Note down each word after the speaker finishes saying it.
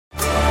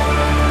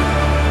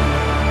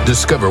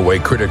Discover why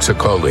critics are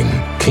calling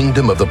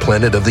Kingdom of the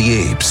Planet of the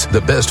Apes the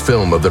best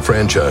film of the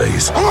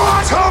franchise.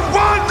 What a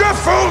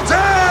wonderful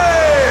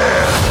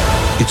day!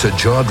 It's a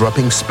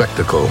jaw-dropping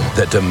spectacle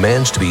that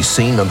demands to be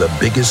seen on the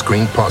biggest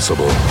screen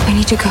possible. I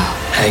need to go.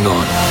 Hang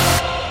on.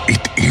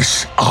 It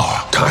is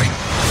our time.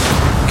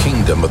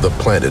 Kingdom of the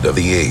Planet of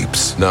the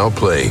Apes. Now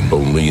playing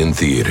only in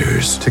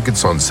theaters.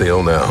 Tickets on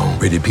sale now.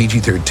 Rated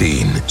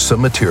PG-13.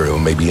 Some material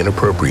may be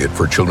inappropriate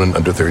for children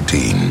under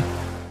 13.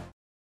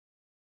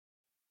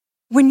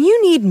 When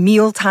you need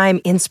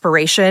mealtime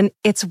inspiration,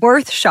 it's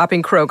worth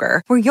shopping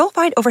Kroger, where you'll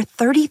find over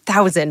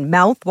 30,000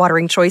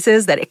 mouth-watering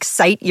choices that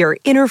excite your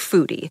inner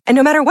foodie. And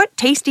no matter what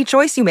tasty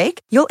choice you make,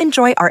 you'll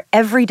enjoy our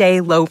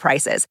everyday low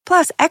prices,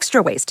 plus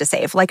extra ways to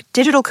save, like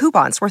digital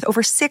coupons worth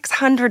over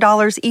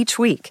 $600 each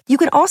week. You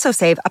can also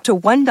save up to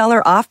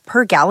 $1 off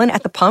per gallon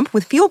at the pump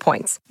with fuel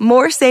points.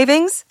 More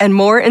savings and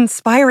more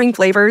inspiring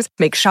flavors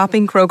make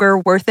shopping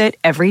Kroger worth it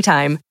every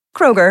time.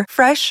 Kroger,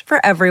 fresh for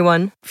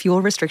everyone.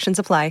 Fuel restrictions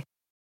apply.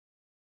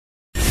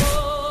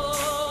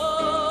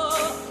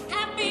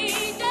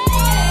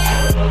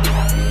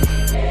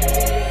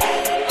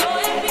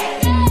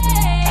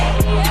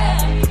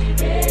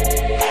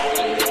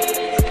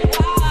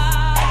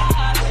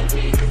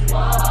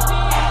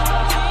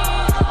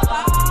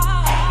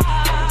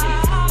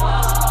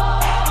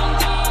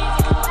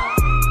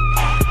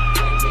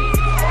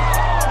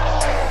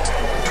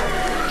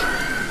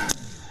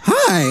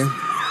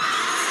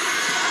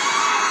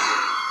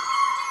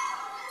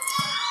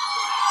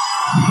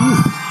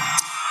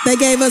 They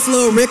gave us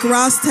little Rick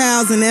Ross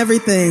towels and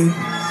everything,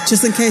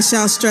 just in case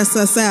y'all stress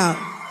us out.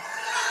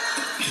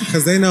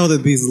 Because they know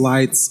that these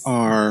lights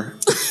are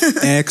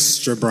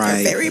extra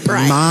bright. They're very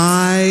bright.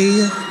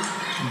 My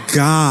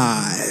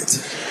God.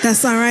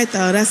 That's all right,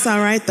 though. That's all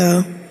right,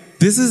 though.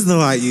 This is the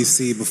light you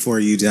see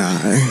before you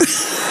die.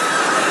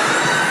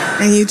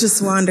 And you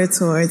just wander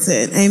towards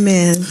it.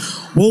 Amen.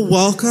 Well,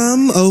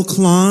 welcome,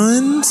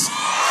 Oakland.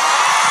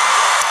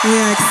 We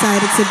are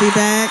excited to be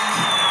back.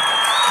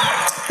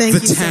 Thank you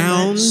the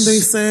town, so much. they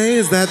say?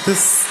 Is that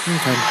this?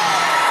 Okay.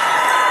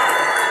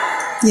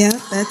 Yeah,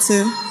 that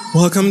too.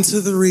 Welcome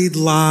to the Read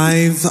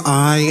Live.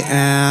 I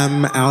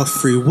am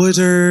Alfre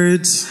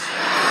Woodard.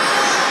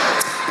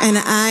 And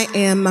I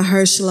am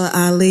Mahershala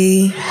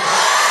Ali.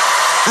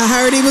 I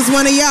heard he was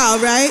one of y'all,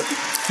 right?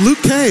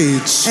 Luke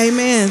Cage.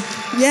 Amen.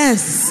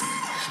 Yes.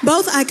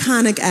 Both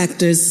iconic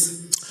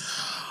actors.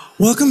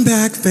 Welcome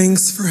back.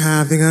 Thanks for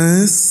having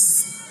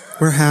us.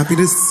 We're happy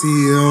to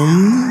see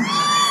you.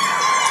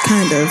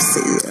 Kind of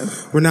see you.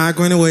 We're not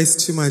going to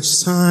waste too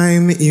much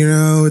time. You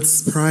know,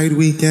 it's Pride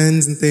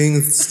weekends and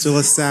things. It's still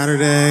a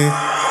Saturday.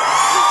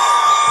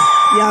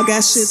 Y'all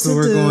got shit to do. So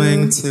we're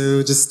going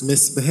to just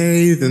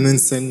misbehave and then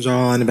send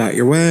y'all on about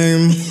your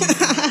way.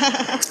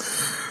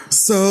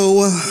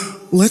 So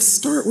let's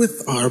start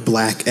with our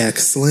Black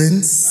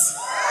excellence.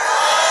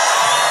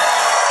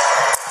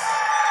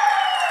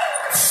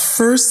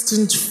 First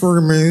and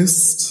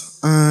foremost,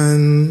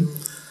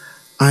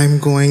 I'm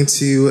going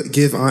to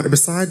give honor,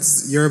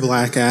 besides your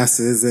black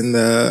asses and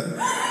the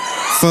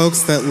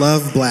folks that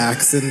love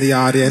blacks in the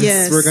audience,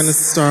 yes. We're going to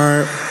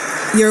start.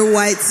 Your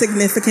white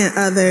significant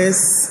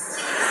others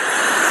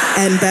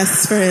and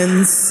best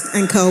friends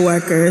and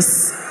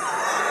co-workers.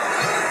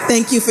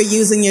 Thank you for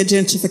using your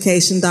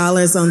gentrification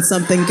dollars on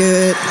something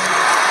good.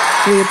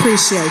 We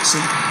appreciate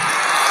you.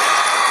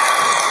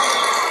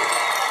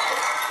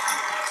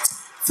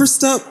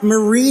 First up,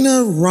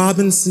 Marina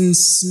Robinson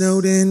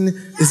Snowden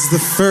is the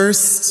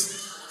first.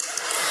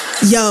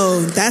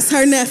 Yo, that's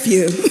her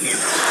nephew.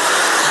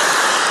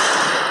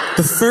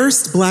 The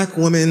first black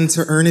woman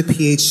to earn a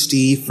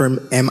PhD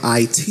from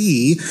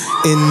MIT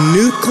in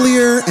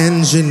nuclear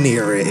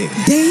engineering.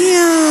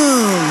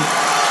 Damn.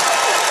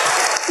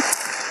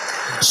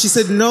 She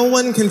said, "No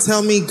one can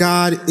tell me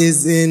God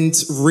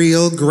isn't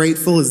real.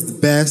 Grateful is the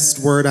best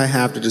word I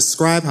have to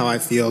describe how I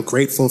feel.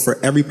 Grateful for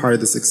every part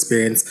of this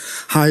experience,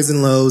 highs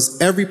and lows,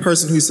 every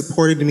person who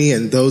supported me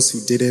and those who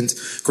didn't.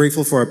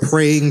 Grateful for a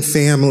praying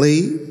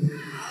family.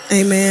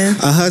 Amen.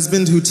 A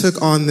husband who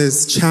took on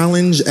this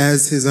challenge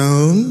as his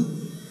own."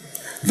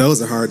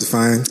 Those are hard to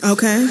find.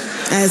 Okay.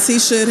 As he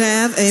should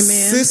have. Amen.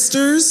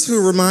 Sisters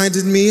who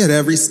reminded me at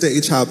every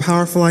stage how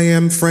powerful I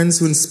am. Friends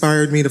who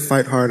inspired me to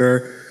fight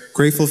harder.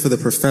 Grateful for the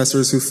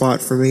professors who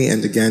fought for me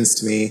and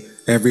against me.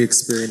 Every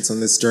experience on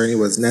this journey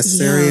was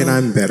necessary, and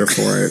I'm better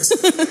for it.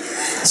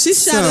 She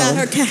shouted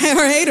out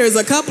her haters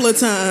a couple of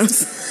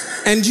times.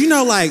 And you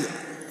know, like,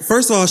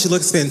 first of all, she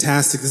looks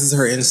fantastic. This is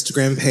her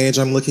Instagram page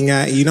I'm looking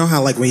at. You know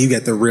how, like, when you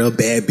get the real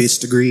bad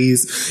bitch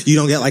degrees, you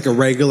don't get, like, a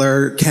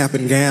regular cap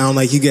and gown.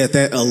 Like, you get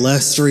that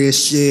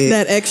illustrious shit.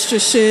 That extra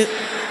shit.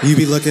 You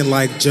be looking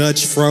like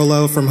Judge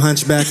Frollo from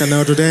Hunchback of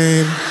Notre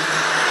Dame.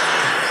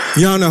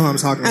 Y'all know who I'm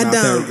talking about. I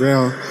don't. That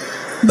real.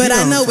 But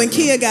I know when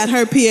Kia got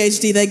her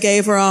PhD, they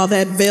gave her all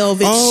that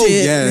velvet shit. Oh,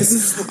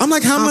 yes. I'm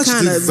like, how much do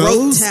those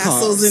rope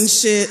tassels cost? and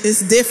shit.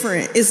 It's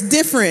different. It's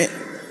different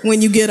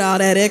when you get all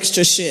that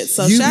extra shit.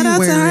 So You shout be out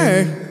to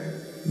wearing her.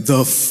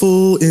 the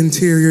full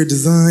interior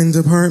design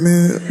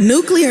department.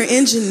 Nuclear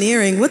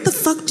engineering. What the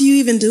fuck do you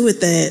even do with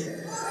that?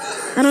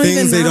 I don't even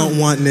know. Things they don't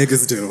want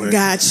niggas doing.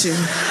 Got you.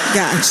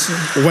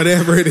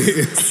 Whatever it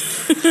is.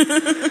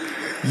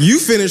 You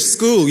finished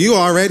school. You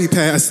already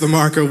passed the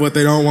mark of what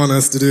they don't want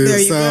us to do.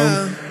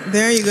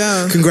 There you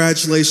go.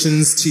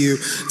 Congratulations to you.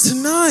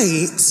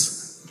 Tonight,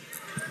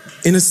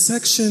 in a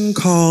section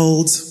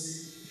called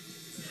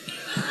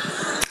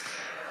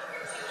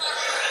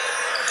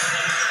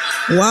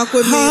Walk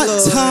with Hot me,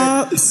 Lord.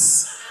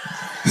 Tops.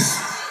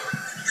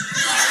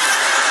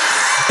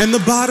 And the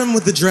bottom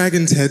with the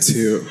dragon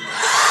tattoo.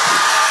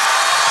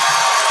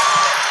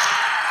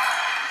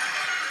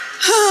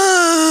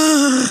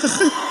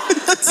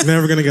 It's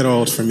never gonna get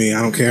old for me.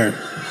 I don't care.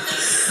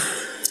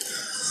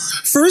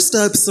 First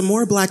up, some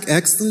more Black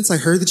excellence. I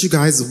heard that you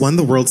guys won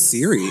the World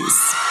Series.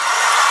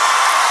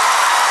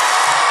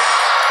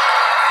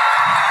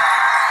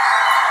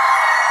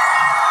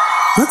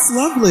 That's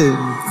lovely.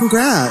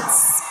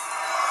 Congrats.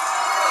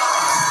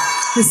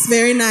 It's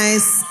very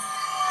nice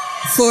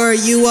for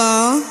you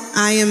all.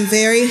 I am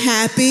very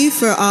happy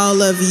for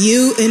all of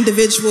you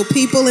individual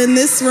people in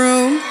this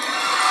room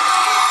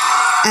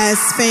as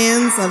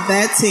fans of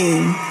that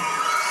team.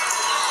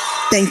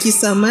 Thank you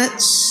so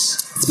much.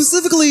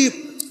 Specifically,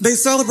 they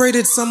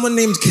celebrated someone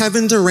named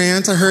Kevin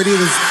Durant. I heard he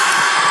was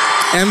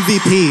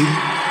MVP.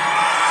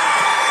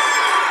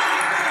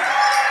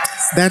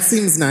 That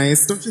seems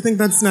nice. Don't you think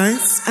that's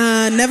nice?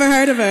 Never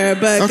heard of her,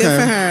 but Okay. good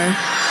for her.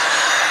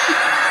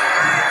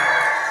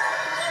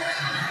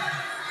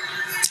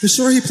 I'm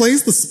sure he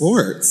plays the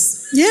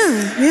sports.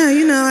 Yeah,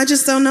 you know, I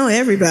just don't know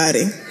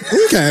everybody.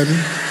 Okay.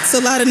 It's a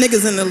lot of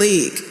niggas in the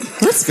league.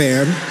 That's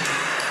fair.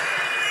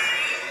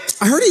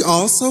 I heard he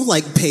also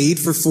paid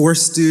for 4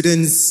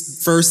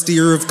 students' first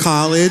year of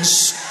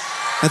college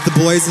at the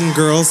Boys and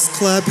Girls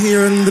Club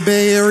here in the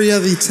Bay Area,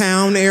 the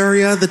town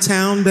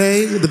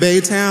Bay, the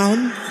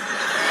Baytown.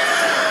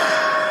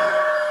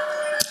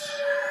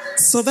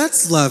 So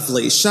that's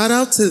lovely. Shout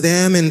out to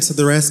them and to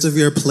the rest of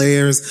your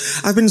players.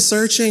 I've been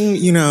searching,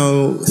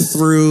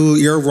 through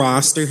your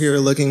roster here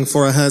looking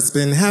for a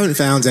husband. Haven't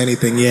found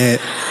anything yet.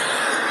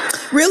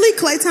 Really?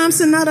 Klay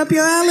Thompson not up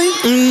your alley?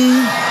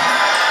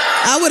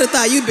 I would have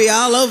thought you'd be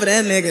all over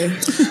that nigga.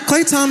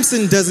 Klay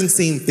Thompson doesn't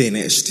seem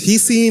finished. He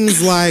seems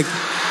like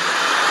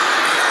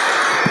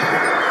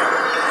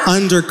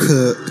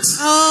undercooked.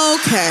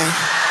 Okay.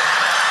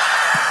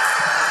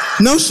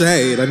 No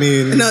shade. I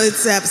mean, No, it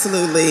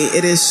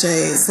is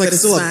shade. it's like but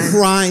still fine. a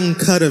prime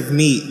cut of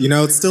meat.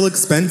 It's still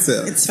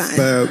expensive. It's fine.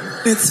 But,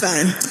 It's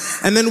fine.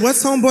 and then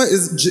what's homeboy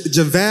is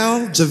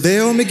JaVale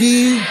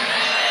McGee.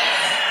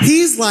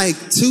 He's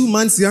 2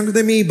 months younger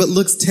than me, but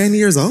looks 10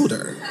 years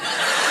older.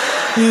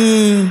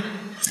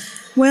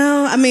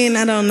 Well, I mean,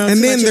 I don't know. And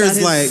too then much there's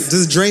about his...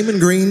 does Draymond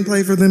Green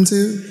play for them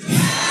too?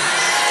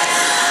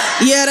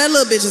 Yeah, that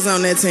little bitch is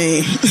on that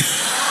team.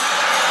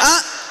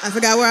 I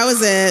forgot where I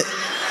was at.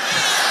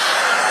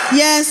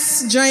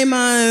 Yes,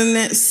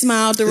 Draymond,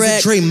 Smile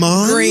Direct. Is it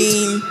Draymond?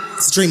 Green.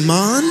 It's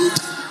Draymond?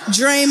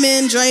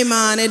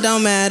 Draymond, it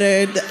don't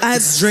matter.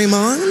 It's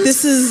Draymond?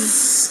 This is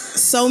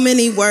so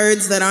many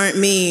words that aren't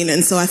mean,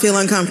 and so I feel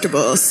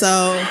uncomfortable.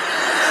 So,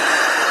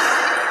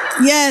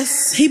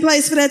 yes, he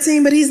plays for that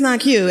team, but he's not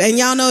cute. And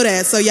y'all know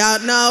that, so y'all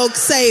know,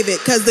 save it,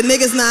 because the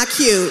nigga's not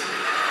cute.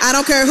 I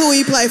don't care who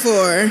he play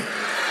for.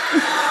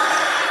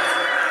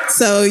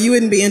 So you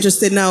wouldn't be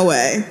interested, no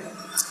way.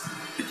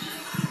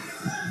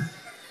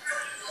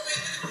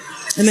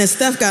 And then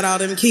Steph got all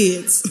them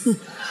kids.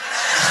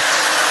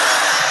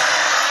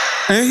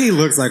 And he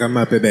looks like a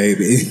Muppet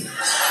baby.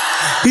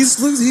 He's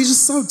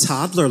just so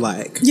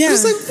toddler-like. Yeah.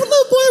 It's like, little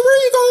boy, where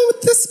are you going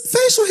with this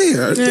facial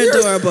hair? They're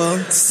adorable.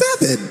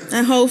 7.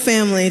 That whole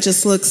family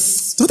just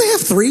looks... Don't they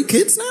have 3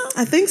 kids now?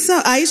 I think so.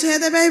 Aisha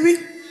had that baby?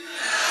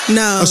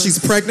 No. Oh, she's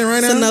pregnant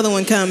right now? There's another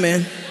one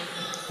coming.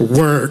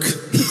 Work.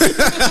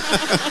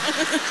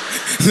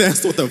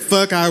 That's what the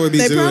fuck I would be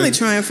doing. They're probably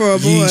trying for a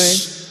boy.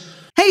 Yeesh.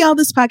 Hey, y'all,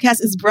 this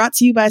podcast is brought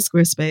to you by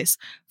Squarespace.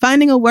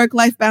 Finding a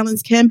work-life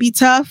balance can be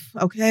tough,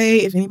 okay?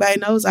 If anybody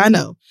knows, I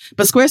know.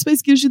 But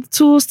Squarespace gives you the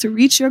tools to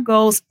reach your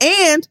goals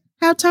and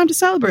have time to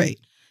celebrate.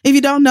 If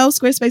you don't know,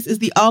 Squarespace is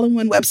the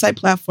all-in-one website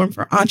platform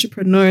for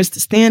entrepreneurs to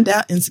stand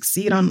out and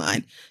succeed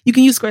online. You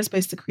can use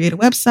Squarespace to create a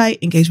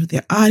website, engage with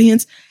your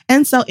audience,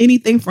 and sell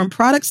anything from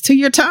products to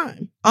your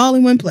time, all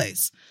in one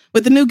place.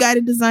 With the new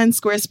guided design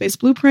Squarespace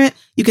Blueprint,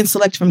 you can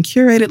select from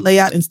curated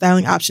layout and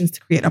styling options to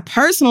create a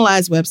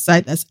personalized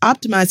website that's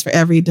optimized for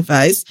every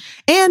device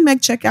and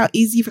make checkout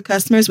easy for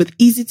customers with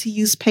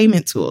easy-to-use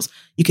payment tools.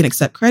 You can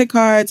accept credit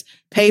cards,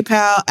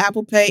 PayPal,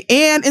 Apple Pay,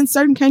 and in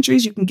certain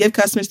countries, you can give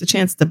customers the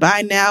chance to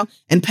buy now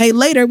and pay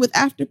later with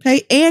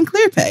Afterpay and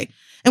ClearPay.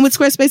 And with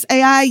Squarespace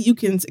AI, you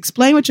can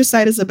explain what your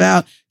site is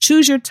about,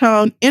 choose your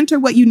tone, enter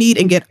what you need,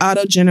 and get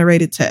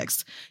auto-generated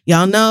text.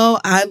 Y'all know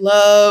I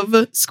love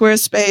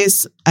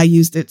Squarespace. I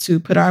used it to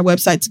put our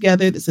website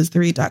together. This is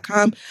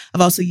theread.com.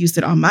 I've also used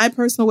it on my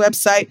personal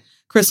website,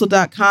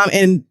 crystal.com.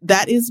 And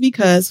that is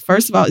because,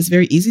 first of all, it's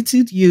very easy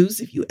to use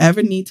if you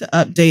ever need to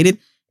update it.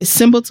 It's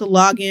simple to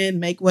log in,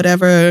 make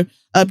whatever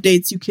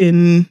updates you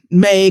can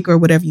make or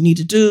whatever you need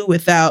to do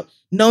without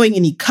knowing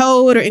any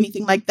code or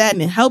anything like that.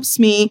 And it helps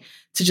me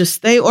to just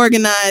stay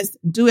organized,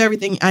 do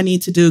everything I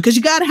need to do. Because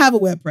you got to have a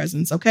web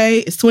presence, okay?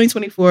 It's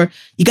 2024.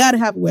 You got to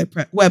have a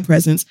web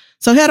presence.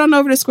 So head on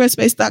over to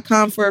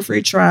squarespace.com for a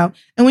free trial.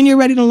 And when you're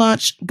ready to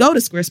launch, go to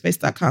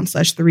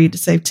squarespace.com/3 to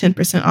save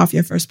 10% off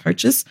your first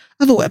purchase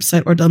of a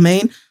website or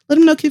domain. Let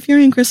them know Kid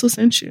Fury and Crystal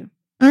sent you.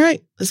 All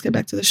right, let's get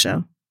back to the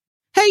show.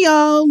 Hey,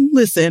 y'all,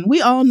 listen,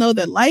 we all know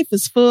that life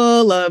is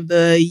full of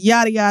the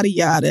yada, yada,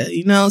 yada.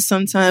 You know,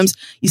 sometimes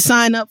you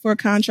sign up for a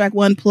contract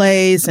one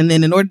place, and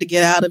then in order to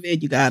get out of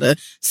it, you got to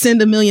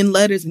send a million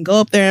letters and go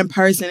up there in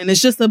person. And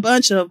it's just a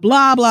bunch of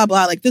blah, blah,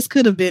 blah. Like, this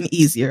could have been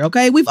easier,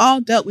 okay? We've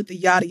all dealt with the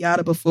yada,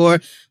 yada before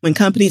when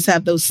companies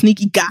have those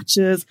sneaky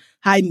gotchas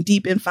hiding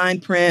deep in fine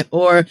print,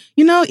 or,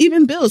 you know,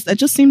 even bills that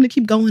just seem to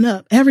keep going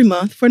up every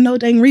month for no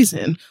dang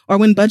reason. Or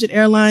when budget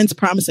airlines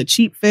promise a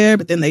cheap fare,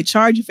 but then they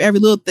charge you for every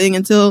little thing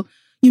until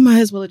you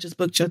might as well have just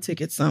booked your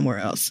ticket somewhere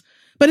else.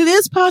 But it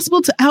is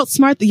possible to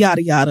outsmart the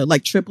yada yada,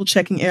 like triple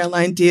checking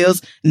airline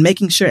deals and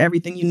making sure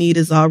everything you need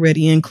is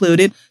already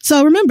included.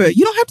 So remember,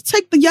 you don't have to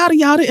take the yada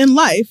yada in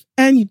life,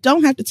 and you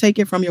don't have to take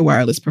it from your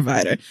wireless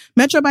provider.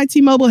 Metro by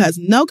T-Mobile has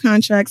no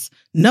contracts,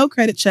 no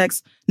credit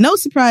checks, no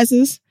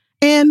surprises,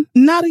 and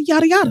not a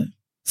yada yada.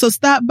 So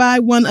stop by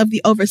one of the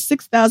over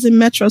 6,000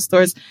 Metro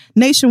stores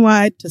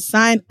nationwide to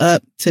sign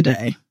up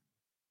today.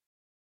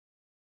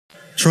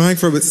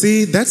 But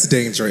see, that's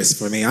dangerous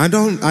for me. I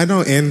don't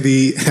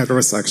envy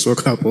heterosexual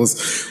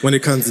couples when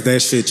it comes to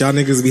that shit. Y'all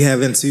niggas be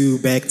having 2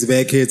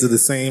 back-to-back kids of the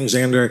same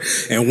gender,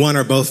 and one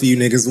or both of you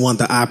niggas want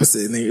the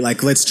opposite. And then you're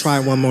like, let's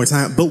try one more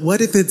time. But what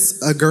if it's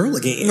a girl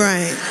again?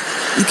 Right.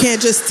 You can't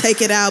just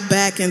take it out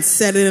back and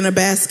set it in a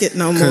basket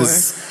no more.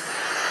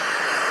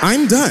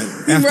 I'm done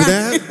after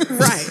that.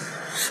 Right.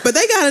 But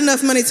they got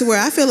enough money to where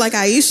I feel like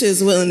Aisha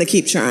is willing to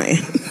keep trying.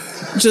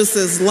 Just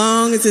as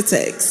long as it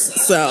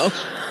takes. So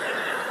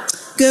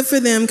good for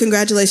them.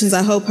 Congratulations.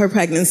 I hope her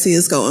pregnancy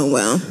is going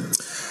well.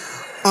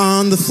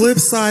 On the flip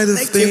side of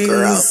things, you,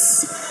 girl.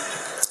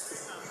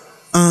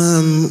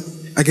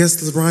 I guess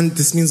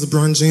this means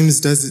LeBron James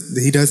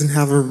doesn't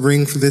have a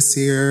ring for this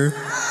year.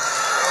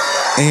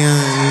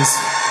 And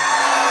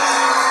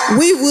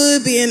we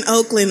would be in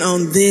Oakland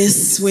on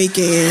this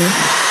weekend.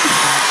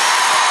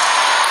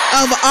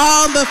 Of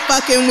all the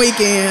fucking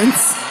weekends.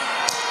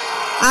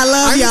 I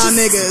love y'all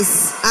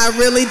niggas. I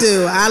really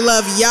do. I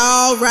love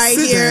y'all right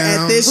here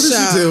at this show.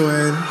 What is you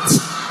doing?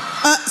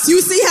 So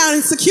you see how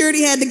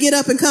security had to get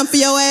up and come for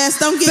your ass?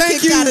 Don't get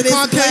kicked out of this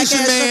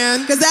Caucasian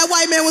man. Because that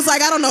white man was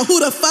like, I don't know who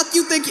the fuck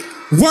you think.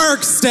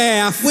 Work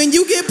staff. When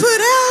you get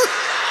put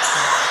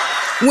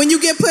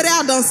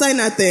out, don't say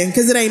nothing.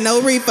 Because it ain't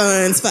no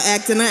refunds for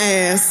acting an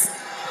ass.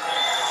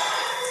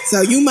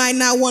 So you might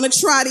not want to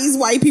try these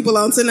white people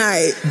on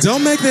tonight.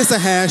 Don't make this a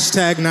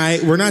hashtag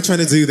night. We're not trying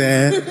to do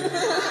that.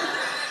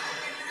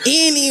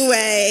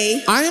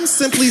 Anyway. I am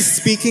simply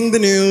speaking the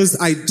news.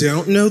 I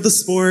don't know the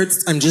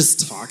sports. I'm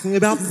just talking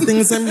about the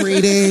things I'm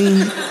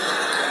reading.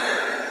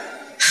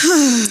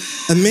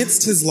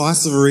 Amidst his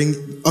loss of a ring.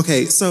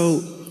 Okay,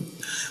 so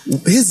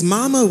his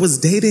mama was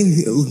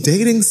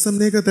dating some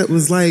nigga that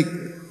was like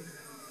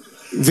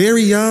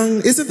very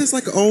young. Isn't this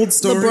like an old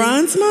story?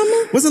 LeBron's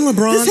mama? Wasn't LeBron's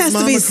mama? This has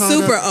to be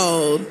super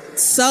old.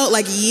 So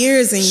like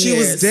years and years. She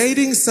was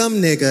dating some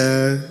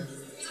nigga.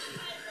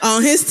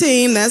 On his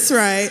team, that's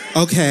right.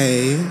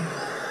 Okay.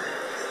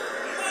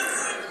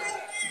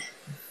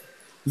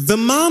 The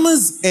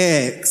mama's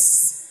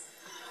ex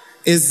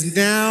is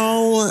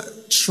now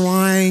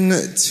trying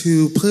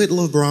to put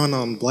LeBron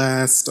on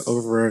blast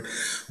over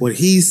what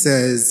he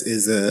says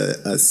is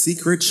a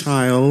secret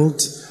child.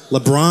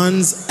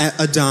 LeBron's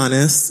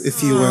Adonis,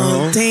 if you will.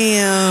 Oh,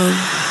 damn.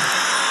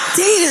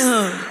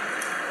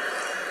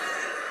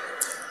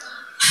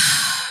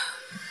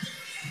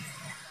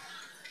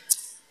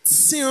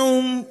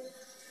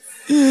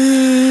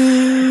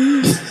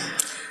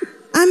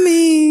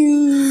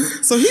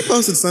 So he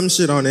posted some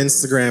shit on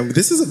Instagram.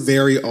 This is a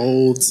very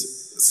old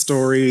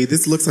story.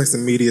 This looks like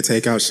some media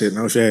takeout shit,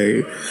 no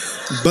shade.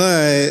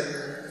 But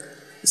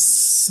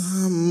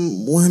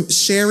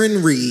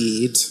Sharon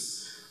Reed,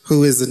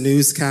 who is a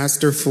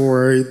newscaster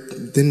for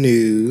the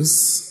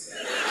news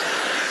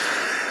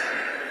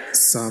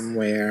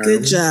somewhere.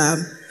 Good job.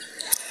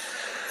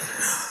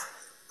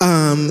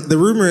 The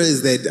rumor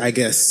is that I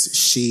guess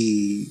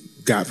she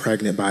got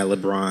pregnant by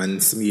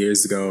LeBron some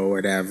years ago or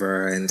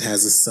whatever and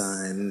has a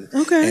son.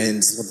 Okay.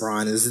 And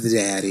LeBron is the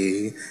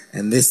daddy.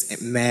 And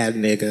this mad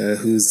nigga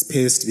who's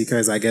pissed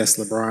because I guess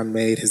LeBron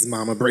made his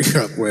mama break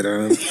up with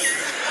him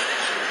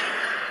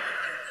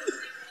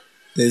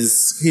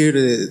is here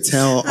to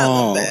tell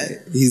all.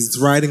 He's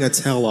writing a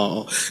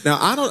tell-all.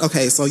 Now,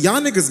 so y'all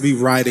niggas be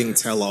writing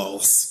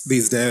tell-alls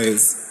these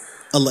days.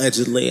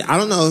 Allegedly. I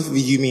don't know if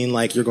you mean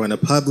like you're going to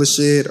publish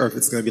it or if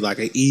it's going to be like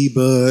an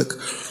ebook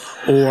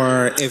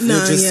or if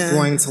you're just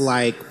going to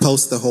like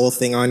post the whole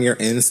thing on your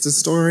Insta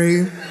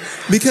story.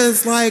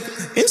 Because like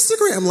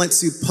Instagram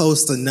lets you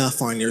post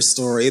enough on your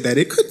story that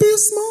it could be a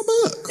small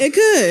look. It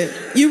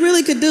could. You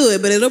really could do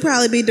it, but it'll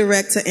probably be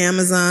direct to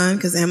Amazon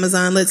because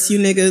Amazon lets you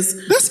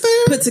niggas That's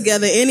fair. put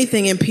together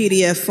anything in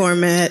PDF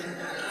format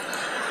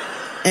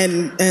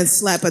and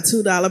slap a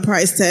 $2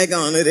 price tag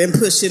on it and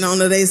push it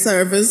onto their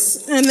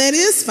servers. And that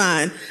is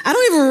fine. I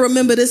don't even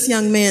remember this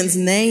young man's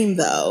name,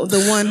 though.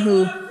 The one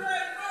who...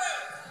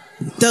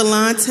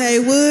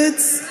 Delonte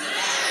Woods.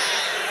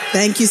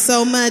 Thank you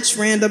so much,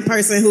 random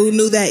person who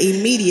knew that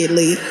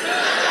immediately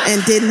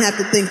and didn't have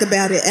to think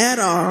about it at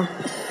all.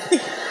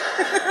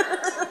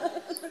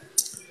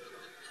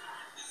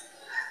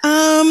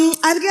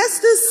 I guess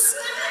this,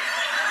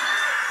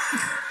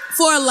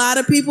 for a lot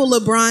of people,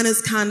 LeBron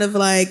is kind of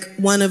like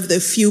one of the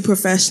few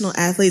professional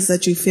athletes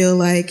that you feel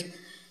like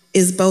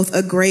is both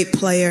a great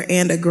player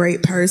and a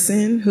great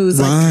person who's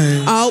like,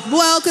 oh,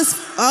 well, because,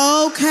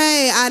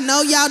 okay, I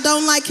know y'all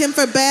don't like him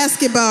for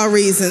basketball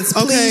reasons.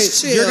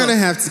 Please chill. You're going to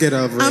have to get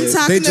over I'm it.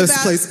 talking They just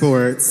about play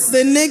sports.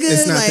 The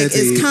nigga like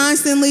is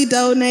constantly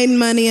donating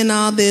money and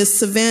all this.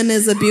 Savannah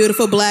is a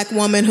beautiful black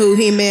woman who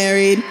he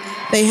married.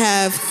 They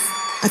have,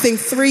 I think,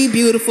 3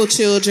 beautiful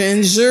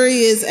children. Jury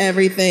is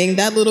everything.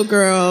 That little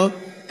girl,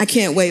 I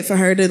can't wait for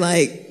her to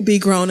like be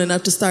grown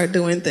enough to start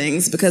doing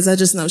things because I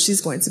just know she's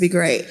going to be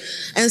great.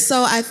 And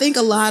so I think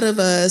a lot of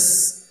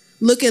us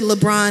look at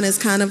LeBron as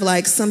kind of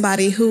like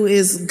somebody who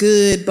is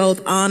good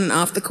both on and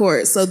off the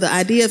court. So the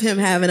idea of him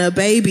having a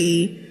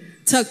baby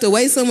tucked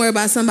away somewhere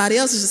by somebody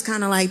else is just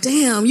kind of like,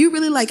 damn, you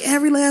really like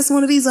every last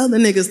one of these other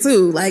niggas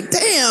too. Like,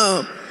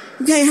 damn,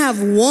 you can't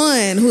have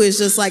one who is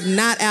just like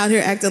not out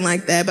here acting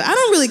like that. But I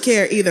don't really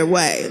care either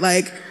way.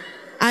 Like,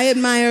 I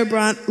admire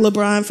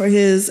LeBron for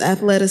his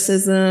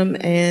athleticism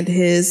and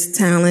his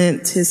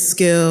talent, his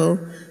skill.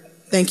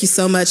 Thank you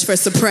so much for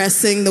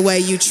suppressing the way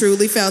you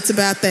truly felt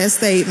about that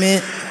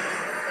statement.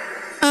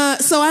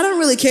 So I don't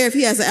really care if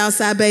he has an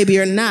outside baby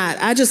or not.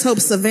 I just hope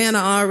Savannah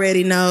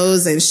already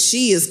knows and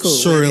she is cool.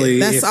 Surely,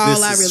 with it. That's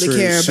all I really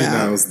care about. She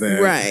knows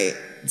that. Right.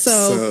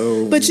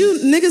 So, but you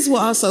niggas will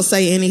also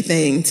say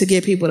anything to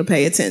get people to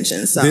pay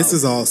attention. So this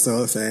is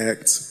also a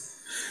fact.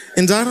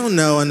 And I don't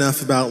know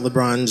enough about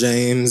LeBron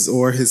James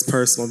or his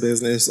personal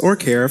business, or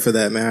care for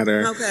that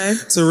matter,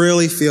 to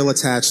really feel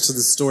attached to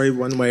the story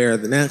one way or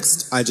the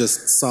next. I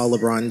just saw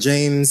LeBron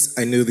James.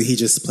 I knew that he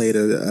just played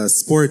a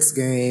sports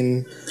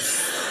game.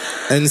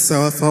 And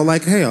so I felt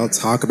like, hey, I'll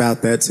talk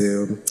about that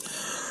too.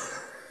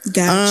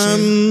 Gotcha.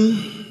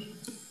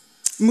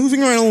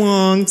 Moving right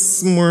along,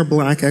 some more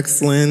Black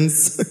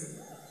excellence.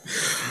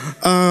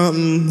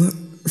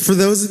 For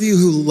those of you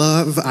who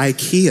love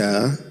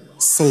IKEA,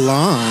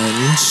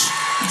 Solange.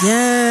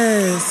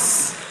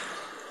 Yes.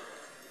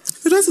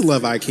 Who doesn't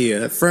love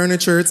IKEA?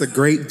 Furniture, it's a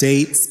great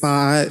date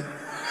spot.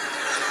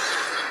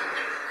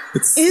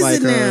 It's is like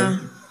it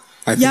now?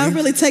 Y'all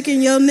really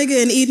taking your nigga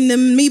and eating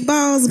them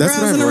meatballs,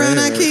 browsing around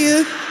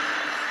IKEA?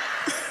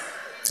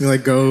 You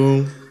like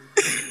go...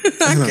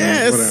 I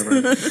guess.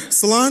 Whatever.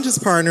 Solange is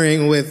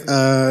partnering with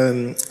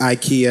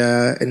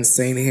IKEA and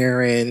St.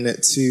 Heron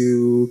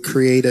to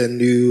create a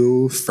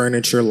new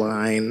furniture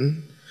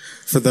line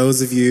for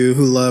those of you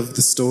who love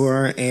the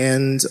store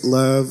and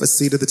love a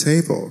seat at the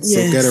table.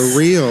 Yes. So get a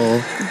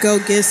real... Go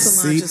get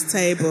Solange's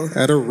table.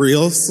 At a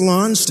real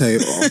Solange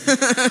table.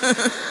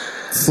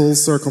 Full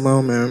circle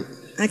moment.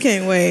 I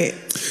can't wait.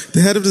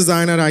 The head of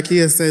design at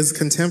IKEA says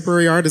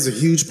contemporary art is a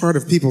huge part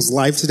of people's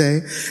life today.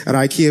 At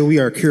IKEA, we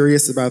are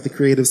curious about the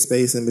creative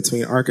space in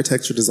between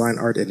architecture, design,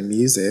 art, and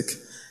music,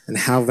 and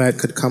how that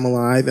could come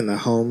alive in the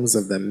homes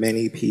of the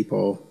many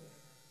people,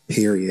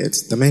 period.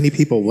 The many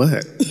people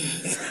what?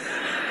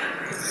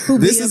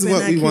 This is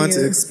what we want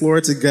to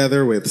explore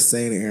together with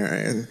St.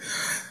 Aaron.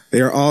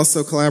 They are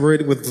also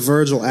collaborating with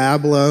Virgil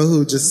Abloh,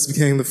 who just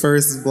became the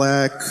first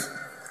Black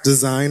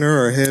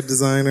designer or head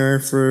designer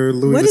for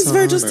Louis Vuitton. What is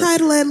Virgil's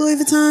title at Louis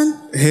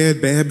Vuitton?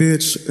 Head bad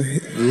bitch,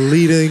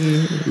 leading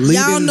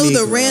Y'all knew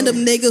Negro. the random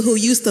nigga who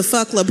used to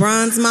fuck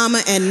LeBron's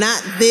mama and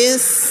not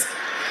this?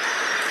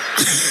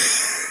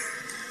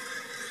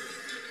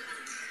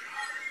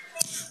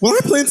 Well,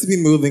 I plan to be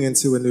moving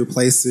into a new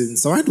place soon,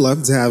 so I'd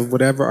love to have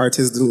whatever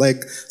artistic,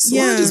 like,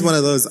 Solange is one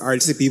of those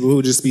artistic people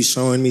who just be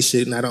showing me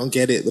shit and I don't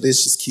get it, but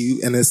it's just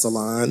cute and it's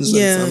Solange.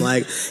 Yeah. And so I'm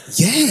like,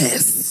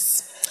 yes.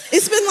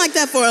 It's been like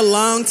that for a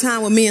long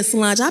time with me and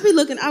Solange. I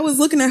was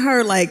looking at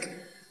her like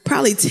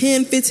probably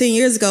 10, 15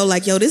 years ago,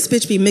 like, yo, this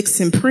bitch be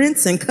mixing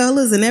prints and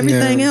colors and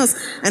everything else.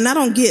 And I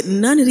don't get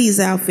none of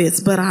these outfits,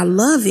 but I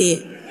love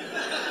it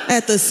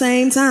at the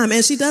same time.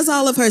 And she does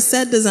all of her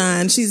set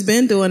design. She's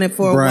been doing it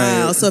for a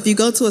while. So if you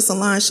go to a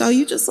Solange show,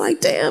 you just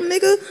like, damn,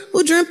 nigga,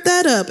 who dreamt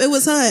that up? It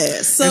was her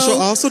ass. So, and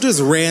she'll also just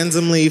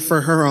randomly,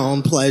 for her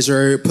own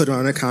pleasure, put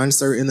on a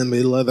concert in the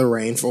middle of the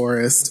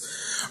rainforest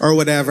or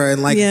whatever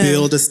and like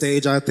build a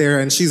stage out there.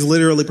 And she's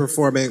literally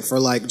performing for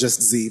like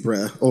just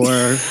zebra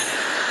or...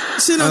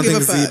 She don't give a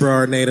fuck. Zebra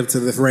are native to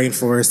the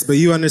rainforest, but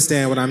you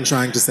understand what I'm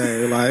trying to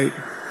say. Like,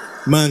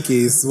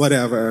 monkeys,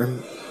 whatever.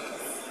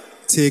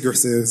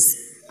 Tigresses.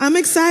 I'm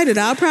excited.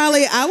 I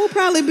will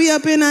probably be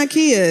up in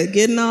IKEA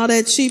getting all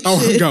that cheap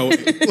shit. I'm going.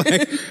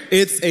 Like,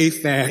 it's a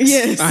fact.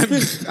 Yes.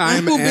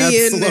 I'm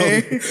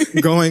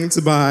absolutely going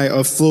to buy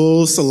a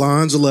full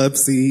Solange love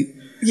seat.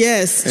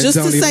 Yes, just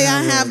to say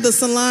I have the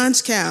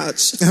Solange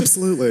couch.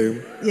 Absolutely.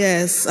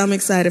 Yes, I'm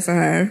excited for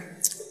her.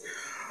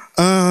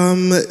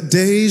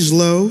 Dej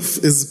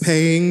Loaf is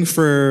paying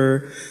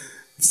for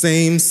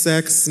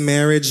same-sex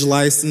marriage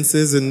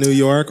licenses in New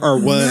York, or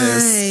was.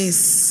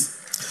 Nice.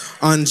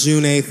 On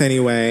June 8th,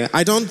 anyway.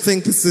 I don't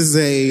think this is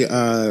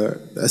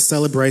a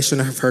celebration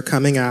of her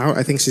coming out.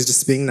 I think she's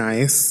just being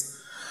nice.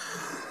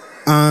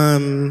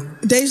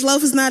 Dej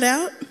Loaf is not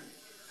out?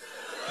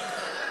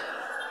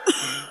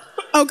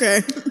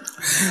 Okay.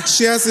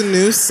 She has a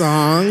new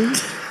song.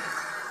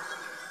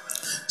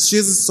 She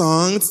has a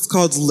song. It's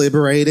called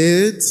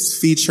Liberated,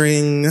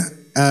 featuring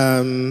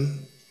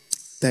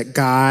that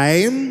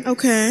guy.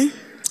 Okay.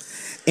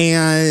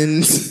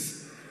 And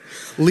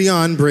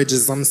Leon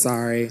Bridges, I'm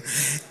sorry.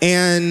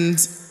 And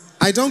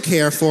I don't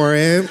care for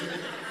it.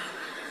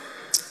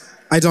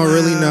 I don't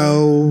really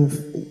know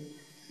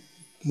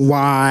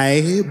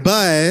why,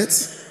 but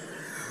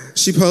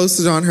she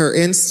posted on her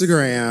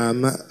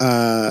Instagram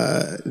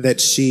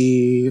that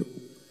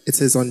it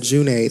says on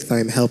June 8th,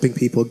 I'm helping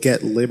people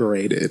get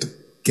liberated.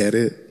 Get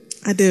it?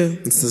 I do.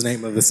 It's the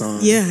name of the song.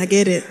 Yeah, I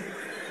get it.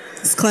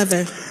 It's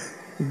clever.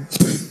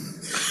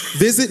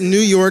 Visit New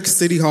York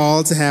City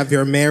Hall to have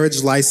your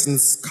marriage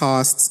license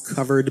costs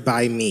covered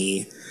by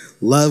me.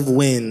 Love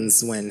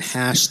wins when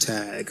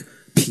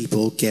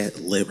 #people get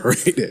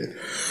liberated.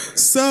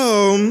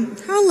 So,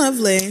 how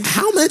lovely.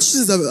 How much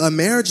does a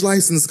marriage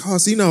license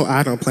cost? You know,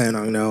 I don't plan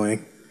on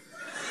knowing.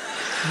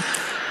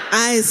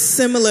 I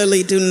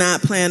similarly do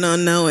not plan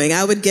on knowing.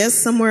 I would guess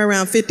somewhere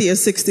around $50 or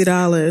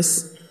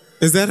 $60.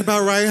 Is that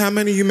about right? How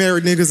many of you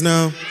married niggas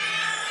know?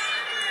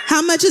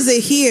 How much is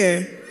it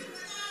here?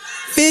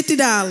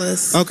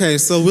 $50. Okay,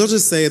 so we'll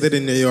just say that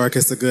in New York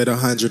it's a good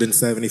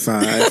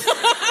 175.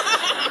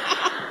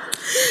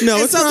 No,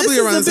 it's probably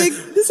around.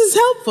 This is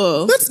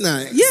helpful. That's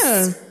nice.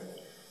 Yeah,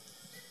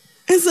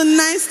 it's a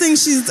nice thing.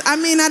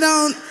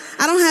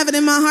 I don't have it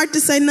in my heart to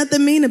say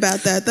nothing mean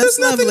about that. That's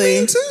lovely. There's nothing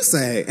mean to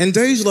say. And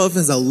Dej Loaf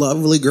is a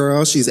lovely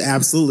girl. She's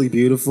absolutely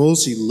beautiful.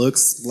 She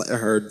looks like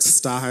her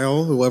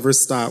style, whoever's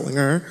styling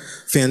her,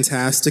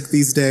 fantastic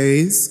these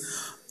days.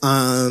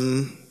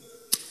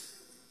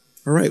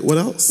 All right, what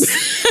else?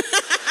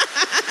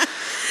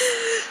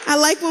 I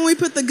like when we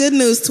put the good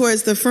news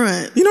towards the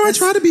front. You know, I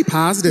try to be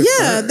positive.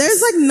 Yeah, first.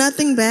 there's like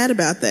nothing bad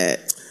about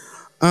that.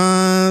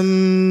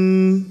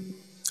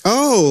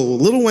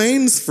 Lil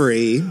Wayne's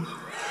free.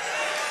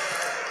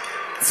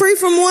 Free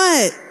from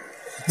what?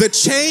 The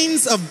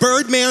chains of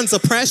Birdman's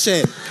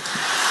oppression.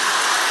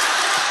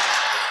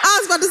 I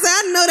was about to say,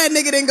 I know that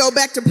nigga didn't go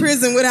back to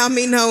prison without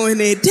me knowing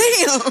it.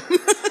 Damn.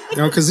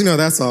 No, because, you know,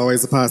 that's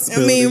always a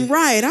possibility. I mean,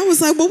 right. I was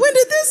like, well, when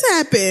did this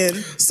happen?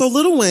 So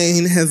Lil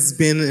Wayne has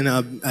been in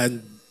a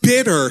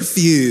bitter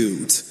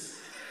feud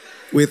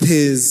with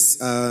his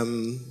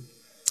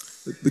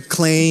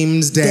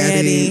claimed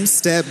stepdaddy-ish.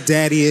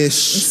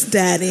 It's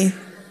daddy.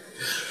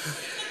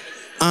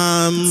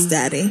 It's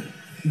daddy.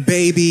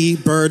 Baby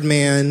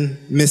Birdman,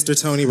 Mr.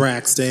 Tony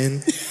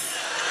Braxton.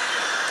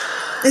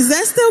 Is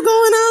that still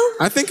going on?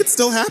 I think it's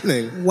still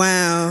happening.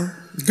 Wow.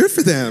 Good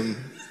for them.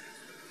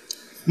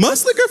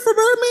 Mostly good for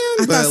Birdman.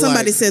 I thought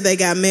somebody said they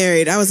got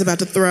married. I was about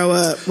to throw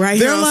up right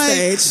here on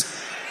stage.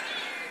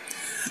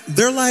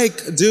 They're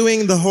like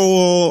doing the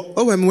whole,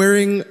 I'm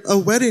wearing a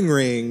wedding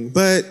ring,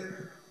 but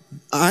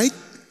I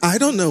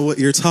don't know what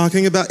you're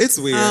talking about. It's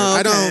weird. Oh,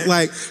 okay. I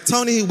don't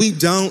Tony, we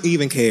don't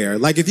even care.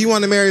 Like, if you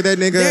want to marry that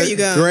nigga, there you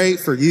go. Great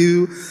for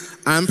you.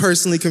 I'm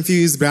personally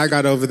confused, but I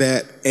got over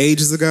that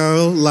ages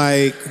ago.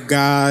 Like,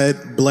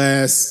 God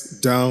bless,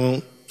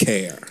 don't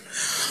care.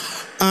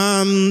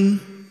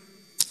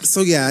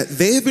 So yeah,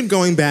 they have been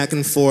going back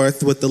and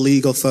forth with the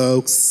legal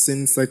folks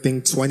since, I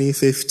think,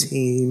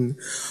 2015.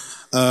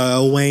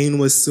 Wayne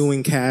was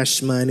suing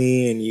Cash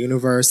Money and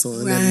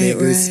Universal and them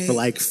niggas for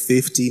like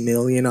 $50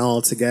 million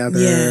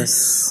altogether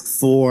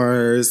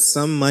for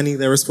some money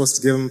they were supposed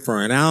to give him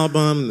for an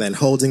album, then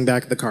holding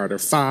back the Carter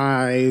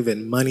 5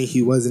 and money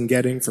he wasn't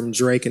getting from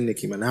Drake and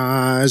Nicki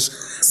Minaj.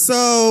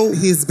 So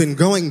he's been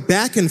going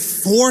back and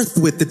forth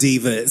with the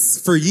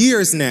divas for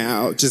years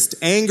now, just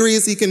angry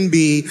as he can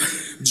be,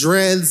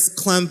 dreads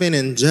clumping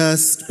and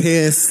just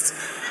pissed.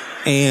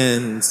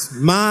 And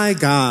my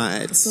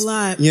God. It's a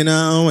lot. You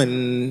know,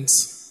 and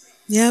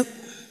yep.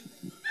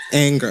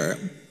 Anger.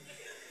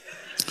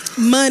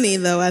 Money,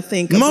 though, I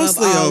think.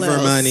 Mostly all over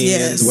else. money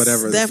and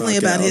whatever definitely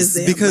the fuck about else. his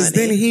damn Because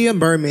money. then he and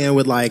Birdman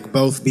would like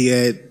both be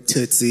at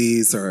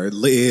Tootsie's or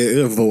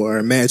Live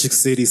or Magic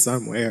City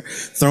somewhere,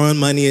 throwing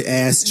money at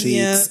ass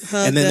cheeks.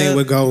 And then they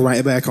would go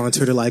right back on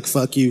Twitter like,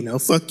 fuck you, no,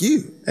 fuck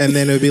you. And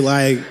then it would be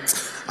like,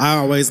 I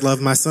always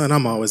love my son.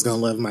 I'm always going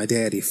to love my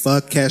daddy.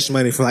 Fuck Cash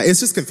Money for life. It's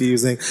just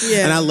confusing.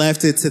 Yeah. And I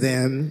left it to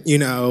them, you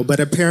know,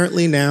 but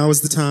apparently now is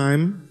the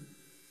time.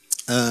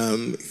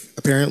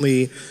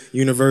 Apparently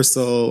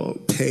Universal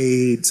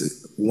paid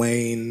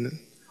Wayne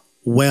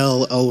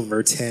well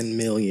over 10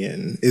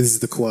 million is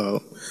the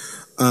quote.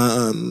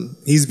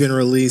 He's been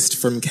released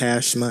from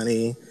Cash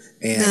Money,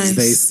 and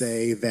they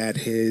say that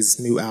his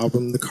new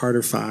album, The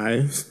Carter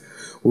 5,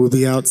 will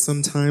be out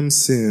sometime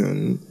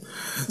soon.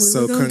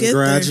 So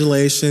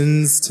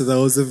congratulations to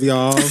those of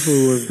y'all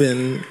who have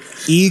been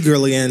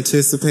eagerly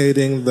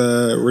anticipating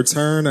the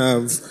return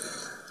of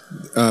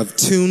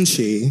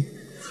Tunchi.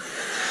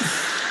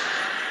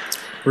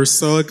 We're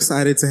so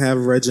excited to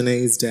have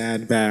Regine's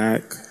dad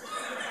back.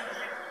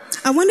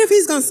 I wonder if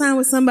he's going to sign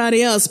with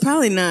somebody else.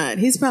 Probably not.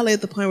 He's probably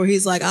at the point where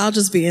he's like, I'll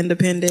just be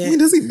independent. I mean,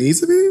 does he need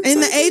to be? In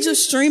the age of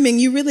streaming,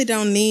 you really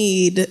don't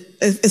need,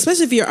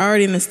 especially if you're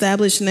already an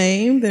established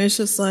name, then it's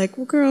just like,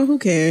 well, girl, who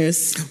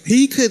cares?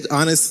 He could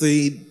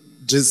honestly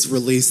just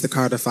release the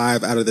Carter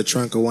 5 out of the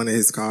trunk of one of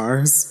his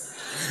cars.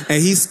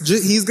 And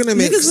he's going to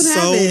make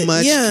so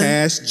much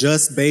cash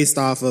just based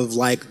off of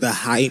like the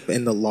hype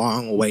and the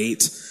long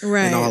wait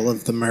and all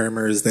of the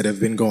murmurs that have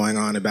been going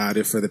on about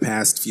it for the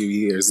past few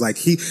years.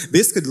 Like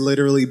this could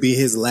literally be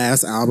his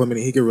last album and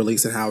he could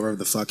release it however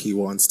the fuck he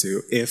wants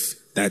to, if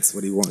that's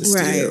what he wants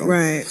to do.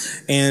 Right.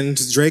 And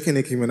Drake and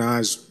Nicki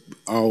Minaj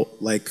are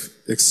like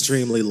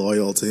extremely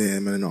loyal to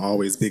him and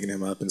always bigging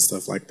him up and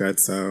stuff like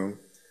that. So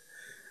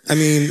I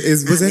mean,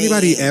 was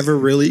anybody ever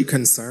really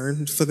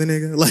concerned for the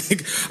nigga?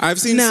 Like, I've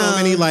seen so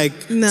many,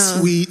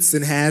 tweets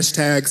and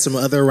hashtags from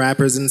other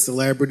rappers and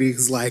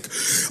celebrities like,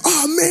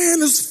 oh,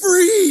 man, it's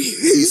free.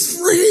 He's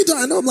free.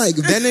 And I'm like,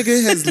 that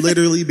nigga has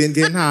literally been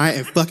getting high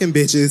and fucking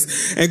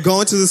bitches and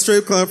going to the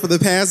strip club for the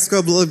past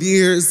couple of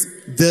years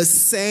the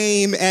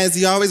same as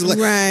he always was.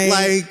 Right.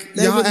 Like,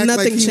 y'all act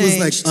like he was,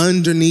 like,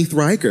 underneath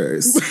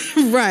Rikers.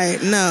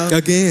 Right, no.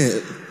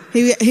 Again.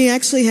 He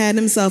actually had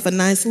himself a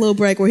nice little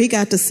break where he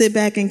got to sit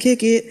back and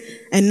kick it,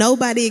 and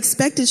nobody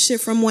expected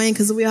shit from Wayne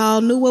because we all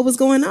knew what was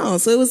going on.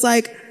 So it was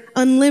like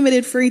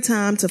unlimited free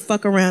time to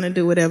fuck around and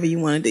do whatever you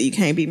want to do. You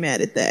can't be mad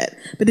at that.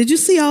 But did you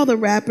see all the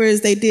rappers?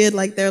 They did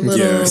like their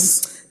little...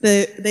 Yes.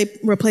 They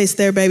replaced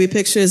their baby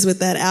pictures with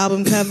that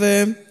album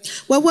cover.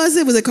 What was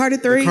it? Was it Carter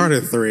 3?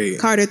 Carter 3.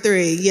 Carter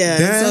 3,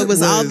 yeah. So it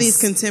was all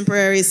these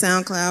contemporary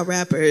SoundCloud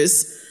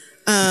rappers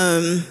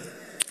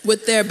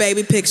with their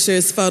baby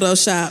pictures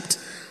photoshopped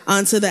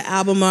onto the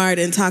album art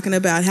and talking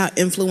about how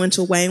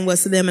influential Wayne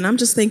was to them. And I'm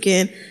just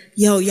thinking,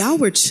 yo, y'all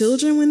were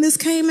children when this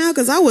came out?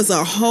 Because I was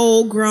a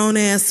whole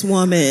grown-ass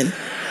woman.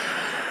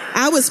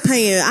 I was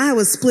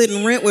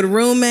splitting rent with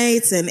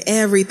roommates and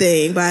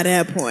everything by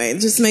that point.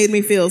 It just made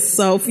me feel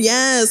so,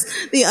 yes,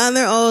 the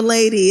other old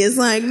lady is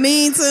like,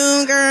 me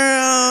too,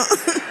 girl.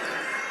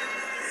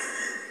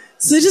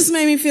 So it just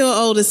made me feel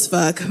old as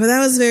fuck. But that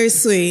was very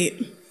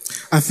sweet.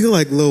 I feel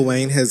like Lil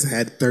Wayne has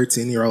had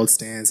 13-year-old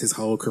stans his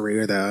whole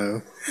career,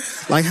 though.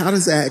 Like, how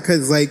does that...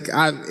 Because, like,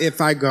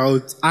 if I go...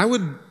 I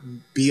would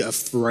be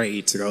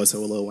afraid to go to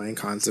a Lil Wayne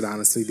concert,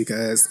 honestly,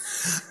 because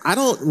I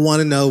don't want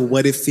to know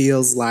what it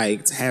feels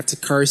like to have to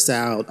curse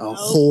out a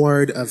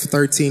horde of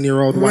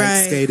 13-year-old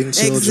white skating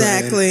children.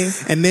 Exactly.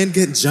 And then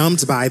get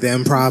jumped by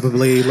them,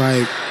 probably.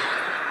 Like...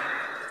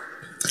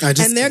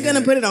 And they're going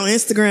to put it on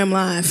Instagram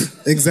Live.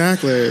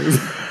 Exactly.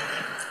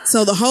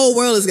 So the whole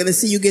world is going to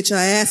see you get your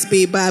ass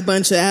beat by a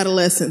bunch of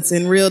adolescents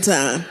in real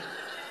time.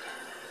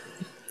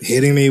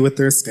 Hitting me with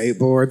their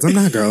skateboards. I'm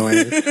not going.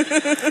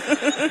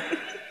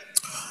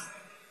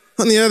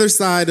 On the other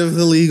side of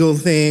the legal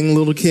thing,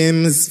 Lil'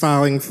 Kim is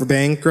filing for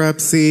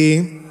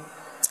bankruptcy.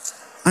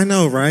 I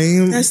know,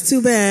 right? That's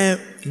too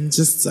bad. It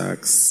just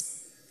sucks.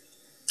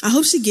 I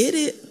hope she get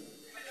it.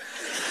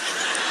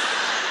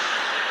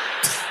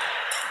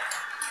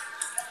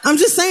 I'm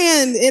just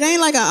saying, it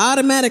ain't like an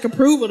automatic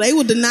approval. They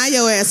will deny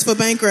your ass for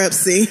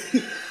bankruptcy.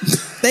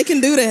 They can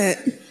do that.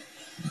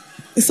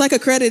 It's like a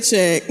credit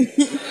check.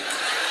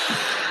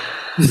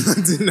 I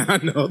did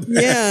not know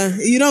that. Yeah,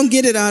 you don't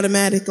get it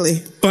automatically.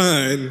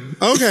 Fun.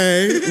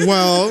 Okay,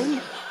 well,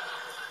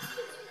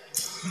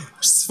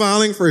 she's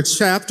filing for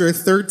Chapter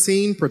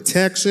 13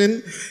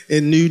 protection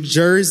in New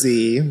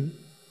Jersey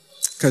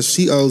because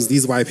she owes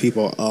these white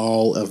people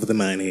all of the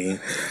money.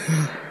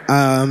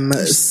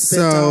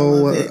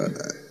 So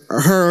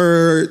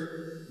her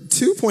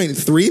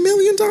 $2.3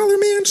 million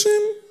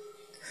mansion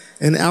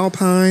in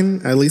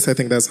Alpine, at least I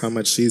think that's how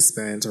much she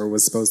spent or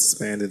was supposed to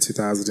spend in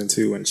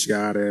 2002 when she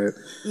got it.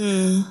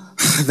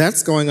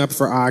 That's going up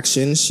for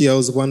auction. She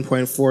owes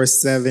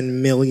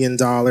 $1.47 million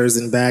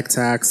in back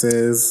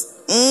taxes.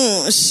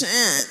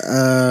 Shit.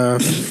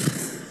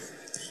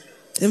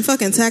 Them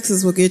fucking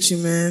taxes will get you,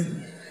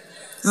 man.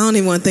 I don't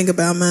even want to think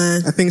about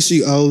mine. I think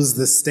she owes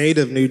the state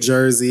of New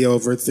Jersey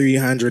over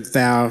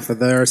 $300,000 for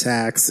their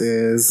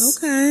taxes.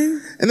 Okay.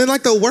 And then,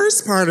 like, the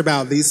worst part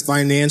about these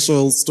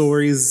financial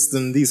stories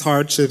and these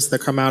hardships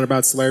that come out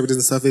about celebrities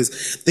and stuff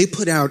is they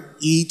put out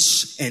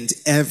each and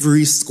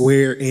every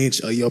square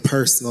inch of your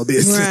personal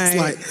business. Right.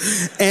 Like,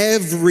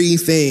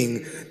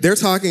 everything. They're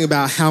talking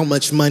about how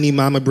much money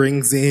mama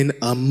brings in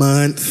a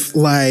month.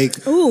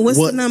 Like, ooh, what's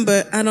the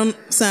number? I don't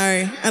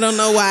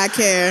know why I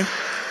care.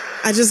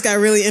 I just got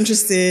really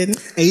interested.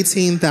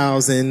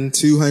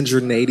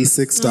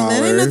 $18,286.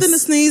 That ain't nothing to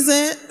sneeze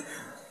at.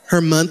 Her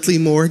monthly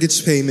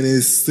mortgage payment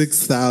is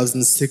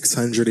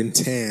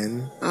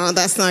 $6,610. Oh,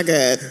 that's not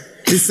good.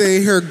 They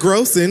say her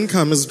gross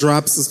income has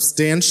dropped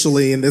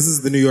substantially, and this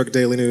is the New York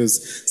Daily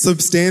News,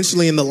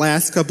 substantially in the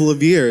last couple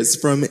of years,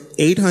 from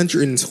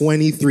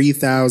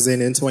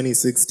 $823,000 in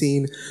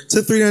 2016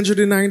 to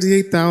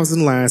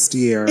 $398,000 last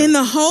year. In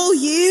the whole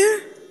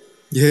year?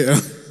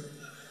 Yeah.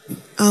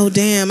 Oh,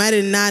 damn. I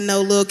did not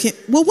know Lil' Kim.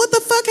 Well, what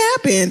the fuck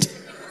happened?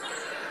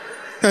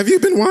 Have you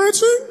been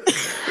watching?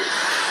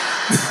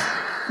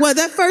 Well,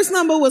 that first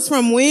number was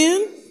from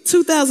when?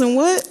 2000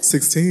 what?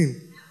 16.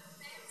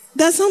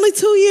 That's only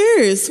 2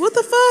 years. What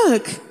the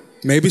fuck?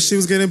 Maybe she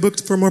was getting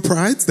booked for more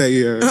prides that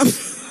year.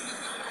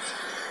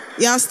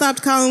 Y'all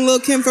stopped calling Lil'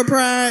 Kim for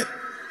pride?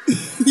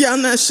 Y'all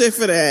not shit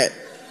for that.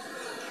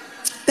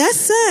 That's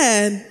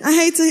sad. I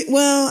hate to,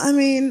 well, I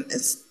mean,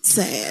 it's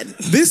sad.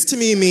 This to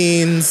me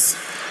means...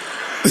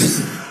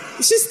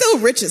 She's still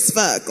rich as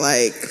fuck.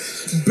 Like,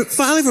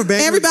 filing for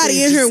bankruptcy.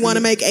 Everybody in here want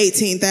to make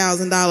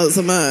 $18,000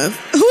 a month.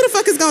 Who the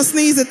fuck is gonna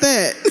sneeze at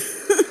that?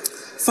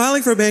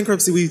 Filing for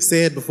bankruptcy, we've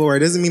said before, it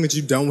doesn't mean that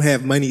you don't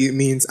have money. It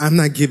means I'm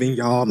not giving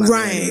y'all my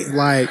money.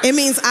 Like, it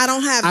means I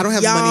don't have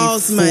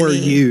y'all's money for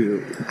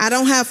you. I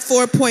don't have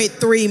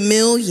 4.3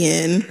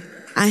 million.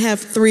 I have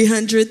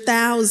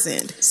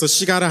 300,000. So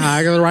she got to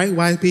hire the right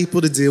white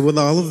people to deal with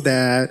all of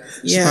that.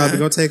 She's probably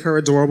going to take her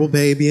adorable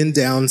baby and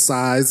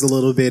downsize a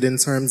little bit in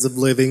terms of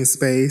living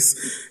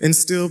space and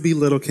still be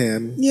Lil'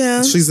 Kim.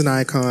 Yeah. She's an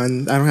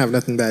icon. I don't have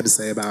nothing bad to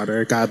say about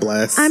her. God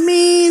bless. I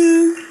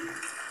mean,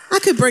 I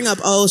could bring up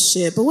old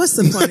shit, but what's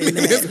the point in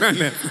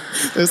that?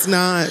 It's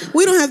not.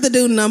 We don't have to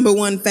do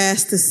 #1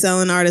 fastest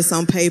selling artist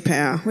on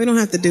PayPal. We don't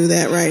have to do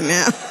that right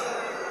now.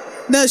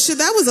 No, shit,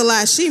 that was a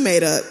lie she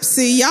made up.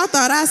 See, y'all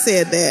thought I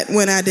said that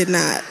when I did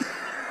not.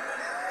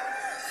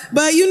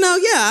 But, you know,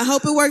 yeah, I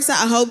hope it works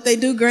out. I hope they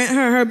do grant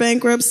her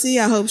bankruptcy.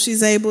 I hope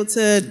she's able to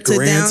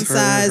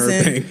downsize.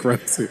 Her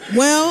bankruptcy.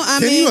 Well,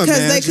 I mean,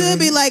 because they could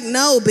be like,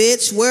 no,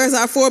 bitch, where's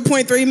our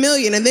 4.3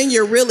 million? And then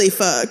you're really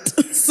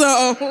fucked.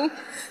 So,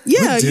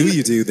 yeah. What do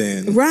you do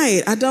then?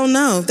 Right. I don't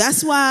know.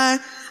 That's why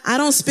I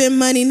don't spend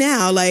money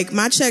now. Like,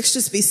 my checks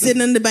just be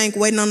sitting in the bank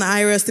waiting on the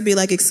IRS to be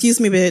like,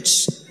 excuse me,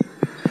 bitch.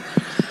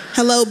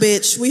 Hello,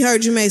 bitch. We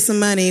heard you made some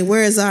money.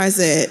 Where is ours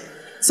at?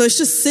 So it's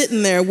just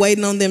sitting there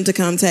waiting on them to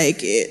come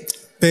take it.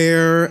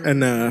 Fair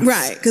enough.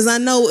 Right, because I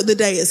know the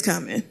day is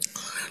coming.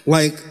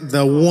 Like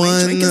the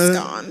one, drink is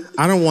gone.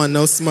 I don't want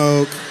no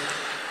smoke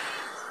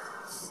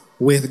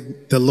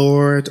with the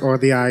Lord or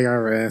the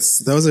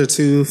IRS. Those are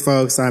two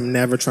folks I'm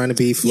never trying to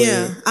beef with.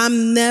 Yeah,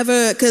 I'm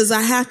never, because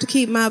I have to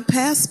keep my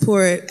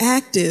passport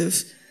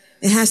active.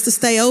 It has to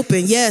stay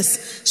open.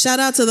 Yes. Shout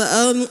out to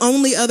the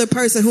only other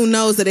person who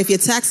knows that if your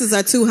taxes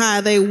are too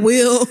high, they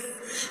will,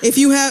 if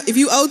you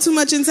owe too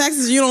much in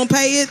taxes, you don't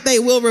pay it, they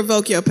will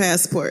revoke your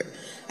passport.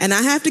 And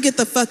I have to get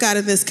the fuck out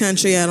of this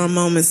country at a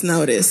moment's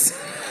notice.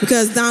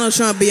 Because Donald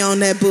Trump be on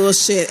that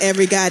bullshit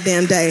every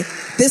goddamn day.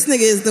 This nigga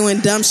is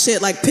doing dumb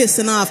shit like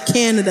pissing off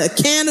Canada.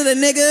 Canada,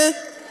 nigga.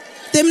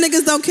 Them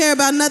niggas don't care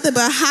about nothing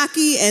but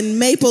hockey and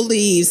maple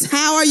leaves.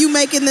 How are you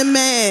making them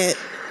mad?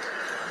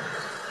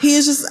 He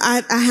is just,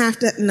 I have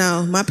to,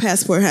 no, my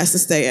passport has to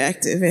stay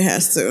active. It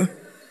has to.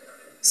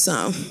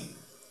 So.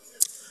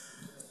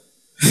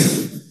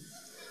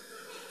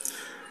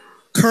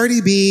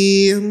 Cardi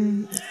B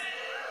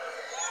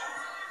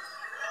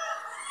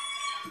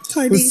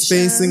was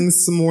facing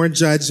some more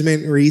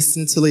judgment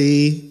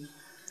recently.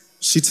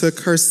 She took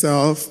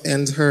herself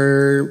and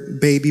her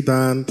baby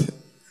bump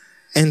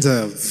and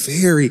a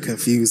very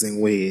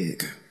confusing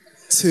wig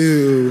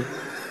to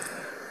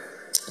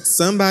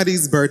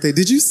somebody's birthday.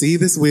 Did you see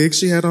this wig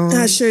she had on?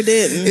 I sure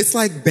didn't. It's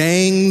like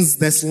bangs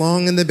that's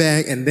long in the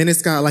back, and then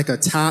it's got like a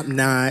top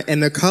knot.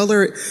 And the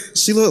color,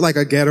 she looked like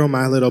a ghetto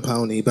My Little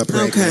Pony, but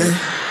pregnant. Okay.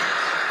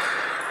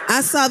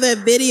 I saw that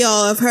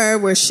video of her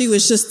where she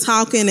was just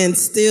talking and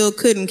still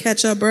couldn't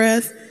catch her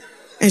breath.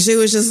 And she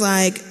was just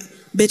like,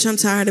 bitch, I'm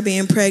tired of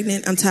being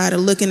pregnant. I'm tired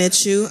of looking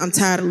at you. I'm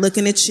tired of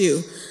looking at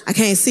you. I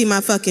can't see my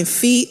fucking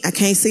feet. I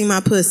can't see my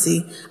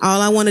pussy. All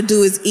I want to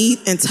do is eat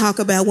and talk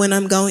about when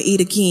I'm going to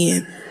eat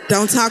again.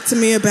 Don't talk to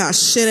me about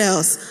shit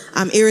else.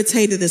 I'm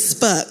irritated as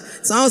fuck.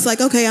 So I was like,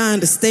 okay, I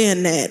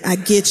understand that. I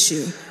get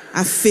you.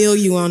 I feel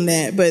you on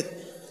that. But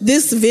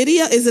this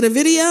video, is it a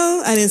video?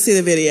 I didn't see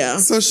the video.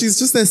 So she's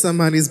just at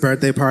somebody's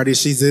birthday party.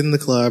 She's in the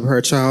club. Her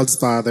child's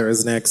father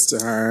is next to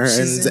her.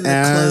 She's and in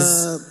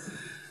the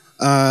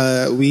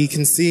as we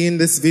can see in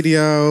this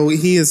video,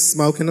 he is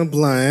smoking a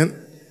blunt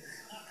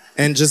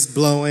and just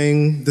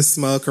blowing the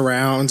smoke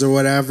around or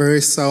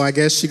whatever. So I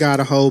guess she got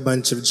a whole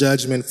bunch of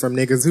judgment from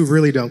niggas who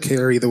really don't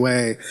care either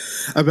way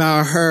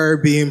about her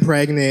being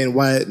pregnant,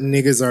 what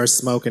niggas are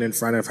smoking in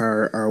front of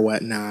her or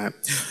whatnot.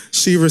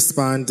 She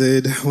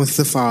responded with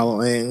the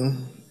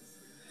following.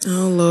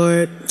 Oh,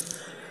 Lord.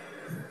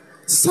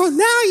 So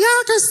now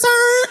y'all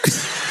concerned?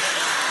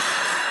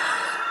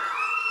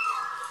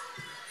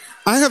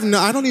 I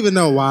don't even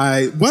know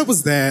why. What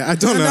was that? I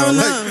don't know.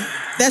 Like,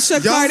 that's your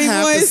Cardi y'all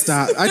have voice? to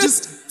stop. I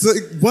just,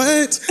 like,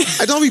 what?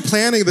 I don't be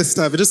planning this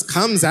stuff. It just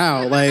comes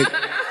out. Like,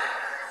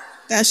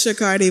 That's your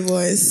Cardi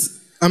voice.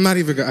 I'm not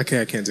even,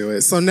 okay, I can't do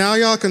it. So now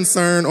y'all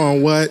concerned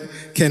on what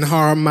can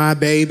harm my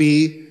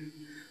baby.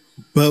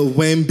 But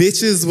when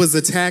bitches was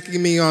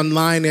attacking me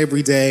online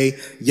every day,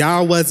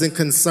 y'all wasn't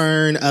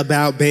concerned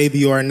about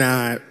baby or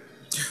not.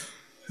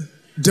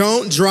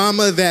 Don't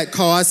drama that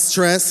cause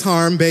stress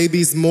harm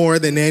babies more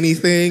than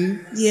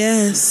anything?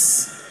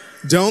 Yes.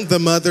 Don't the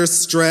mother's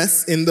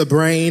stress in the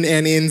brain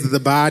and in the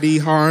body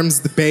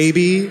harms the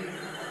baby?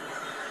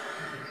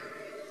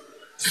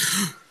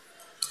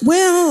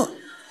 Well,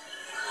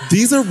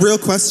 these are real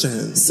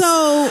questions. So,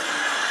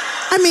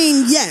 I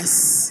mean,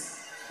 yes.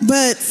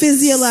 But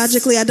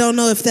physiologically, I don't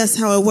know if that's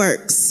how it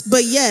works.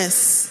 But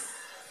yes,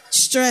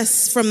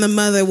 stress from the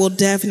mother will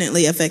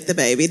definitely affect the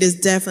baby. It is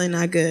definitely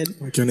not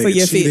good like your for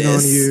your cheating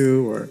fetus. On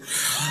you, or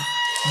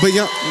but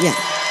y'all, yeah.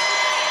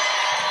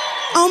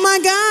 Oh my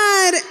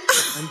God!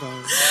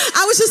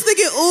 I was just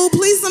thinking, oh,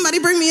 please somebody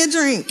bring me a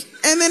drink,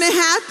 and then it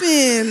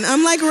happened.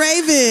 I'm like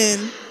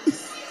Raven.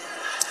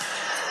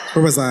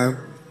 Where was I?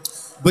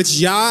 But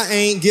y'all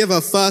ain't give a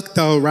fuck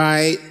though,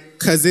 right?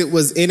 Cause it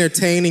was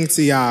entertaining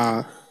to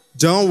y'all.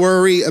 Don't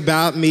worry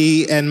about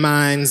me and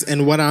mines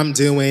and what I'm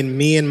doing.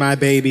 Me and my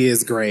baby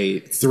is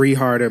great. 3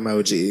 heart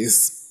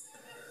emojis.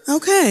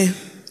 Okay.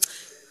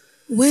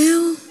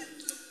 Well,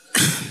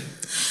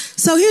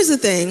 so here's the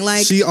thing.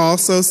 Like she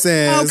also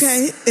says,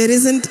 okay, it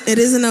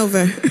isn't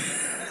over.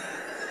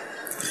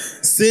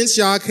 Since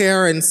y'all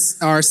care and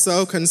are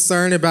so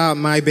concerned about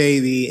my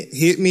baby,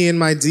 hit me in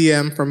my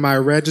DM from my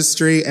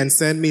registry and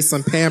send me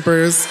some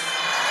Pampers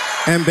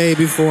and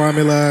baby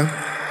formula.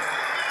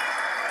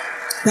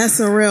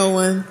 That's a real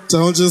one.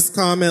 Don't just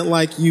comment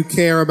like you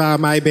care about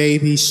my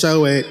baby.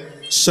 Show it.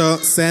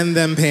 Send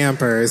them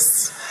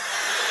Pampers.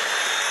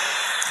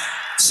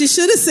 She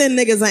should have sent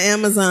niggas an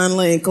Amazon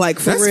link, like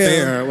for that's real.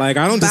 That's fair. Like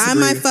I don't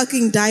disagree. Buy my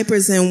fucking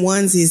diapers and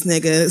onesies,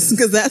 niggas,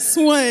 because that's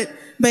what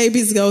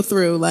babies go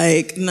through,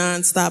 like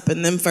nonstop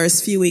in them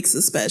first few weeks,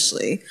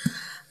 especially.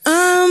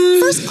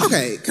 First,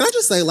 okay, can I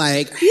just say,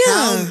 like,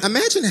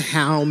 imagine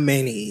how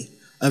many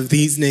of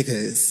these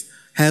niggas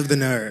have the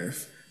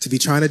nerve to be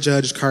trying to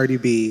judge Cardi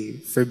B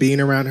for being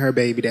around her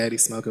baby daddy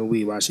smoking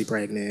weed while she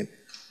pregnant,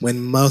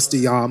 when most of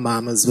y'all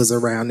mamas was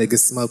around niggas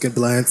smoking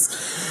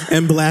blunts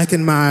and Black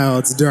and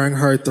Milds during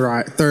her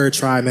third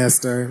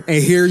trimester.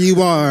 And here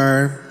you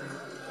are,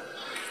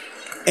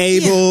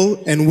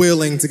 able and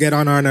willing to get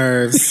on our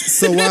nerves.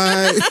 So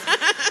why?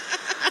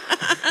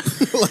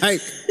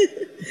 Like...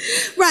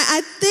 Right,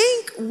 I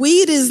think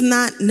weed is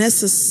not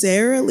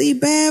necessarily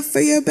bad for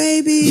your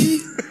baby.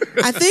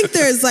 I think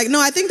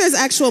there's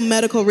actual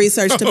medical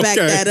research to back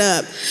that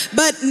up.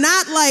 But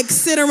not like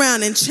sit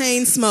around and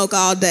chain smoke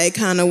all day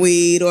kind of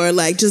weed, or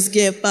like just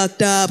get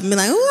fucked up and be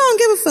like, oh, I don't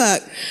give a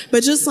fuck.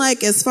 But just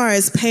like as far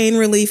as pain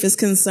relief is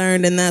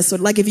concerned and that sort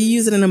of, like if you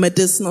use it in a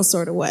medicinal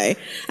sort of way,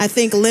 I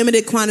think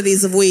limited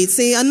quantities of weed.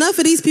 See, enough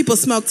of these people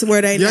smoke to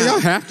where they know. Yeah, y'all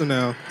have to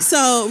know.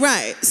 So,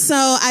 right. So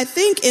I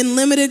think in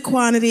limited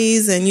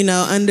quantities and,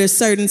 under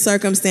certain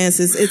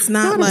circumstances, it's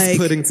not like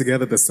putting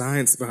together the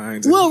science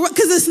behind it. Well,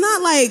 because it's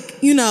not like,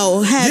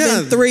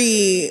 having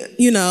 3,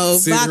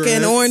 vodka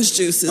and orange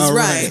juices,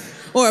 right?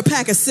 Or a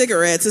pack of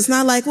cigarettes. It's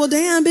not like, well,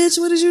 damn, bitch,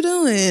 what is you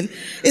doing?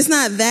 It's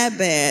not that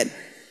bad.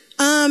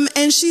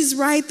 And she's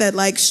right that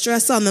like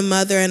stress on the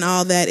mother and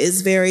all that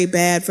is very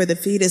bad for the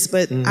fetus.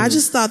 But I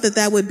just thought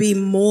that would be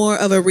more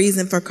of a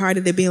reason for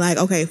Cardi to be like,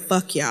 okay,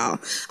 fuck y'all.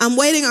 I'm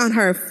waiting on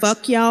her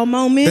fuck y'all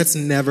moment. That's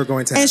never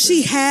going to happen. And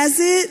she has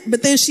it,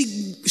 but then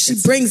she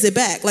brings it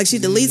back. Like she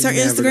deletes her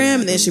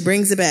Instagram and then she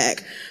brings it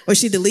back. Or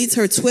she deletes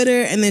her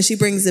Twitter and then she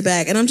brings it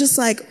back. And I'm just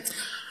like,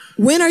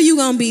 when are you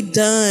going to be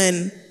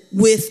done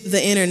with the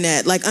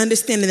internet? Like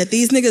understanding that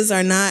these niggas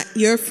are not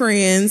your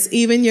friends.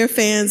 Even your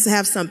fans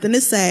have something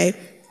to say.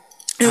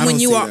 And when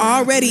you are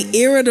already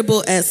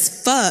irritable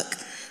as fuck,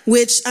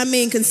 which, I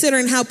mean,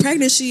 considering how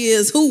pregnant she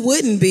is, who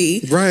wouldn't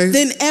be? Right.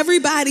 Then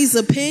everybody's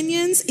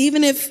opinions,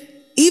 even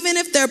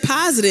if they're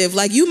positive,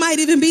 like you might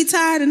even be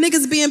tired of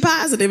niggas being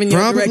positive in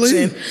your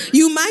direction.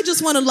 You might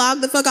just want to log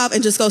the fuck off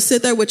and just go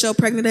sit there with your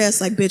pregnant ass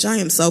like, bitch, I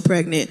am so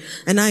pregnant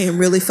and I am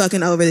really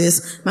fucking over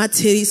this. My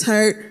titties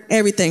hurt.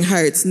 Everything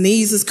hurts.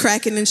 Knees is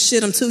cracking and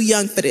shit. I'm too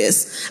young for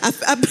this.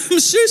 I'm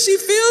sure she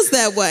feels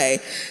that way.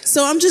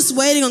 So I'm just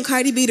waiting on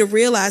Cardi B to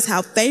realize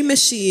how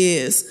famous she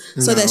is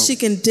so that she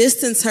can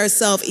distance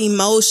herself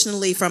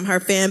emotionally from her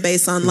fan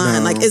base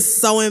online. Like it's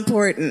so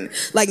important.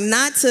 Like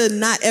not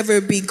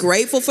ever be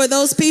grateful for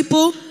those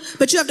people,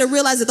 but you have to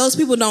realize that those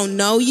people don't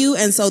know you,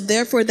 and so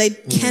therefore they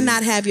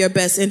cannot have your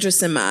best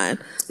interest in mind.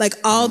 Like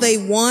all they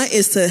want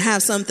is to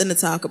have something to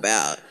talk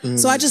about.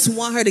 So I just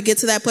want her to get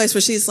to that place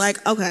where she's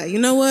like, okay, you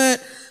know what?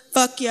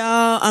 Fuck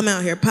y'all. I'm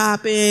out here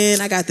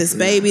popping. I got this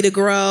baby to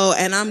grow,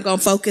 and I'm gonna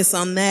focus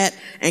on that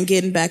and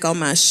getting back on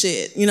my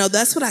shit.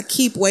 That's what I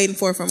keep waiting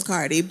for from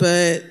Cardi.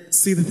 But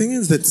see, the thing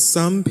is that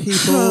some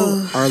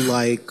people are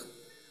like,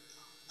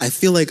 I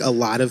feel like a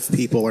lot of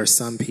people, or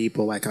some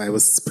people, like I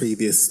was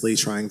previously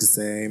trying to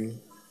say,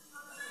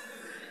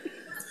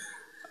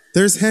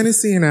 There's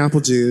Hennessy and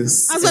apple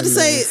juice. I was about to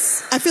say,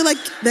 I feel like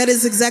that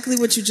is exactly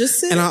what you just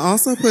said. And I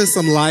also put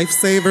some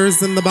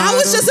lifesavers in the bottom. I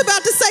was just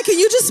about to say, can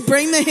you just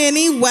bring the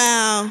Henny?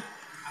 Wow.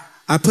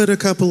 I put a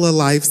couple of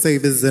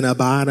lifesavers in the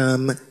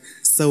bottom,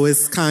 so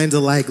it's kind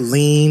of like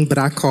lean, but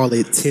I call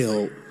it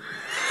tilt.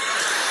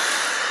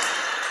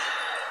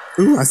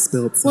 Ooh, I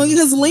spilled some. Well,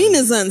 because lean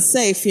is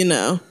unsafe, you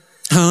know.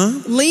 Huh?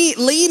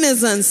 Lean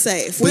is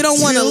unsafe. We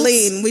don't want to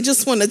lean. We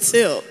just want to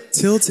tilt.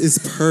 Tilt is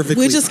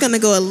perfectly. We're just going to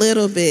go a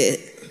little bit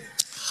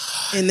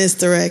in this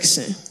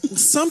direction.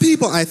 Some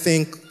people, I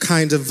think,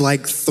 kind of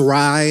like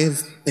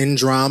thrive in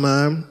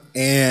drama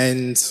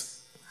and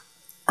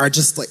are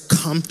just like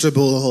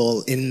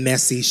comfortable in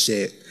messy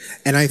shit.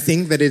 And I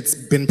think that it's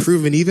been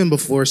proven even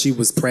before she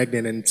was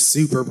pregnant and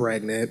super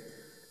pregnant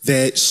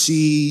that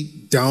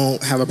she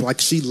don't have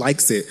she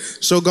likes it.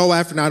 She'll go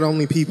after not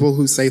only people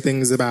who say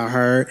things about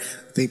her,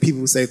 people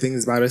who say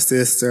things about her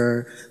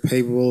sister,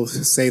 people who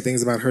say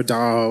things about her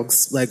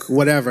dogs, like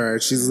whatever.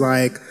 She's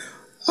like,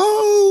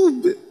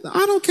 oh,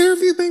 I don't care if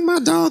you think my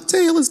dog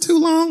tail is too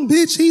long,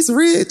 bitch, he's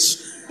rich.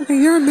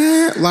 And you're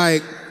mad.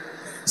 Like,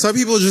 some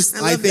people just,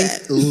 I think,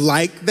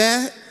 like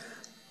that.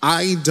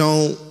 I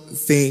don't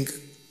think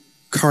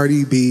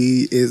Cardi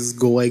B is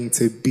going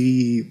to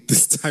be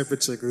this type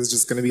of chick who's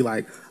just going to be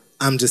like,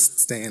 I'm just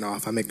staying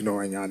off. I'm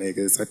ignoring y'all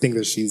niggas. I think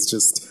that she's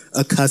just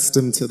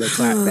accustomed to the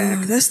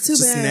clapback. That's too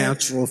just bad.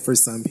 Natural for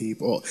some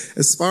people.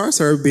 As far as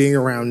her being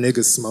around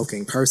niggas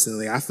smoking,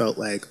 personally, I felt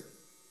like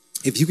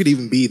if you could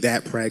even be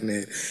that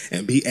pregnant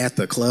and be at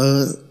the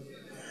club,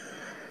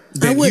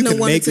 then you can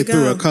make it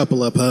through a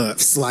couple of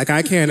puffs. Like,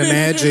 I can't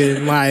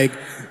imagine, like,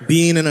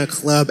 being in a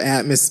club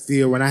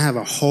atmosphere when I have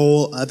a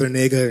whole other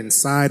nigga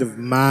inside of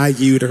my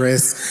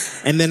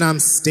uterus, and then I'm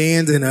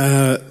standing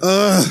up.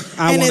 I want to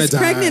die. And as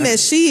pregnant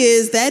as she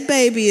is, that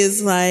baby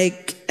is,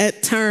 like,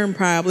 at term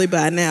probably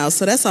by now.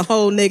 So that's a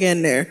whole nigga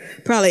in there.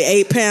 Probably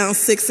 8 pounds,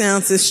 6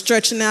 ounces,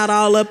 stretching out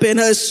all up in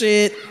her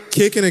shit.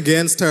 Kicking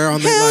against her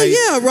on the Hell like,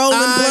 yeah, rolling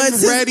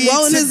blunts,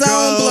 rolling his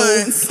own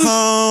blunts.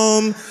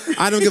 Home.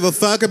 I don't give a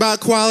fuck about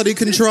quality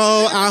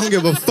control. I don't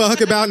give a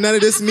fuck about none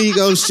of this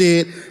Migos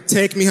shit.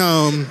 Take me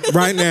home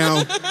right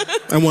now.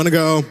 I want to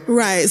go.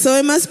 Right. So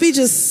it must be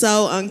just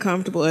so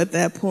uncomfortable at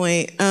that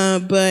point.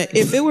 But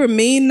if it were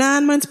me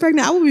 9 months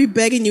pregnant, I would be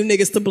begging you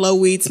niggas to blow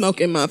weed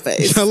smoke in my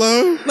face.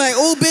 Hello? Like,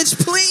 oh, bitch,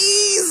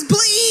 please,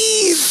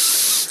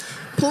 please.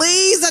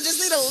 Please, I just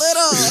need a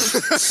little.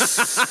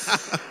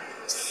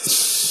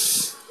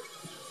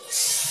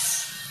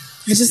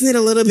 I just need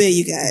a little bit,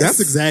 you guys.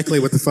 That's exactly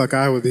what the fuck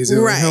I would be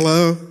doing. Right.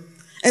 Hello?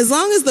 As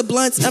long as the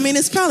blunts, I mean,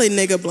 it's probably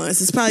nigga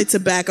blunts. It's probably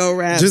tobacco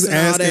wraps. Just and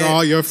asking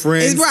all your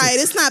friends. Right.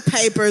 It's not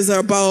papers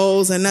or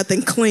bowls or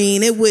nothing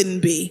clean. It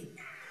wouldn't be.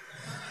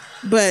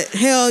 But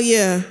hell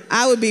yeah,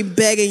 I would be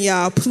begging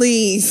y'all,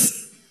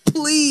 please,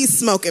 please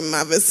smoke in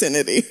my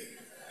vicinity.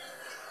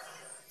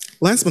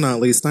 Last but not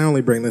least, I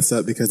only bring this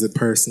up because it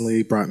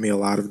personally brought me a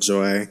lot of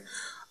joy.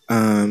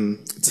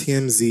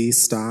 TMZ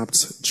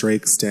stopped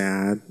Drake's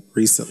dad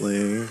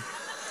recently.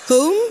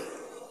 Whom?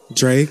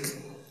 Drake.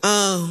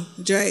 Oh,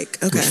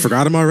 Drake. Okay.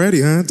 Forgot him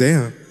already, huh?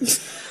 Damn.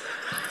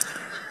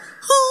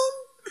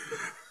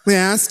 They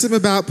asked him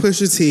about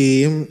Pusha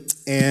T,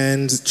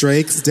 and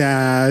Drake's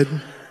dad,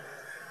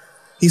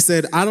 he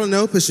said, I don't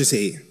know Pusha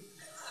T.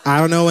 I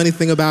don't know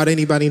anything about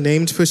anybody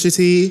named Pusha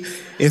T.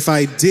 If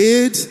I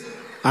did,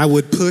 I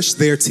would push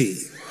their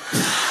T.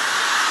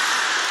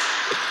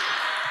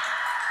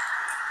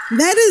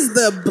 That is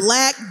the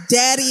black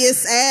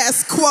daddiest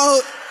ass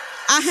quote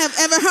I have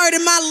ever heard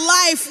in my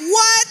life.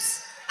 What?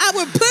 I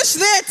would push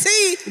their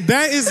T.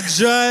 That is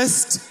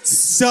just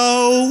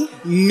so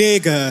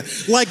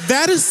nigga. Like,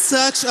 that is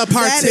such a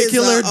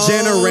particular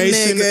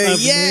generation of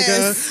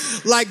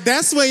nigga. Like,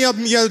 that's when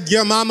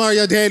your mama or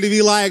your daddy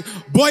be like,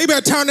 boy, you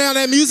better turn down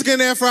that music in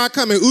there before I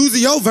come and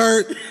Uzi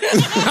overt.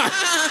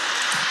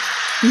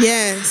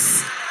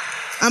 Yes.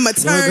 I'm going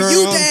to turn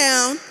you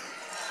down.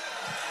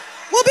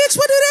 Well, bitch,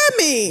 what did that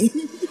mean?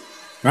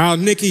 Well,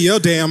 Nicki, your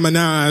damn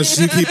Minaj,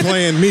 you keep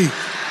playing me.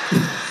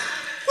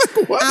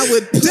 Like, what? I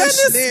would push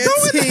Dennis, their go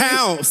in T. the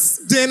house.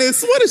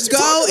 Dennis, what is you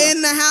Go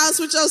in the house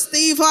with your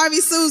Steve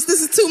Harvey suits.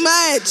 This is too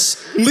much.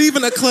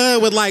 Leaving a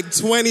club with like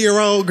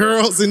 20-year-old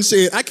girls and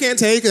shit. I can't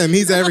take him.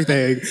 He's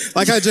everything.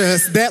 Like,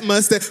 that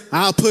mustache,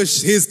 I'll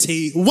push his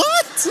T.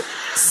 What?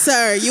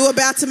 Sir, you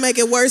about to make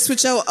it worse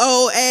with your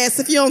old ass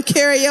if you don't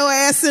carry your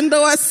ass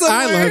indoors somewhere.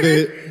 I love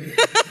it.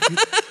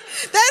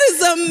 That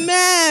is a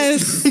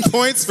mess.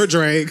 Points for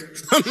Drake.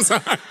 I'm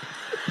sorry.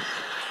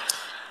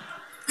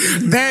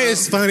 That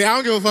is funny. I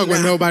don't give a fuck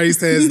what nobody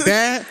says.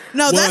 That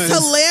no, that's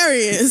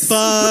hilarious.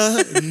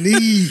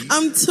 Funny.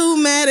 I'm too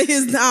mad at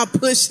his. I'll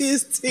push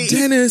his teeth.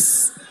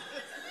 Dennis.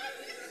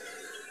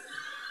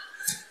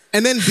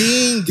 And then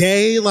being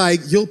gay,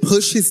 like, you'll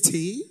push his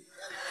teeth?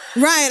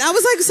 Right. I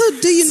was like,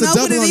 so do you know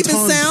what it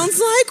even sounds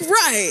like?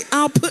 Right.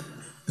 I'll put.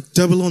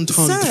 Double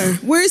entendre. Sir,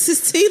 where is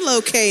his T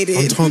located?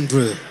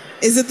 Entendre.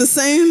 Is it the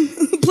same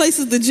place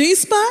as the G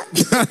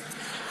spot?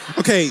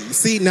 Okay,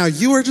 see, now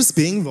you are just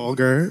being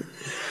vulgar.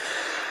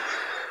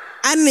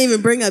 I didn't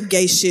even bring up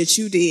gay shit.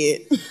 You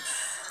did.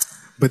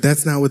 But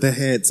that's not what that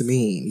had to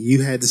mean.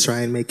 You had to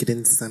try and make it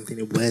into something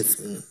it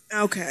wasn't.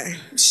 Okay.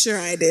 Sure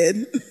I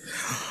did.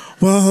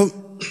 Well,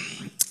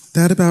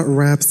 that about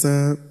wraps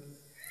up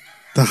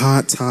the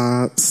hot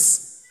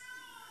tops.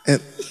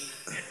 And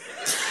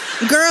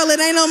girl,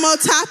 it ain't no more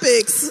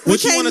topics.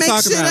 What you want to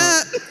talk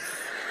about? Up.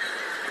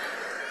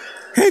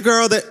 Hey,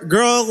 girl,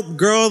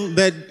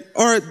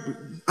 or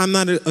I'm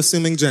not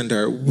assuming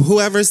gender.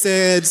 Whoever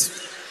said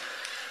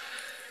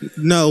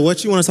no,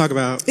 what you want to talk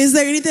about? Is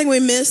there anything we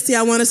missed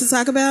y'all want us to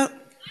talk about?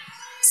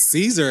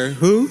 Caesar,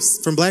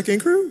 who's from Black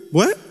Ink Crew?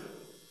 What?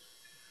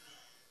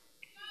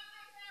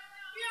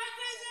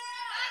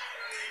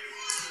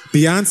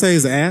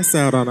 Beyonce's ass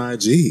out on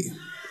IG.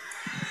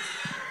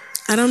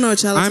 I don't know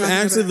what y'all are talking about.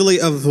 I'm actively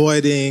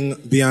avoiding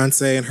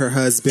Beyonce and her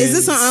husband. Is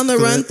this an On the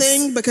Run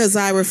thing? Because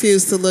I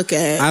refuse to look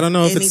at I don't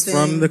know if anything. it's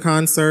from the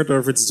concert or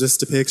if it's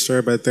just a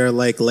picture, but they're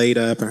like laid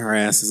up and her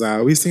ass is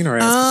out. We've seen her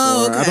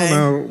ass before. Okay. I don't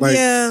know. Like,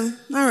 yeah,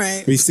 all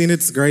right. We've seen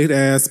it's great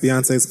ass.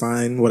 Beyonce's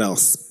fine. What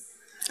else?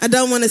 I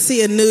don't want to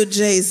see a nude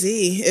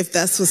Jay-Z if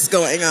that's what's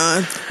going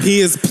on.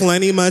 He is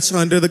plenty much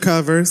under the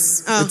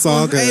covers. Oh, it's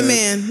all good.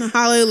 Amen.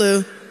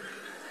 Hallelujah.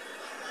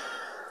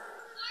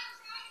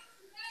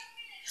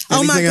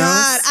 Oh my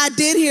God, I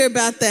did hear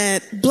about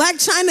that. Black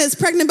China is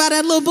pregnant by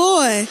that little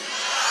boy.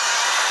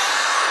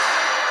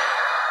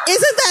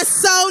 Isn't that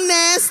so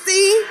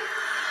nasty?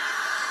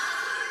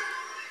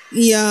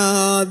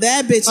 Yo,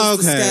 that bitch is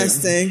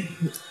disgusting.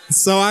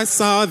 So I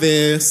saw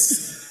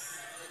this.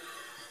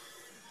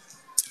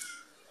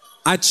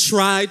 I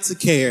tried to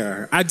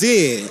care. I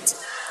did.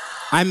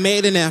 I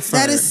made an effort.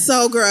 That is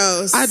so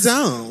gross. I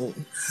don't.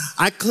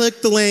 I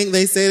clicked the link.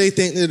 They say they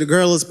think that the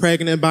girl is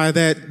pregnant by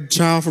that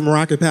child from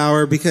Rocket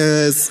Power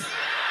because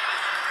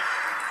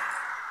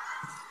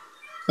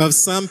of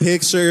some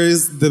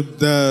pictures.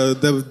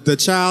 The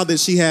child that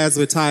she has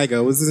with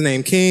Tyga, what's his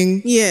name,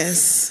 King?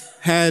 Yes.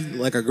 Had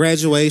like a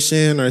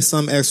graduation or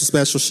some extra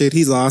special shit.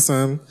 He's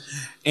awesome.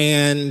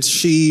 And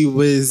she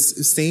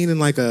was seen in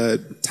like a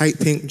tight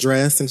pink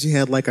dress and she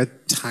had like a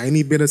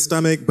tiny bit of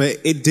stomach, but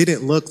it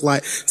didn't look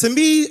like, to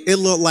me, it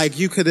looked like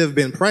you could have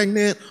been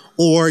pregnant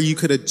or you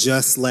could have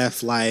just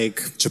left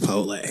like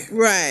Chipotle.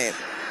 Right.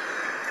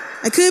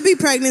 It could be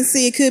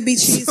pregnancy, it could be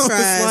cheese fries.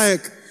 It's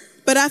like,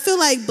 but I feel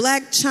like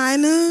Black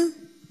China,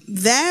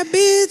 that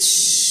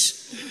bitch,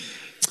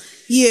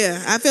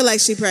 yeah, I feel like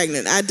she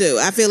pregnant. I do.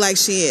 I feel like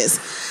she is.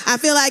 I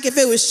feel like if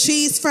it was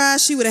cheese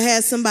fries, she would have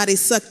had somebody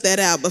suck that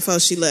out before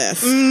she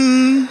left.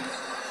 I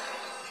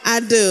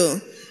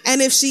do.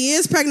 And if she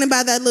is pregnant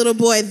by that little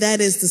boy,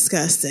 that is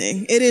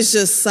disgusting. It is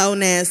just so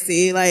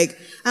nasty. Like,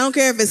 I don't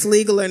care if it's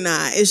legal or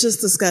not. It's just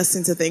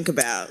disgusting to think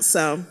about.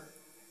 So,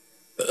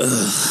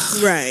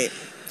 right.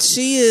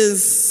 She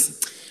is...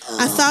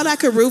 I thought I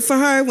could root for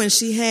her when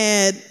she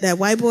had that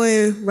white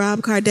boy, Rob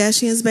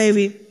Kardashian's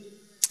baby.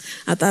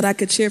 I thought I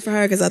could cheer for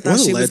her because I thought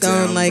she was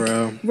going to like,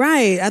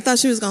 right. I thought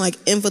she was going to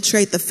like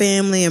infiltrate the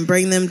family and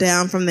bring them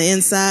down from the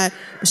inside.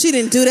 But she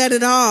didn't do that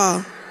at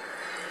all.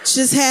 She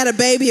just had a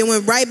baby and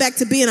went right back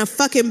to being a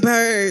fucking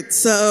bird.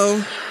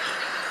 So,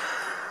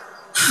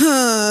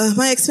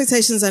 my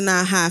expectations are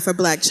not high for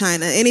Black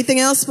China. Anything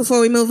else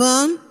before we move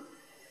on?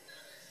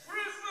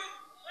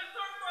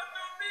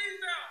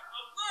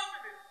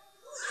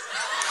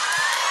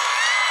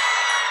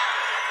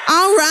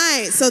 All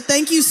right. So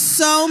thank you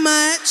so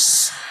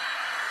much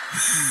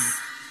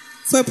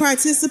for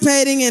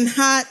participating in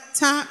Hot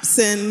Tops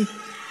and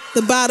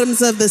the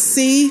Bottoms of the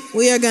Sea.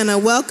 We are going to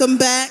welcome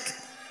back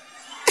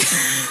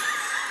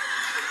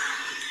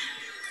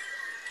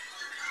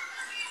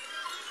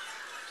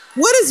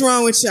what is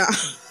wrong with y'all?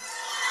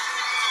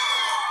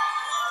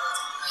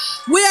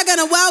 We are going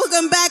to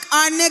welcome back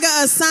our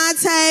nigga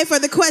Asante for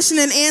the question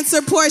and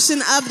answer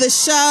portion of the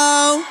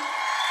show.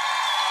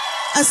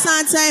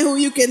 Asante, who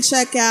you can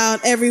check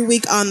out every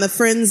week on The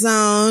Friend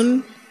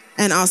Zone.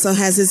 And also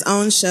has his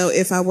own show,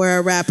 If I Were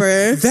a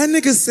Rapper. That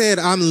nigga said,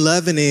 I'm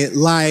loving it,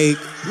 like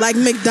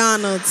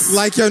McDonald's.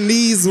 Like your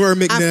knees were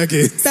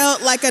McNuggets. I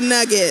felt like a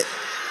nugget.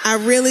 I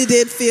really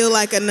did feel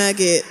like a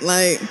nugget.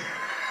 Like,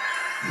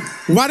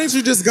 why didn't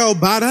you just go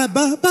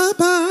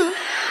ba-da-ba-ba-ba?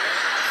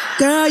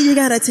 Girl, you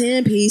got a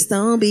 10-piece,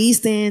 don't be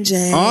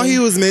stingy. All he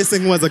was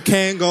missing was a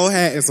Kango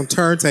hat and some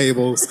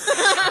turntables.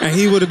 And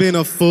he would have been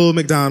a full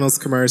McDonald's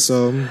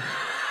commercial.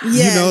 Yes.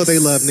 You know they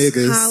love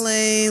niggas.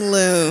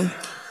 Hallelujah.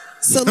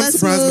 So I'm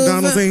surprised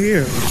McDonald's ain't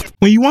here.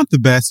 When you want the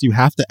best, you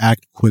have to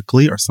act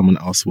quickly or someone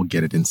else will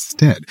get it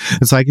instead.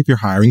 It's like if you're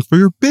hiring for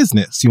your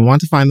business. You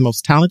want to find the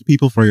most talented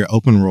people for your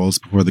open roles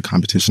before the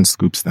competition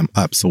scoops them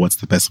up. So what's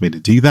the best way to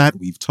do that?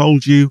 We've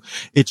told you.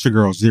 It's your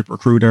girl,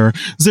 ZipRecruiter.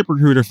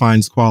 ZipRecruiter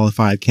finds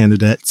qualified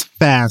candidates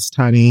fast,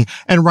 honey.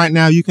 And right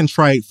now you can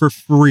try it for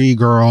free,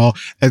 girl,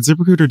 at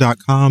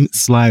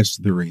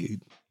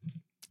ZipRecruiter.com/theread.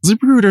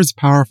 ZipRecruiter's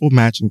powerful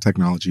matching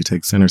technology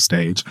takes center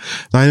stage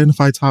to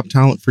identify top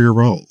talent for your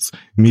roles.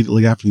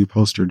 Immediately after you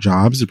post your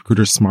job,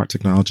 ZipRecruiter's smart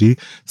technology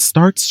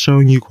starts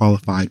showing you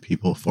qualified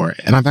people for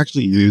it. And I've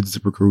actually used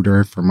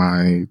ZipRecruiter for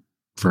my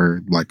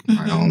for like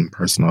my own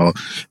personal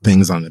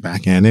things on the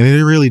back end. And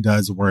it really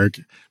does work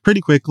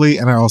pretty quickly.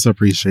 And I also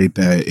appreciate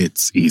that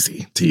it's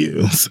easy to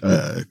use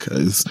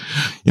because,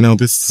 you know,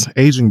 this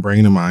aging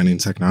brain of mine in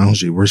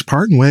technology, we're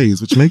parting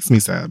ways, which makes me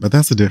sad, but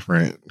that's a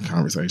different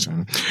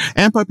conversation.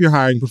 Amp up your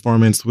hiring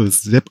performance with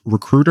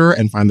ZipRecruiter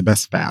and find the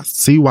best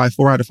fast. See why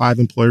 4 out of 5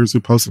 employers who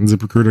post on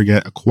ZipRecruiter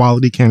get a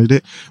quality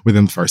candidate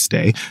within the first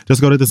day.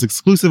 Just go to this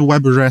exclusive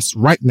web address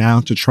right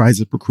now to try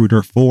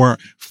ZipRecruiter for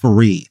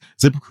free.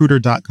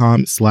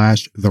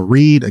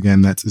 ZipRecruiter.com/theread.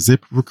 Again, that's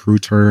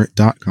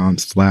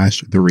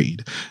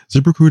ZipRecruiter.com/theread.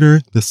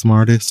 ZipRecruiter, the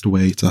smartest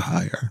way to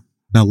hire.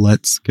 Now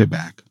let's get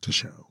back to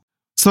show.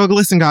 So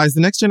listen, guys,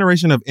 the next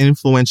generation of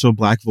influential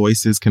Black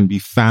voices can be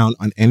found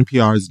on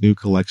NPR's new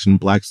collection,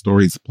 Black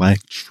Stories,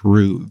 Black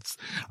Truths.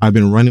 I've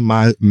been running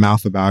my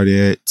mouth about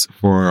it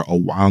for a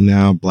while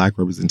now. Black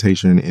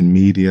representation in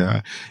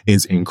media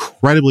is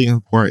incredibly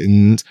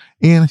important,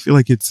 and I feel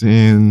like it's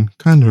in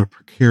kind of a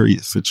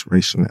precarious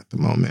situation at the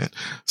moment.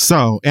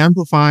 So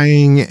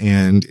amplifying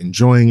and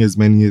enjoying as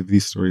many of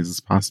these stories as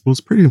possible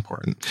is pretty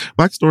important.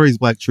 Black Stories,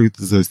 Black Truth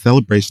is a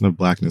celebration of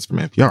Blackness from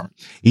NPR.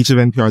 Each of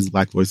NPR's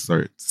Black voices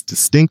are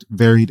distinct,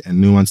 varied,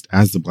 and nuanced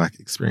as the Black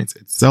experience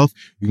itself.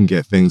 You can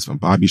get things from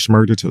Bobby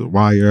Shmurda to The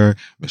Wire,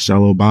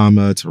 Michelle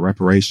Obama to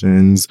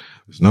reparations.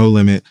 There's no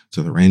limit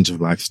to the range of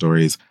Black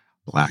stories,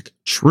 Black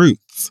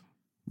truths.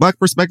 Black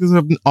perspectives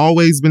have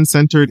always been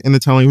centered in the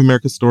telling of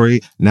America's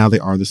story. Now they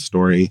are the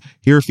story.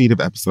 Hear a feed of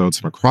episodes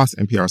from across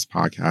NPR's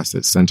podcasts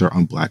that center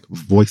on Black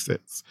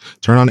voices.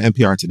 Turn on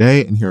NPR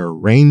today and hear a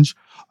range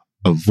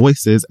of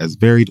voices as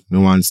varied,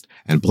 nuanced,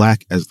 and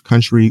Black as the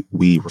country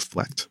we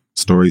reflect.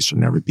 Stories should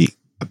never be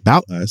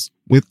about us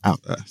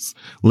without us.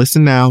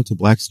 Listen now to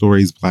Black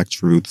Stories, Black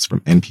Truths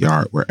from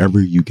NPR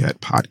wherever you get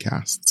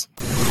podcasts.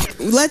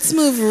 Let's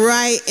move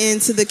right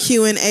into the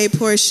Q&A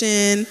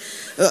portion.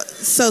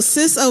 So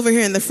sis over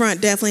here in the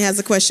front definitely has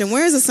a question.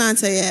 Where is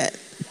Asante at?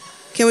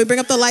 Can we bring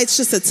up the lights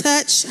just a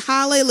touch?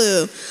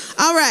 Hallelujah.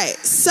 All right.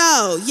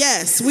 So,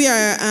 yes, we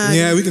are...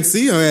 yeah, we can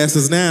see your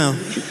asses now.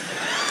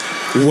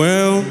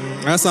 Well,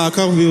 I saw a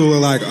couple people were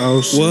like,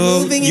 oh, shit.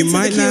 Well, moving into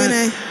the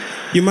Q&A.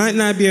 You might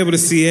not be able to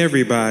see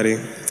everybody.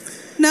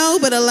 No,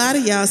 but a lot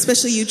of y'all,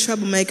 especially you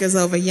troublemakers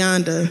over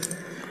yonder.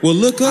 Well,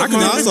 look up, I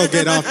can also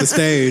get off the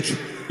stage.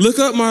 Look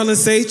up, Marlon.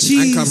 Say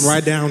cheese. I can come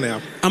right down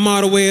now. I'm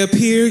all the way up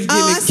here, getting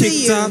I see kicked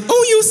you. off.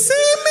 Oh, you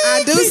see me?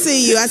 I do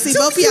see you. I see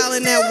both of y'all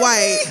in that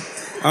white.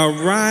 All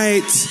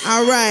right.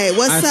 All right.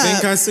 What's up? I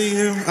think I see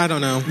you. I don't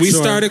know. We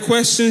started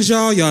questions,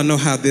 y'all. Y'all know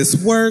how this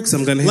works.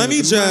 I'm gonna. Let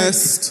me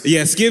just.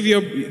 Yes, give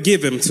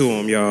him to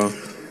him, y'all.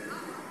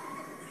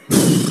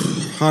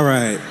 All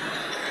right.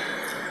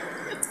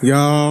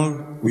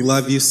 Y'all, we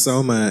love you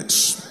so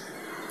much.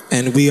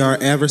 And we are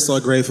ever so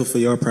grateful for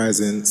your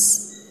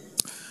presence.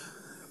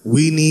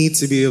 We need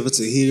to be able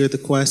to hear the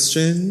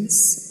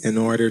questions in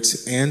order to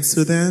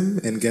answer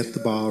them and get the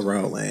ball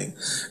rolling.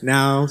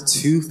 Now,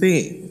 2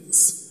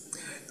 things.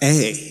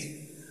 A,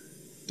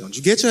 don't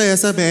you get your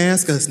ass up and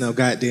ask us no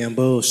goddamn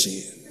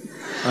bullshit.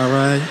 All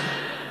right?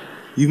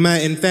 You might,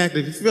 in fact,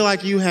 if you feel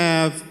like you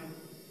have,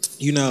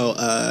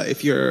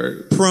 if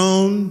you're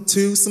prone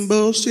to some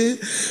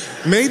bullshit,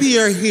 maybe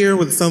you're here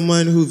with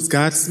someone who's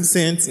got some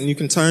sense and you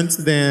can turn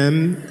to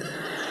them,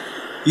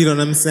 you know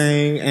what I'm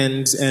saying,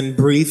 and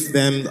brief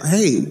them,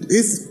 hey,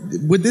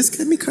 would this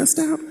get me cussed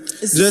out?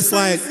 Just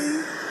like...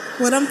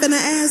 What I'm finna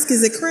ask,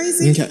 is it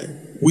crazy? Okay.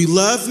 We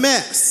love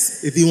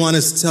mess if you want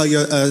us to tell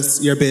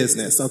us your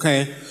business,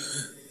 okay?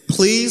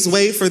 Please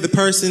wait for the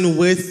person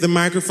with the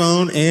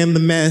microphone and the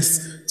mess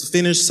to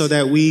finish so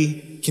that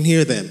we can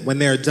hear them. When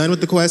they're done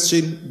with the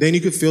question, then you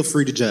can feel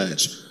free to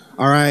judge.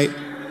 All right?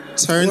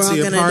 Turn to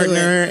your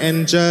partner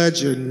and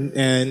judge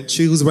and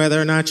choose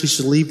whether or not you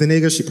should leave the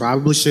nigga. She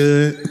probably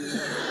should.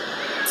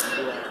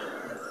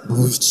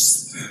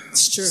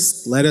 It's true.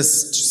 Let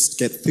us just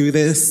get through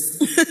this.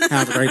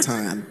 Have a great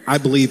time. I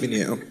believe in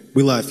you.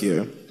 We love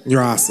you.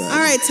 You're awesome. All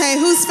right, Tay,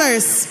 who's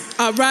first?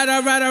 All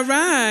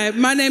right.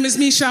 My name is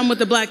Misha. I'm with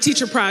the Black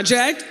Teacher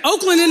Project.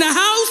 Oakland in the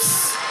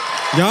house.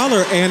 Y'all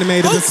are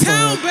animated as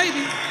Oaktown, fuck.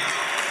 baby.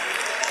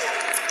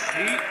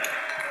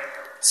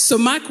 So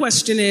my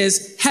question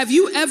is, have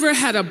you ever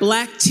had a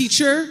Black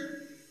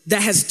teacher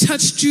that has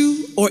touched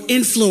you or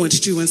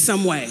influenced you in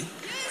some way?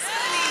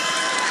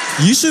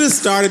 You should have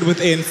started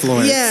with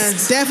influence. Yeah,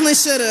 definitely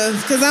should have.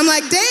 Because I'm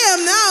like,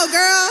 damn, no,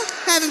 girl.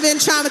 Haven't been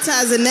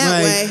traumatized in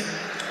that way.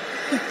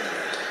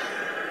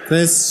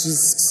 That's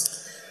just...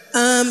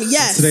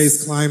 yes.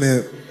 Today's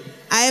climate.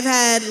 I have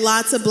had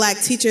lots of Black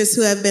teachers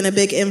who have been a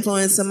big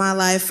influence in my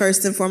life.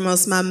 First and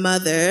foremost, my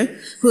mother,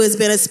 who has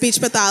been a speech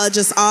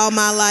pathologist all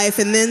my life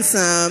and then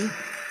some.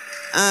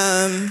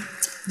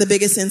 The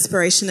biggest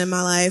inspiration in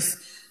my life.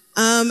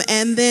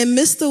 And then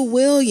Mr.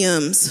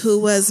 Williams, who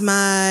was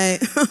my...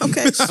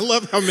 okay. I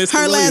love how Mr.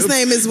 Her Williams last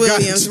name is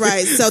Williams,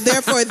 right. So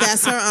therefore,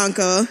 that's her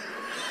uncle.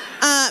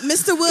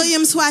 Mr.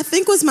 Williams, who I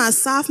think was my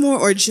sophomore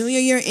or junior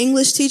year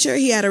English teacher.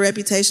 He had a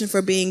reputation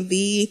for being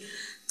the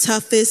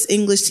toughest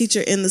English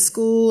teacher in the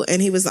school,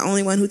 and he was the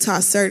only one who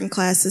taught certain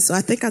classes. So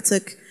I think I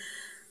took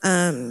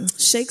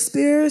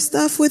Shakespeare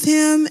stuff with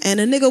him, and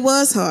a nigga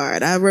was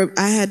hard.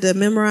 I had to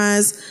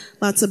memorize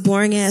lots of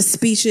boring ass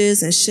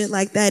speeches and shit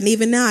like that. And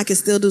even now I can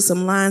still do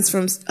some lines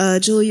from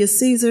Julius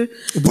Caesar.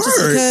 Just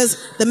because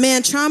the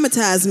man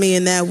traumatized me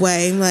in that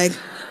way. Like,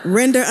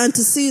 render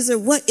unto Caesar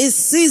what is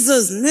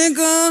Caesar's,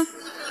 nigga.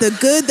 The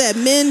good that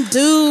men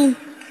do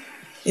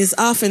is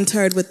often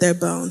interred with their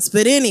bones.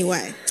 But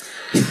anyway,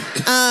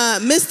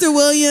 Mr.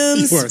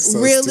 Williams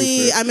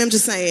really, stupid. I'm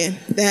just saying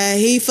that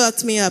he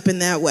fucked me up in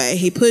that way.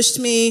 He pushed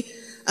me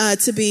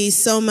to be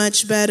so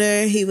much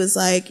better. He was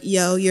like,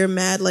 yo, you're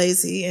mad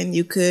lazy and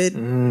you could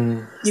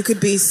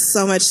be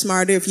so much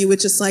smarter if you would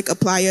just like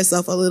apply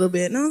yourself a little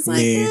bit. And I was like,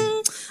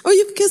 or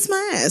you could kiss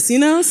my ass, you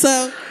know?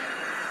 So,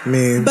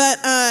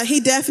 but he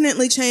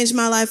definitely changed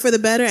my life for the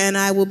better, and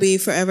I will be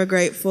forever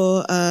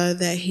grateful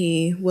that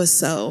he was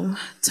so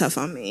tough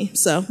on me.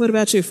 So what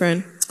about you,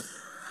 friend?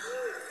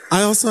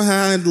 I also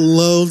had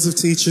loads of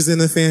teachers in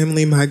the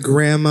family. My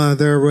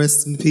grandmother,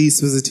 rest in peace,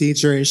 was a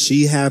teacher, and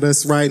she had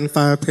us writing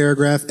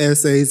 5-paragraph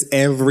essays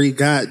every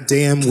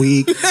goddamn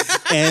week.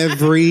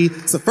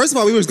 So first of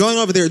all, we was going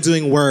over there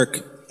doing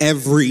work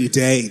every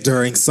day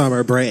during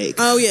summer break.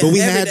 Oh, yeah. But we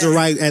had to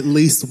write at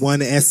least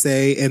one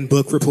essay and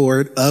book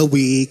report a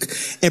week.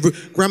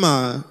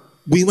 Grandma,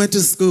 we went to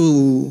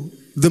school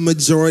the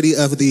majority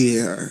of the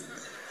year.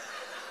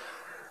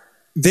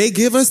 They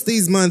give us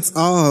these months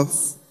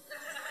off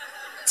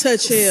to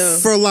chill.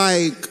 For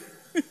like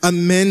a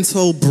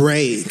mental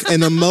break,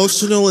 an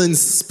emotional and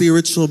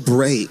spiritual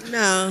break.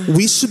 No.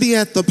 We should be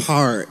at the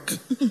park.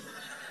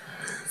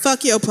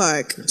 Fuck your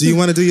park. Do you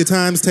want to do your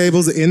times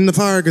tables in the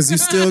park? Is you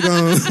still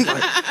going?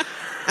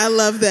 I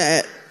love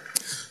that.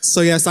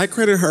 So yes, I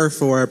credit her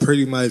for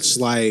pretty much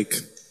like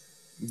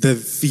the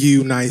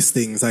few nice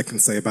things I can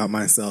say about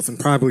myself, and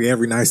probably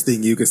every nice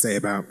thing you could say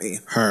about me.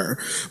 Her.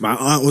 My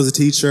aunt was a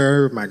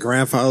teacher. My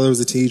grandfather was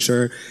a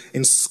teacher.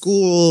 In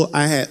school,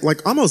 I had,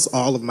 like, almost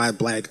all of my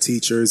black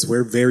teachers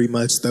were very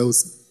much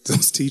those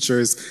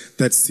teachers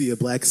that see a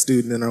black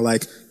student and are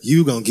like,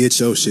 you gonna get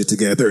your shit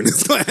together in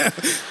this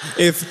class.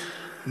 If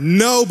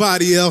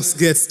nobody else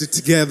gets it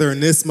together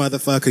in this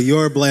motherfucker,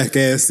 your black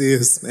ass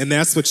is. And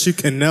that's what you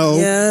can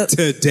know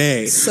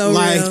today. So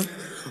like, real.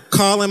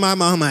 Calling my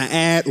mama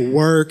at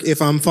work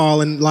if I'm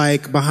falling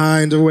like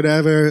behind or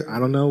whatever. I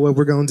don't know what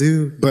we're gonna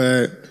do,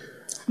 but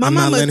I'm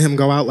not letting him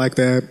go out like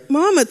that.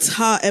 My mama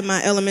taught at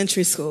my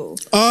elementary school.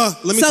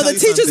 Let me so tell the you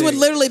teachers something. would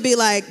literally be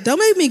like, don't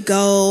make me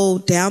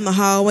go down the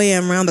hallway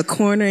and around the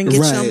corner and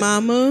get your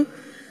mama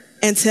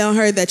and tell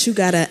her that you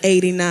got an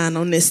 89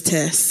 on this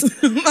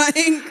test.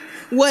 Like,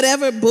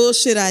 whatever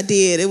bullshit I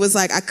did, it was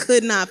like I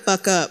could not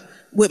fuck up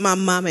with my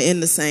mama in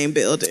the same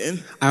building.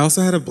 I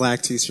also had a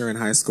black teacher in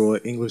high school,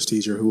 an English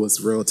teacher who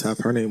was real tough.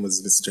 Her name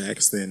was Miss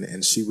Jackson,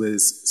 and she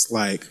was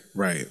like,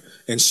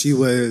 and she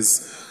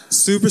was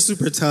super,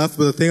 super tough.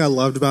 But the thing I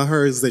loved about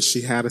her is that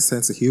she had a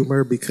sense of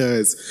humor,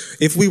 because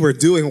if we were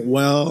doing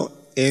well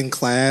in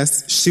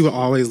class, she would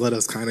always let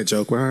us kind of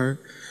joke with her.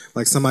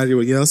 Like somebody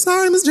would yell,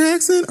 sorry, Miss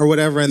Jackson, or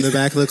whatever in the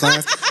back of the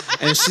class,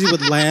 and she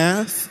would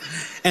laugh.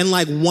 And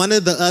like one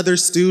of the other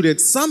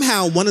students,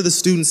 somehow one of the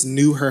students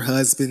knew her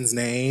husband's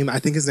name. I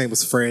think his name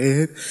was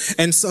Fred.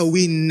 And so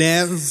we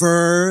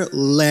never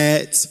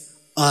let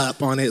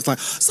up on it. It's like,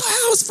 so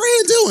how's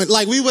Fred doing?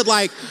 Like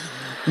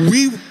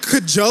we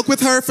could joke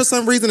with her for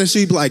some reason and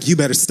she'd be like, you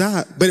better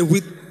stop. But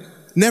we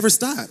never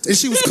stopped. And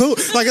she was cool.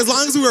 Like as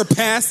long as we were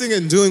passing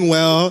and doing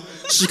well,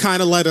 she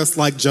kind of let us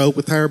like joke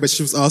with her, but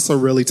she was also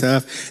really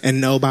tough and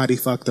nobody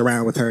fucked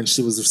around with her and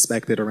she was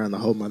respected around the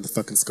whole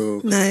motherfucking school.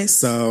 Nice.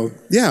 So,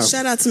 yeah.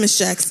 Shout out to Miss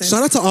Jackson.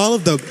 Shout out to all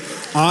of the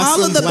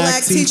awesome all of the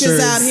black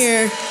teachers out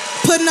here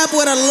putting up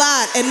with a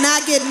lot and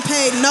not getting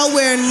paid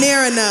nowhere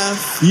near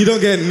enough. You don't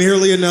get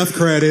nearly enough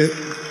credit.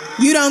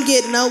 You don't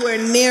get nowhere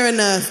near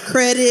enough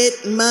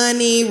credit,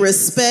 money,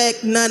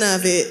 respect, none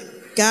of it.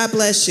 God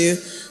bless you.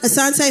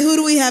 Asante, who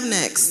do we have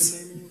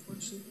next?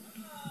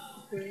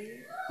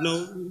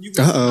 No.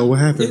 Uh-oh, what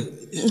happened?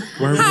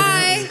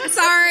 Hi,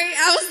 sorry.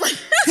 I was like...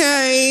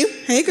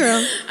 Hey,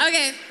 girl.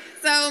 Okay,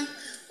 so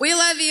we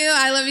love you.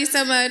 I love you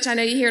so much. I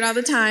know you hear it all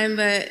the time,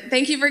 but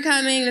thank you for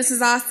coming. This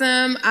is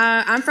awesome.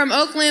 I'm from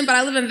Oakland, but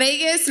I live in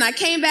Vegas, and I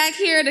came back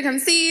here to come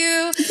see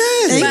you.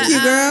 Thank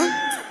you, girl.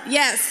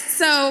 Yes,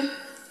 so...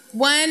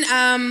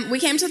 we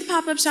came to the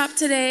pop-up shop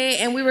today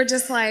and we were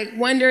just like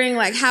wondering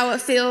like how it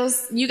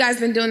feels. You guys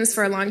been doing this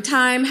for a long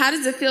time. How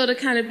does it feel to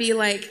kind of be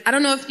like, I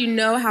don't know if you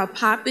know how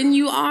poppin'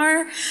 you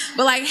are,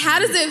 but like how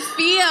does it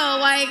feel?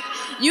 Like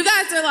you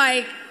guys are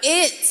like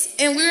it,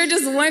 and we were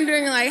just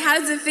wondering like how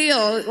does it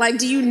feel? Like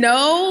do you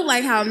know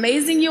like how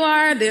amazing you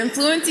are, the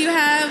influence you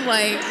have?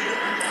 Like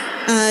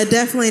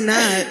definitely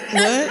not.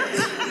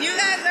 What? You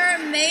guys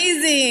are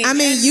amazing. I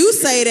mean, you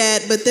say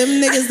that, but them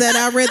niggas that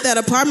I rent that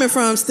apartment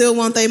from still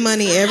want their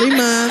money every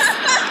month.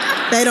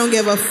 They don't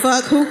give a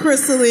fuck who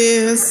Crystal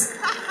is.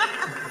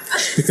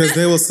 Because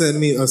they will send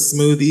me a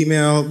smooth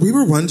email. We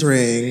were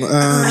wondering,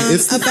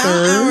 it's the about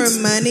third.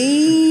 Our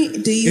money.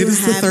 Do you have it? It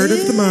is the third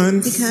of the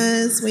month.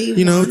 Because we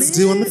it's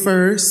due on the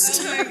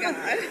 1st. Oh my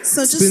God.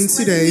 So it's just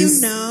been 2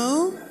 days. You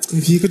know.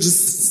 If you could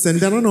just send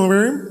that on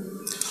over.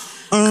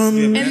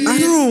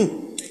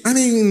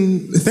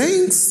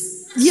 Thanks.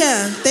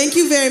 Yeah, thank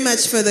you very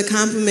much for the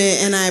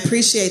compliment, and I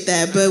appreciate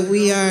that. But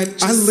we are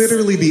just I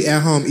literally be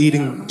at home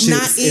eating chips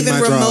not even in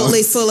my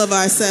remotely drawers. full of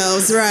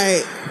ourselves,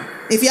 right?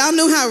 If y'all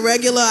knew how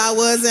regular I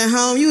was at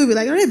home, you would be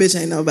like, "Oh, that bitch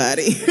ain't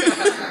nobody."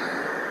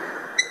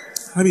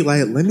 I'd be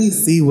like, let me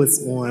see what's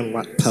on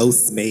like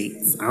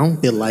Postmates. I don't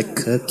feel like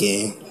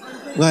cooking.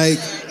 Like,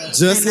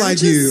 just And I like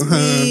just you,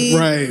 huh? be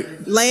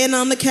Right. Laying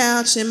on the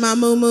couch in my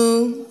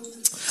moo-moo.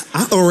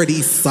 I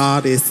already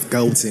saw this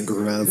Golden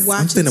Girls. I'm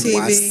Watching finna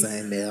watch TV.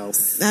 something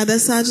else.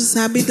 That's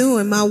how I be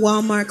doing my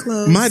Walmart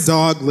clothes. My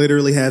dog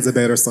literally has a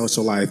better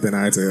social life than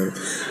I do.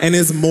 And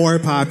is more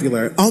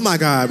popular. Oh my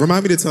God.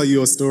 Remind me to tell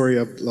you a story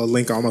of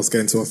Link almost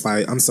getting into a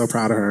fight. I'm so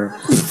proud of her.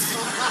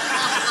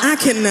 I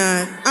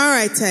cannot. All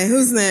right, Tay,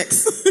 who's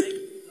next?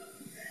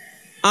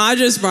 I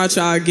just brought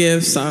y'all a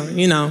gift, so,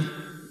 you know.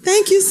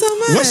 Thank you so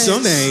much. What's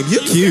your name?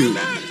 You're cute.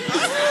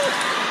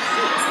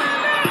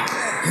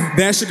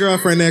 That's your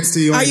girlfriend next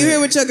to you. Are you here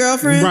with your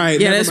girlfriend? Right.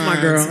 Yeah, never that's my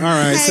mind. girl. All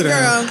right, Hey, sit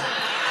down. girl.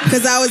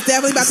 Because I was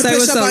definitely about to Say push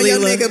what's up up, on your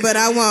Leela. nigga, but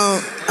I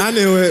won't. I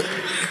knew it.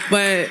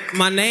 But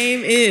my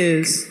name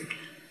is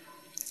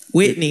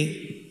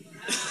Whitney.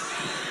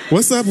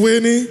 What's up,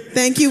 Whitney?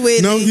 Thank you,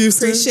 Whitney. No,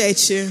 Houston.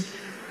 Appreciate you.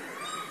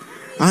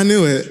 I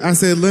knew it. I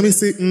said, let me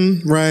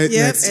see. Right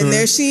Yep, next to and her.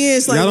 there she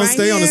is. Like, Y'all don't right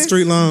stay on the here.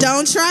 street long.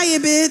 Don't try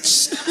it,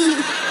 bitch.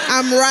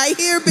 I'm right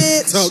here,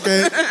 bitch.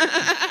 Okay.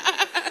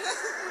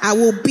 I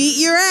will beat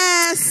your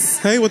ass.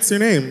 Hey, what's your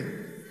name?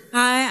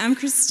 Hi, I'm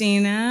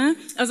Christina.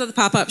 I was at the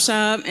pop-up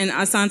shop, and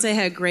Asante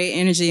had great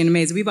energy and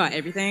amazing. We bought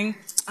everything.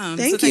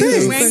 Thank you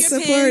Wearing for your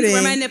supporting. pins,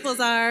 where my nipples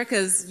are,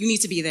 because you need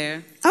to be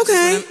there.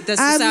 Okay. That's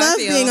I just how love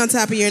feel. being on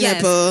top of your Yes.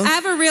 nipple. I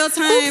have a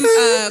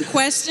real-time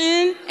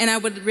question, and I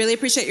would really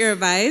appreciate your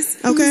advice.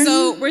 Okay.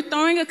 So we're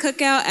throwing a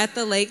cookout at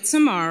the lake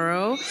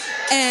tomorrow,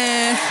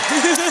 and...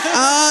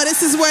 Oh,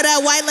 this is where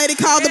that white lady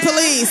called the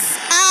police.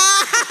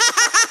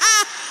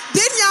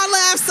 Didn't y'all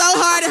laugh so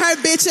hard at her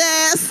bitch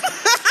ass?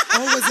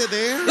 Oh, was it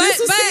there? But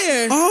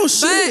here. Oh,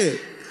 shit.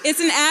 But it's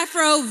an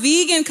Afro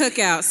vegan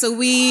cookout, so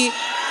we...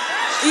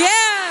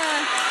 Yeah.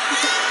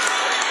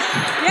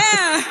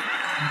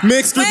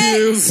 Mixed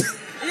reviews.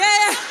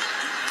 Yeah.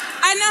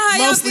 I know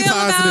how Mostly y'all feel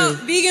positive.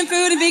 about vegan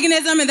food and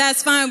veganism, and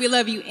that's fine. We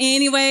love you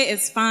anyway.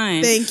 It's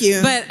fine. Thank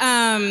you. But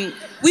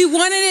we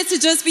wanted it to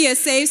just be a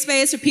safe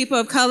space for people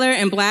of color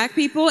and Black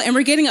people, and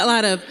we're getting a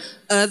lot of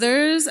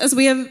others, as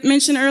we have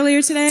mentioned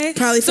earlier today.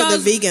 Probably for the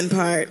vegan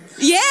part.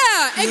 Yeah,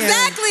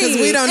 exactly. Because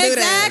we don't do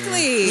that.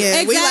 Exactly.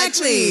 Yeah, exactly. we like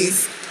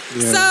cheese.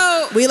 Yeah.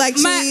 So We like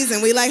cheese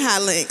and we like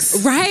hot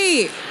links.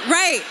 Right.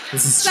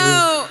 This is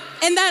So,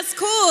 and that's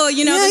cool,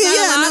 you know, Yeah, there's not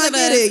yeah, a lot no, I of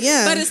get us. it,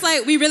 yeah. But it's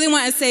like, we really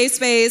want a safe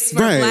space for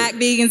Right. Black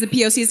vegans and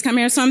POCs to come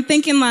here. So I'm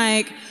thinking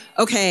like,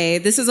 okay,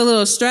 this is a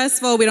little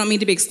stressful. We don't mean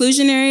to be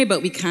exclusionary,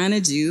 but we kind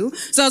of do.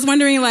 So I was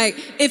wondering, like,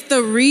 if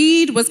the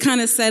read was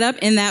kind of set up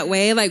in that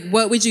way, like,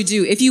 what would you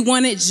do? If you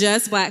wanted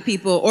just Black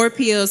people or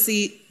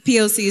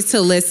POCs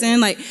to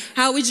listen, like,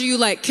 how would you,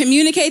 like,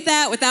 communicate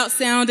that without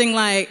sounding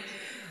like,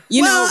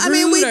 you know, I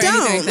mean, we rude or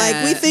anything don't. Like,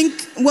 that? we think,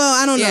 well,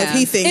 I don't know if Yeah.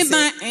 he thinks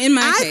In my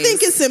I case.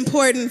 think it's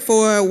important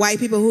for white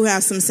people who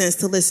have some sense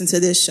to listen to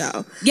this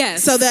show.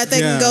 Yes. So that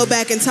they Yeah. can go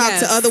back and talk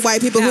to Yes. other white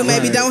people who That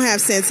maybe one. don't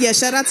have sense. Yeah,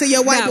 shout out to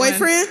your white That one.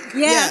 boyfriend.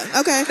 Yeah.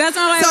 Okay. That's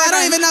my white So I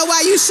don't boyfriend. even know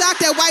why you shocked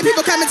that white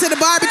people coming to the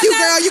barbecue,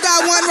 girl. You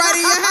got one right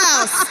in your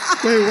house.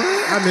 Wait,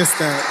 what? I missed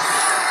that.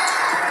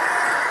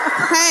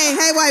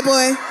 Hey, white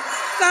boy.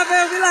 Stop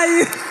it, we like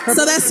you.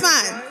 So that's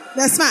fine.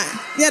 That's fine.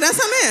 Yeah, that's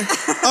her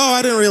man. Oh,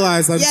 I didn't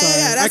realize. I'm sorry.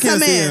 Yeah, I that's her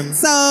can't see man. him.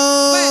 So,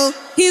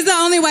 But he's the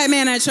only white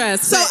man I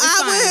trust. so but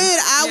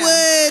it's I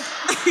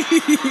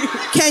fine.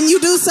 would. Can you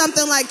do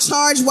something like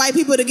charge white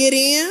people to get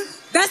in?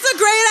 That's a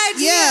great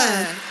idea.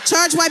 Yeah,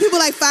 charge white people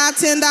like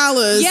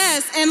 $5-10.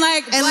 Yes, and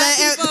like and Black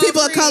let people,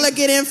 people of free. color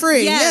get in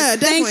free. Yes, Yeah,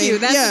 definitely. Thank you.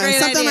 That's yeah, a great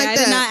something idea. like I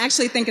that. did not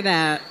actually think of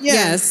that. Yeah.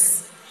 Yes.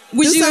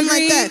 Would Do you something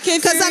agree, like that?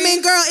 Kid Because I Fury?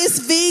 mean, girl, it's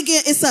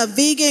vegan. It's a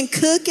vegan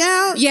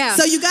cookout. Yeah.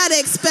 So you got to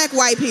expect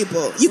white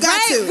people. You got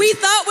right? to. We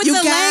thought with You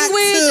the got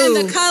language to. and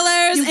the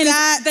colors You and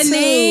got the to.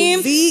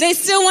 name, they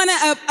still want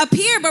to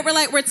appear, but we're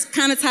like, we're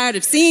kind of tired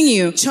of seeing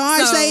you.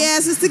 Charge So- their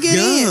asses to get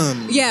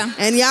in. Yeah.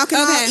 And y'all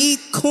can all Okay. eat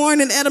corn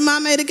and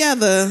edamame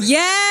together.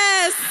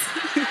 Yes.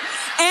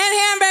 And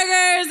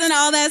hamburgers and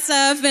all that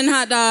stuff and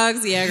hot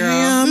dogs. Yeah,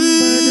 girl.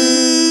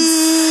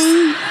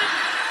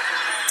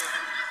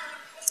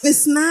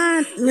 It's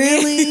not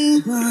really.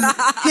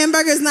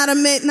 Hamburger's not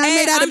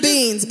made out of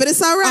beans, but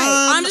it's all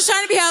right. I'm just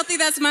trying to be healthy.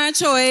 That's my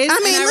choice. I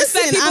mean, and I listen,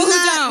 respect people who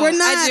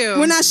don't. I do.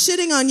 we're not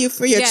shitting on you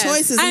for your Yes.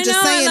 choices. I'm I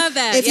just know, I saying, love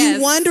that, if yes. you're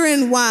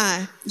wondering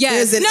why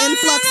there's an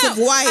influx of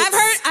whites,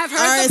 I've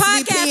heard the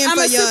podcast. RSVPing I'm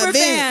for a your super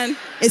event, fan.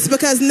 it's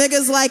because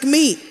niggas like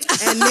meat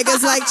and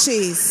niggas like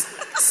cheese.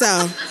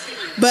 So,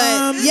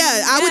 but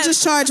yeah, I would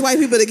just charge white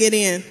people to get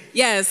in.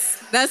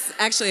 Yes, that's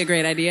actually a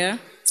great idea.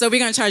 So we're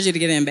going to charge you to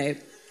get in, babe.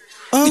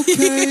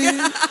 Okay.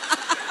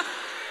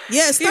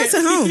 Yeah, it starts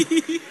at home.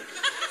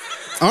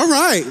 All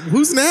right.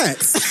 Who's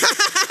next?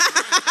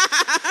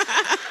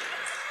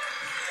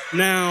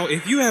 Now,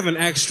 if you have an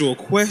actual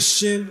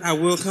question, I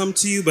will come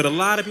to you, but a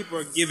lot of people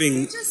are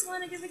giving... Just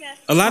want to give a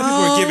gift. A lot of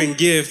people are giving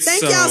gifts.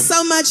 Thank y'all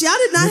so much. Y'all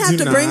did not have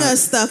to bring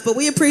us stuff, but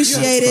we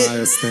appreciate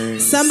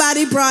it.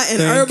 Somebody brought an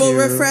herbal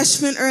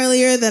refreshment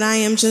earlier that I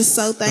am just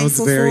so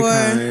thankful for.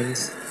 Kind.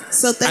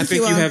 So thank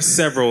you all. I think you have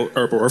several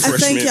herbal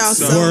refreshments. Thank y'all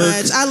so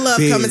much. I love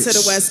coming to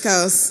the West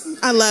Coast.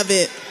 I love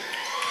it.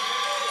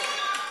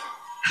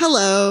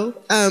 Hello.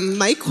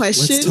 My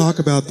question. Let's talk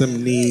about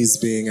them knees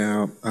being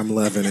out. I'm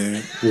loving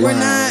it. Wow. We're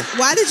not.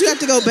 Why did you have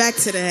to go back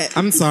to that?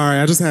 I'm sorry.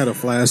 I just had a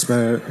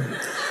flashback.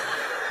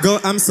 Go.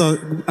 I'm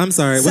sorry.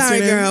 What's your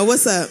name? Girl.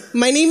 What's up?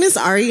 My name is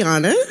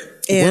Ariana.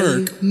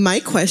 And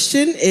my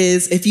question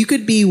is, if you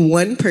could be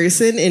one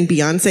person in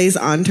Beyonce's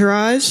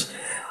entourage,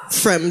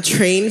 from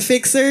train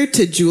fixer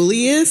to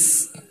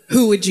Julius,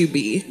 who would you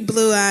be?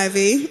 Blue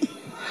Ivy.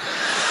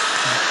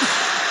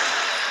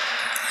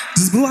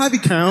 Does Blue Ivy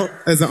count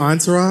as an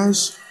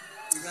entourage?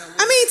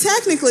 I mean,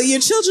 technically, your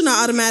children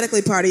are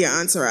automatically part of your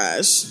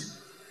entourage.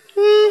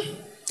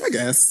 I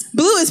guess.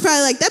 Blue is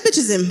probably like, that bitch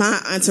is in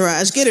my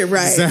entourage. Get it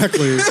right.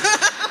 Exactly.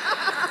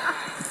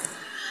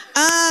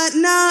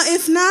 No,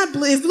 if not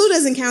Blue, if Blue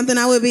doesn't count, then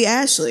I would be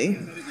Ashley.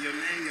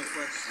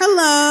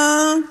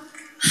 Hello.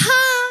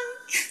 Hi.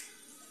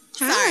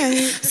 Hi.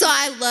 So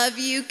I love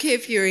you,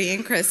 Kid Fury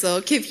and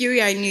Crystal. Kid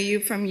Fury, I knew you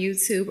from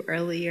YouTube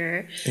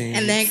earlier. Thanks.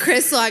 And then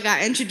Crystal, I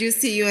got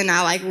introduced to you and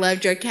I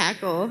loved your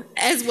cackle,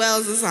 as well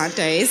as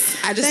Asante's.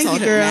 I just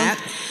told him that.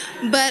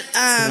 But it's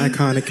an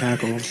iconic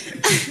cackle.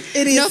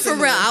 It is. No, for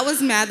real. I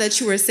was mad that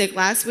you were sick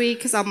last week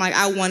because I'm like,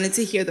 I wanted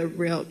to hear the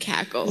real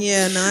cackle.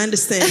 Yeah, no, I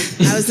understand.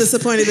 I was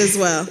disappointed as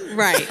well.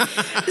 Right.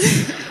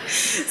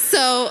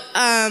 So,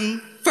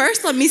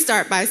 first, let me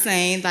start by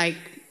saying,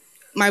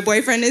 my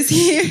boyfriend is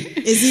here.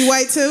 Is he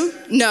white too?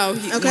 No.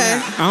 Okay.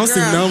 I don't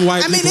see no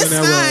white people in that it's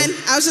fine.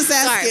 I was just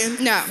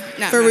asking. Sorry.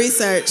 No. For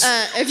research.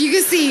 If you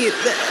can see,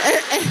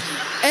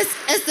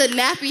 it's the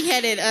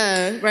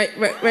nappy-headed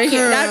right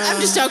here. I'm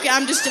just joking.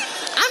 I'm just.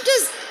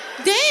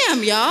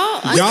 Damn,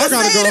 y'all. Y'all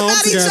gotta go home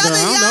together. I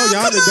don't know.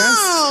 Y'all the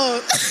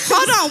best.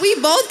 Hold on. We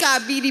both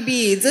got beady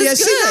beads.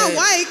 It's she not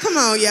white. Come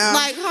on, y'all.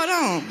 Hold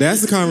on.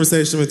 That's the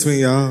conversation between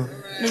y'all.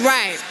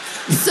 Right.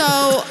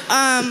 So,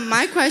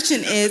 my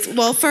question is,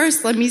 well,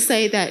 first, let me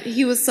say that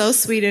he was so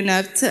sweet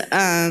enough to,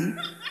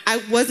 I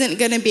wasn't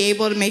going to be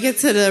able to make it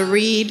to the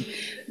read,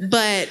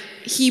 but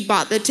he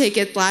bought the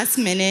tickets last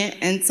minute,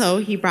 and so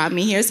he brought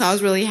me here, so I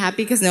was really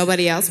happy because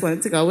nobody else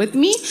wanted to go with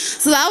me.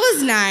 So that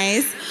was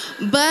nice,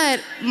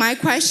 but my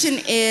question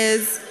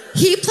is,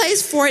 he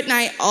plays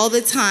Fortnite all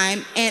the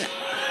time, and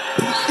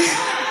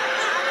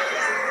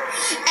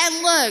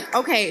look,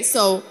 okay,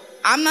 so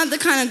I'm not the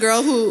kind of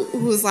girl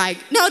who's like,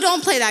 no,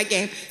 don't play that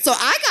game. So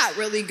I got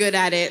really good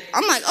at it.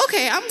 I'm like,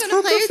 okay, I'm going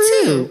to play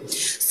it too.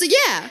 So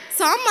yeah.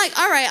 So I'm like,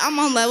 all right, I'm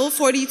on level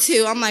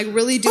 42. I'm like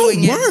really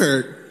doing it.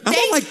 Word. I'm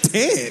on like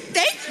 10.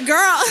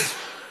 Girl.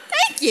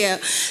 Thank you.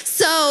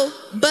 So,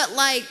 but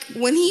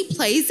when he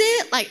plays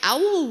it, I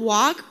will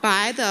walk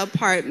by the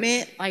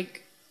apartment,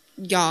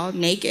 y'all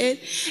naked,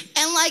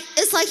 and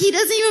it's like he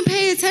doesn't even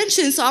pay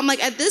attention. So I'm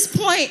like, at this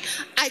point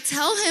I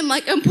tell him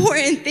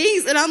important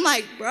things, and I'm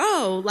like,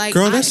 bro,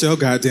 girl, that's your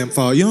goddamn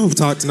fault. You don't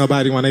talk to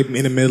nobody when they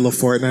in the middle of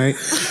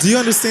Fortnite. Do you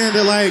understand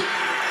that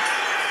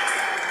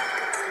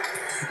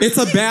it's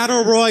a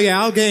battle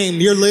royale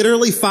game? You're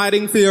literally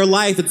fighting for your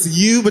life. It's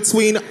you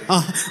between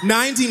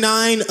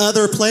 99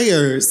 other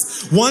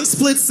players. One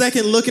split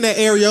second looking at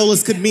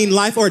areolas could mean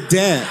life or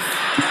death.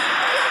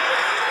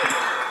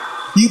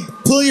 You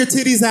pull your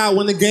titties out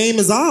when the game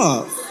is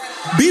off.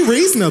 Be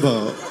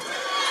reasonable.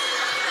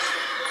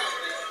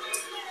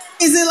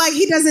 Is it like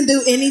he doesn't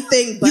do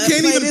anything but you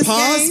can't play even this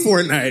pause game?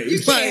 Fortnite.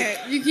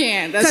 You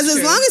can't. Because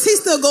as long as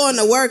he's still going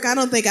to work, I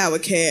don't think I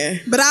would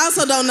care. But I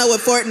also don't know what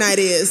Fortnite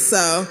is,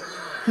 so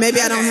maybe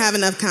I don't have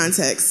enough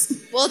context.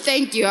 Well,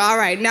 thank you. All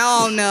right, now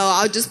I'll know.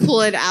 I'll just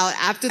pull it out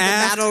after the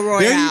battle royale.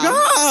 There you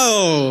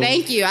go.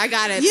 Thank you. I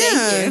got it.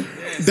 Yeah. Thank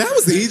you. That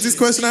was the easiest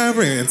question I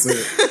ever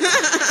answered.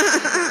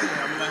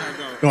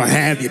 Don't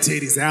have your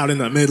titties out in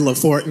the middle of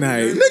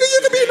Fortnite. Nigga, you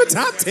could be in the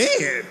top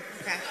 10.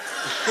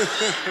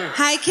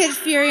 Hi, Kid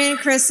Fury and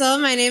Crystal.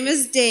 My name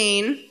is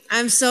Dane.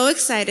 I'm so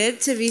excited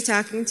to be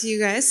talking to you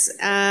guys.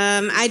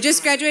 I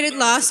just graduated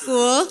law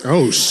school.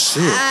 Oh,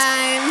 shit.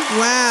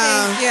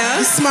 Wow. Thank you.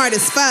 You're smart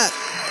as fuck.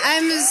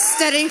 I'm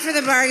studying for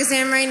the bar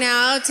exam right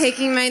now,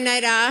 taking my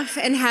night off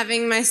and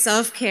having my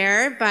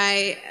self-care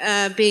by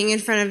being in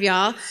front of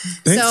y'all.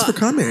 Thanks for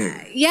coming.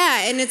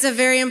 Yeah, and it's a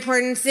very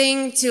important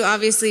thing to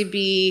obviously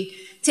be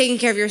taking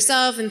care of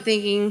yourself and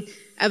thinking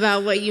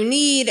about what you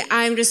need.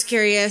 I'm just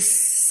curious,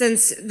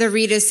 since the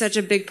read is such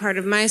a big part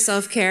of my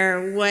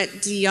self-care,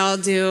 what do y'all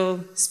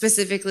do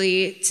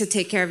specifically to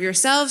take care of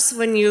yourselves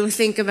when you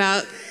think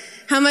about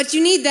how much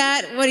you need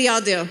that? What do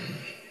y'all do?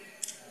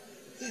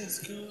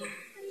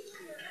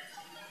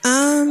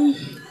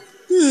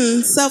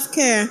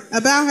 Self-care.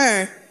 About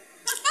her.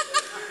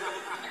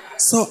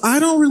 So I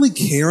don't really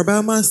care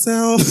about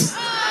myself.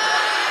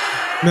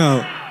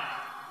 No.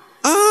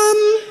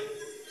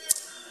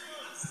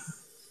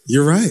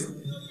 You're right.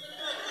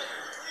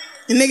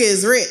 The nigga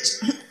is rich.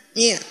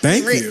 Yeah.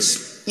 Thank rich. you.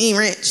 He ain't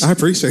rich. I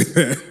appreciate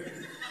that.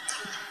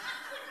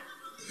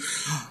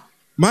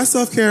 My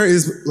self-care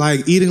is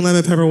like eating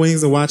lemon pepper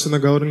wings and watching the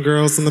Golden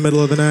Girls in the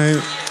middle of the night.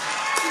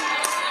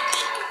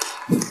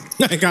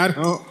 Like, I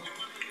don't.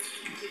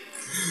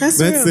 That's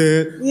real.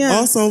 it. Yeah.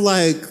 Also,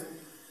 like,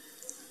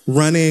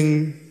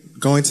 running,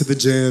 going to the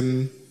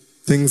gym,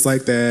 things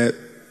like that.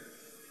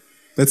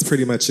 That's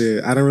pretty much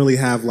it. I don't really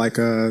have, like,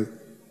 a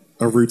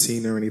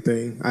routine or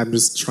anything. I'm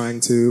just trying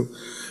to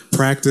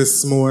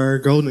practice more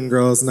Golden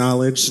Girls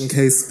knowledge in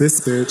case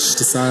this bitch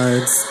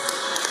decides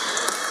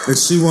that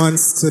she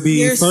wants to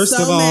be, first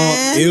of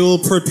all,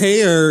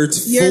 ill-prepared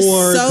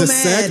for the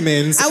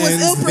segments. I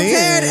was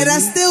ill-prepared and I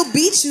still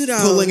beat you, though.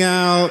 Pulling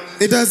out.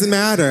 It doesn't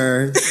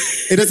matter.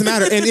 It doesn't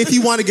matter. And if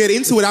you want to get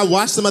into it, I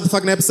watched the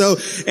motherfucking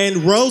episode,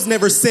 and Rose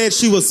never said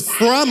she was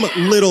from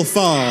Little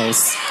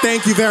Falls.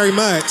 Thank you very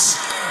much.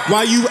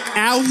 While you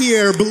out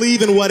here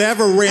believing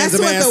whatever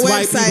random-ass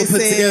white people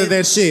put together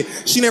that shit.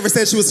 She never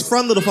said she was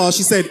from Little Falls.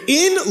 She said,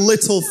 in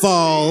Little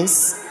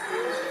Falls,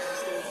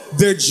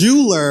 the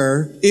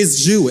jeweler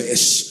is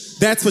Jewish.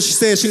 That's what she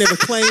said. She never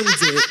claimed it.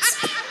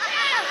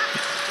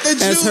 The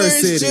jeweler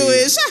is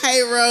Jewish. I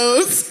hate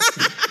Rose.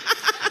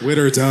 With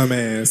her dumb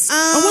ass.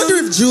 I wonder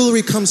if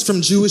jewelry comes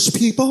from Jewish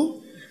people.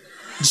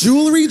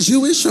 Jewelry,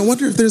 Jewish? I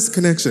wonder if there's a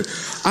connection.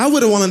 I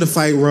would have wanted to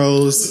fight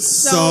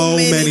Rose so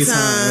many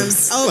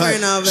times. Over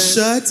and over.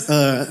 Shut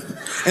up.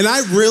 And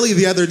I really,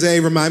 the other day,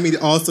 remind me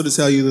also to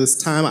tell you this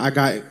time I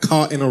got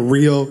caught in a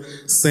real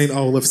St.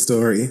 Olaf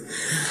story.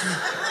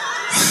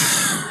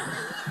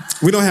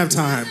 We don't have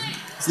time.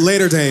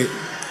 Later date.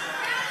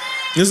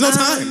 There's no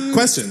time.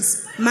 Questions.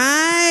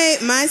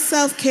 My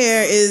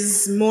self-care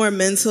is more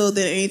mental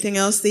than anything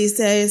else these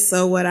days.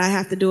 So what I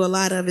have to do a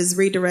lot of is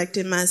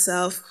redirecting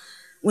myself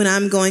when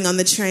I'm going on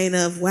the train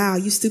of, wow,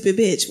 you stupid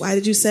bitch. Why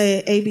did you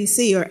say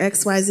ABC or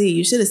XYZ?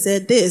 You should have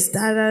said this,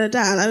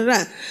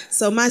 da-da-da-da-da-da-da.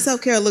 So my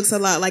self-care looks a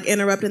lot like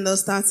interrupting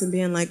those thoughts and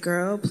being like,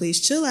 girl,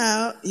 please chill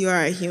out. You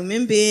are a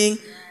human being.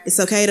 It's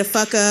okay to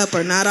fuck up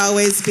or not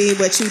always be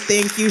what you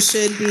think you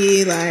should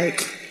be.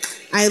 Like,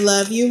 I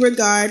love you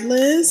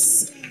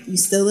regardless. You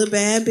still a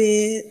bad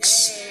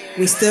bitch.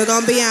 We still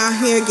gonna be out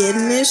here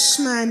getting this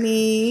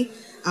money.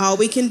 All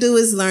we can do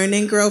is learn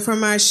and grow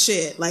from our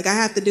shit. Like, I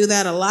have to do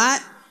that a lot.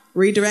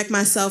 Redirect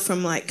myself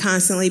from like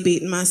constantly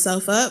beating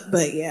myself up.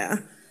 But yeah.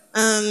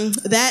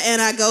 That,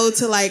 and I go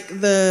to like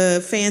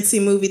the fancy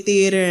movie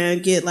theater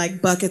and get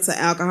like buckets of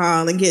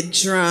alcohol and get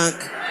drunk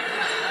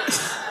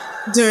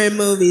during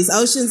movies.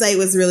 Ocean's 8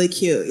 was really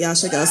cute. Y'all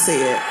should go see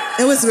it.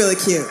 It was really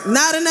cute.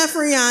 Not enough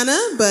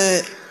Rihanna,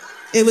 but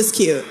it was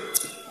cute.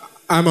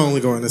 I'm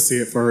only going to see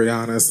it for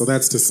Rihanna, so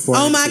that's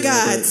disappointing. Oh my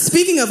God.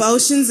 Speaking of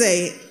Ocean's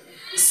 8,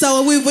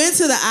 so we went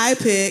to the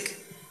iPic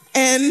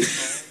and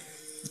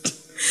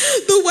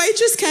the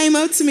waitress came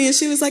up to me and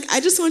she was like, I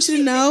just want you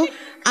to know,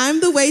 I'm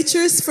the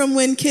waitress from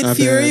when Kid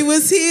Fury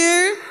was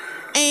here.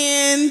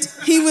 And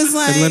he was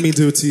like, and let me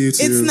do it to you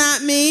too. It's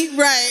not me.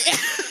 Right.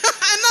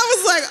 And I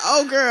was like,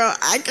 oh girl,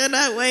 I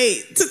cannot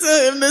wait to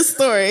tell him this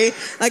story.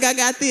 Like, I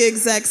got the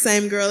exact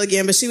same girl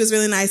again, but she was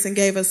really nice and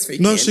gave us free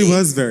candy. No, she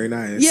was very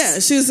nice. Yeah,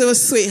 she was a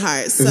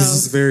sweetheart. So it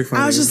was very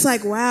funny. I was just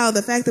like, wow,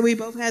 the fact that we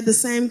both had the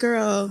same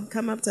girl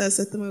come up to us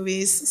at the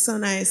movies, so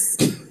nice.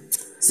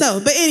 So,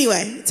 but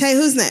anyway, Tay,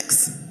 who's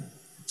next?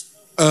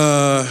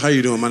 How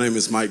you doing? My name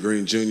is Mike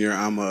Green Jr.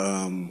 I'm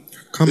a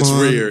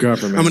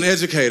government. I'm an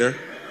educator.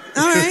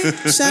 All right.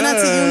 Shout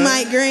out to you,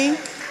 Mike Green.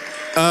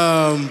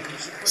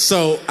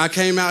 So I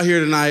came out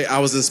here tonight. I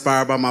was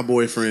inspired by my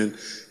boyfriend.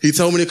 He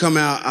told me to come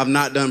out. I've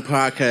not done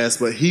podcasts,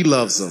 but he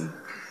loves them.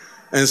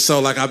 And so,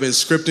 like, I've been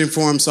scripting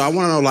for him. So I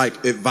want to know,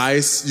 like,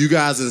 advice. You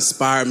guys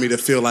inspired me to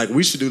feel like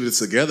we should do this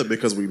together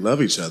because we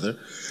love each other.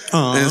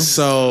 Aww. And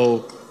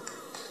so,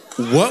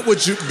 what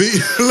would you be?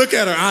 Look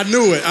at her. I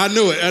knew it.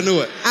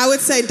 I would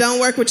say don't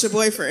work with your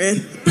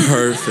boyfriend.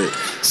 Perfect.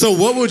 So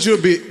what would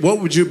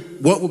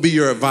be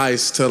your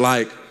advice to,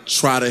 like,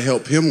 try to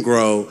help him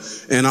grow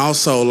and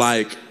also,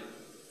 like,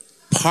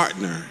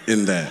 partner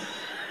in that?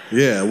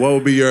 Yeah, what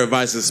would be your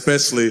advice,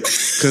 especially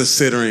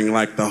considering,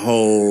 like, the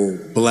whole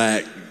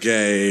black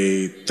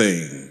gay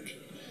thing?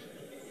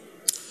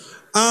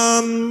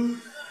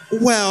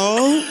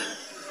 Well,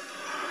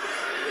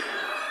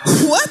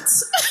 what?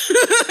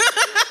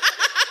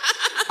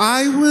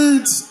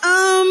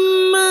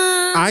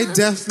 I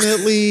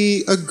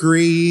definitely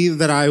agree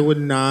that I would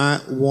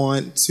not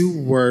want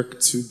to work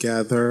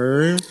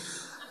together.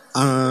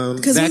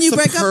 Because when you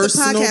break up, the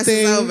podcast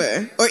is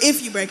over. Or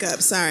if you break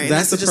up, sorry.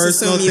 That's a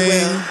personal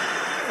thing.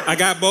 I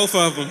got both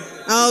of them.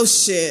 Oh,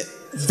 shit.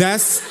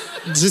 That's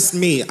just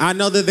me. I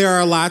know that there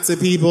are lots of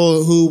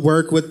people who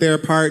work with their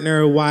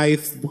partner,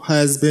 wife,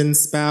 husband,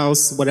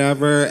 spouse,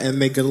 whatever,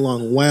 and they get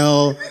along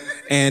well,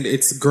 and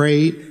it's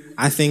great.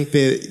 I think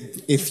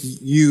that if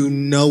you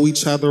know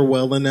each other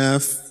well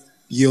enough,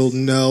 you'll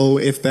know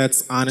if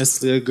that's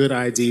honestly a good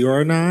idea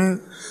or not.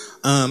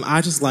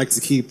 I just like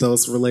to keep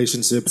those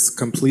relationships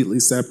completely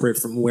separate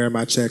from where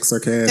my checks are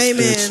cashed.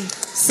 Amen.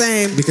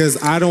 Same.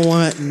 Because I don't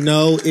want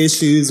no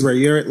issues where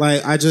you're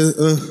like,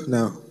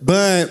 no.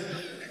 But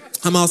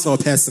I'm also a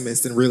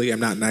pessimist and really am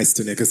not nice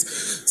to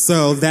niggas.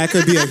 So that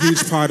could be a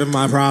huge part of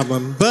my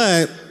problem.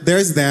 But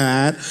there's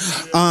that.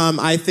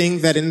 I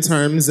think that in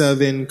terms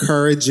of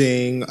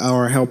encouraging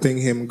or helping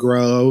him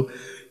grow,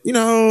 you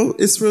know,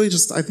 it's really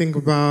just, I think,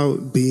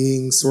 about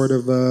being sort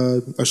of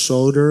a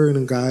shoulder and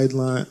a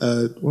guideline,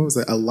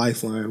 a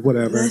lifeline,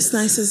 whatever. That's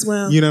nice as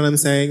well. You know what I'm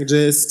saying?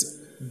 Just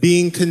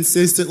being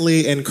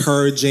consistently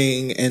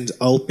encouraging and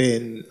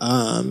open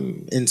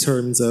in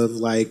terms of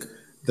like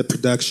the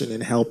production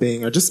and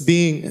helping, or just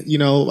being, you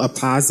know, a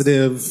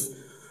positive,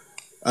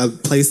 a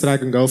place that I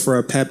can go for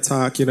a pep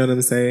talk, you know what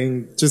I'm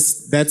saying?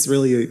 Just, that's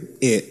really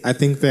it. I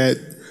think that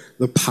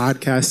the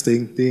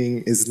podcasting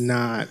thing is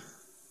not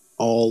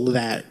all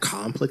that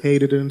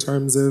complicated in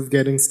terms of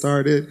getting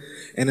started.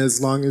 And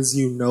as long as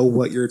you know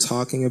what you're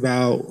talking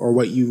about or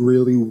what you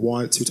really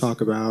want to talk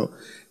about,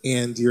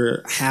 and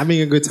you're having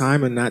a good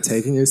time and not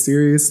taking it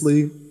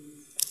seriously,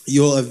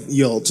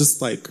 you'll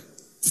just like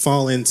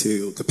fall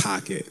into the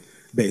pocket,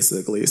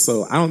 basically.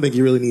 So I don't think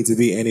you really need to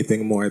be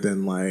anything more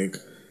than like,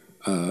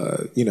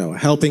 you know, a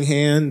helping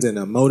hand and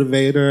a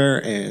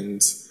motivator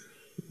and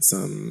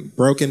some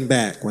broken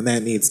back when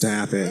that needs to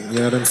happen. You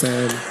know what I'm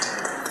saying?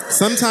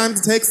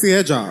 Sometimes it takes the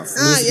edge off.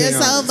 You're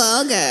so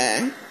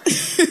vulgar.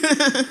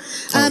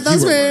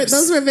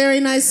 Those were very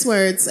nice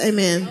words.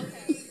 Amen.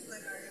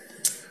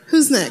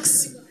 Who's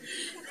next?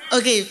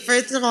 Okay,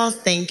 first of all,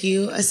 thank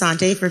you,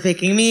 Asante, for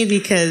picking me,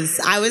 because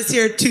I was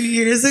here 2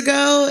 years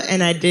ago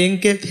and I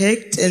didn't get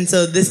picked. And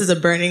so this is a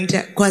burning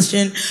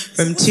question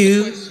from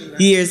 2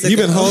 years ago. You've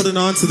been holding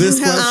on to this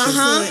question?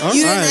 Uh-huh.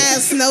 You didn't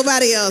ask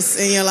nobody else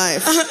in your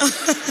life.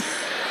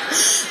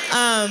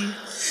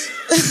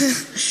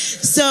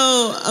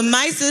 So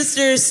my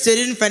sister stood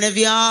in front of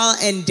y'all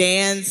and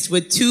danced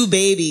with 2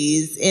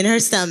 babies in her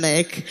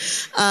stomach,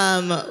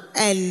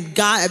 and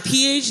got a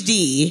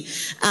PhD,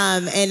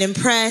 and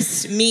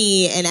impressed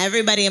me and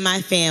everybody in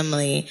my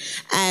family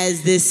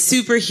as this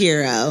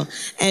superhero,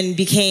 and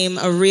became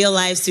a real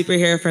life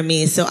superhero for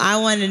me. So I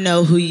want to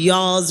know who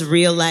y'all's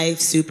real life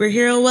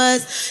superhero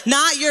was.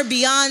 Not your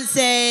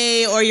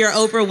Beyonce or your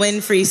Oprah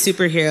Winfrey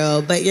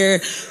superhero, but your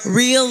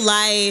real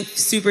life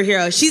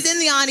superhero. She's in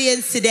the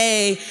audience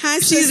today. Hi,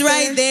 She's sister.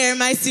 right there,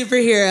 my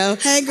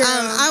superhero. Hey, girl.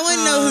 I want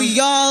to know who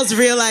y'all's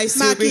real life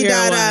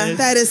superhero was.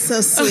 That is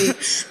so sweet.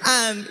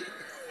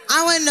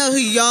 I want to know who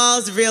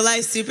y'all's real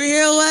life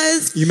superhero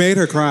was. You made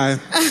her cry.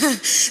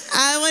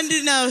 I wanted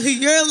to know who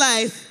your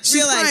life,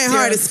 She's crying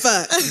hard as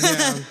fuck.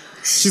 Yeah.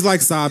 She's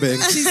like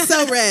sobbing. She's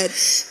so red.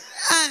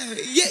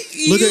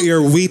 Look at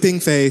your weeping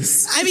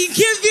face. I mean,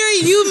 Kim Fury,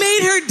 you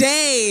made her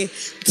day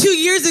 2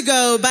 years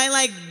ago by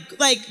like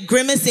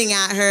grimacing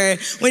at her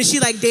when she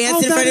like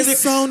danced in front of her. That is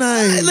so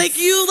nice. Like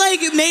you like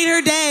made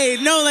her day.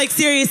 No, like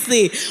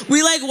seriously.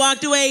 We like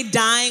walked away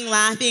dying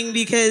laughing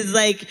because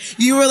like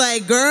you were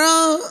like,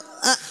 girl.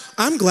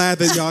 I'm glad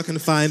that y'all can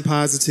find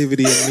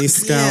positivity in me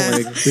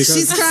scowling. Yeah. Because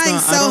She's crying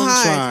so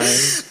hard.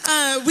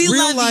 We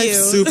real love life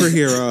you.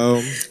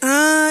 superhero.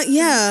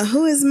 Yeah.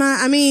 Who is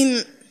I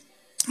mean,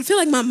 I feel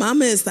like my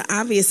mama is the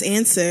obvious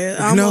answer.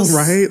 I know,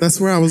 right? That's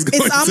where I was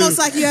going. It's almost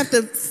like you have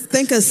to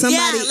think of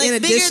somebody in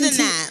addition to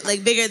that.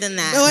 Like bigger than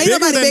that. No, ain't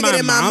nobody bigger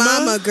than my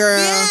mama, girl.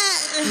 Yeah.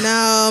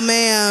 No,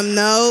 ma'am.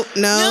 No.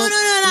 No.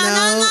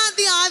 Not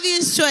the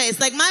obvious choice.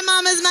 Like my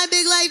mama's my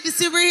big life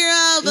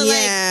superhero, but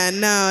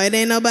no, it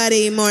ain't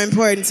nobody more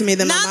important to me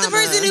than my mama. Not the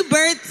person who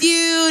birthed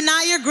you,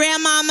 not your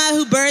grandmama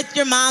who birthed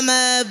your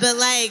mama, but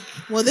like.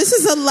 Well, this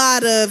is a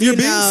lot of You're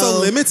being so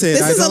limited.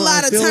 This is a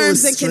lot of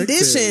terms and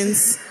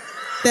conditions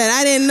that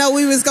I didn't know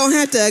we was gonna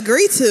have to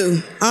agree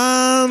to. So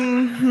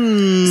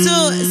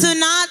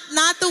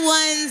not the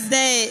ones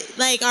that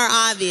like are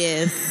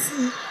obvious.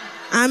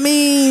 I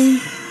mean,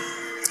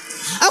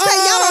 okay,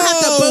 y'all don't have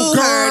to boo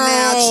her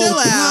now. Chill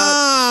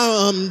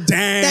out.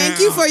 Damn. Thank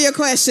you for your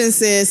question,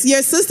 sis.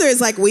 Your sister is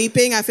like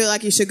weeping. I feel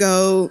like you should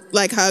go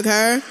like hug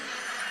her.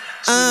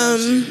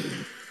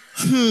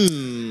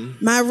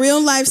 My real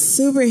life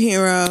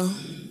superhero.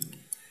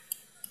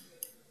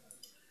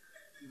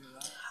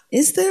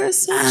 Is there a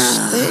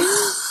such thing?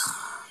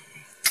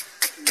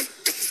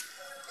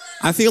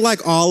 I feel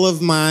like all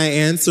of my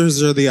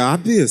answers are the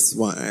obvious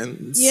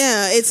ones.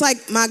 Yeah, it's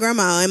like my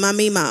grandma and my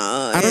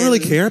mima. I don't really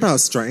care about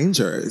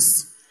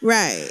strangers.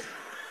 Right.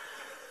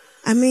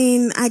 I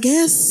mean, I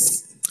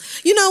guess,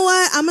 you know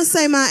what? I'm going to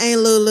say my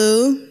Aunt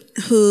Lulu,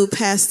 who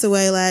passed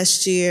away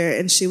last year,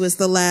 and she was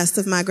the last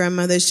of my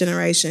grandmother's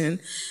generation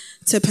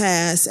to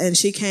pass. And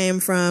she came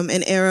from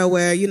an era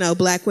where, you know,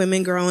 black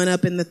women growing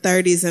up in the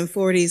 30s and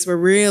 40s were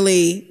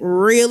really,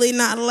 really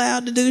not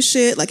allowed to do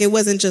shit. Like, it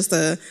wasn't just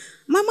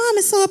my mom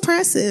is so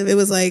oppressive. It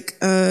was like,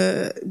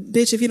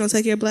 bitch, if you don't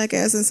take your black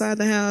ass inside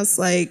the house,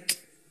 like,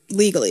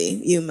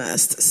 legally, you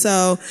must.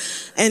 So,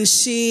 and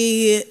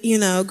she, you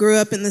know, grew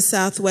up in the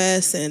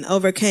Southwest and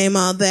overcame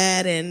all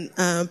that and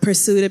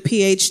pursued a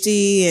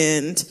PhD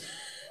and,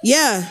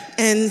 Yeah,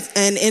 and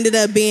ended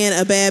up being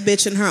a bad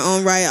bitch in her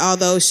own right,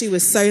 although she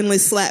would certainly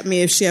slap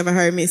me if she ever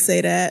heard me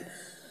say that.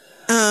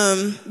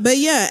 But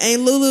yeah,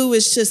 Aunt Lulu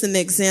was just an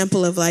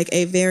example of like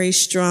a very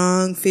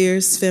strong,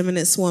 fierce,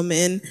 feminist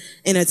woman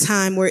in a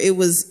time where it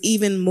was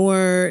even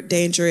more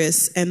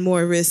dangerous and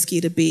more risky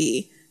to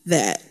be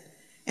that.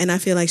 And I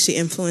feel like she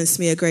influenced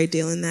me a great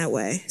deal in that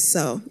way.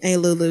 So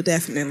Aunt Lulu,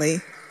 definitely.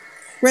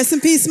 Rest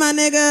in peace, my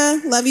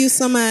nigga. Love you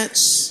so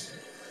much.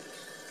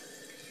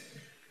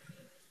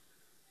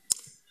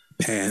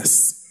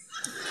 Pass.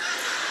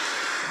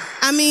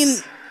 I mean,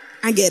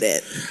 I get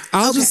it.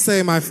 I'll just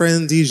say my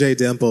friend DJ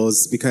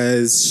Dimples,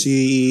 because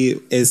she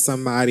is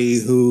somebody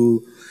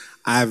who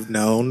I've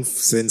known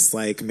since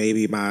like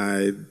maybe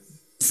my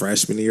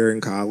freshman year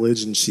in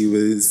college, and she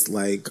was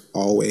like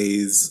one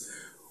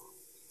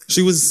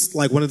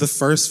of the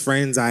first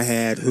friends I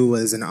had who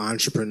was an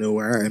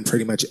entrepreneur, and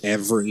pretty much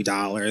every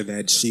dollar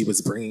that she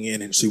was bringing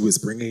in, and she was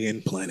bringing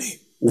in plenty,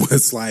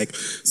 was like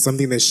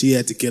something that she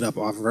had to get up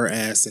off of her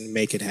ass and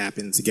make it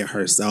happen to get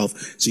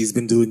herself. She's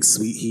been doing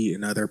Sweet Heat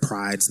and other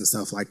prides and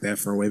stuff like that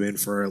for women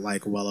for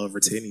like well over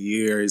 10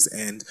 years.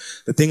 And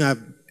the thing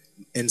I've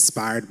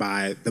inspired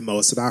by the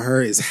most about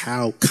her is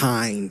how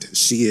kind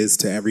she is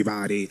to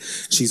everybody.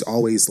 She's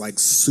always like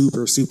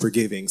super, super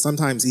giving,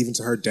 sometimes even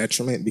to her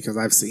detriment, because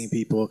I've seen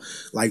people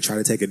like try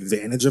to take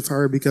advantage of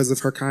her because of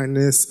her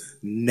kindness.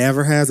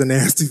 Never has a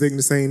nasty thing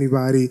to say to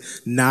anybody.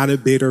 Not a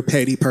bitter,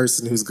 petty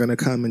person who's gonna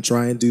come and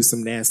try and do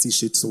some nasty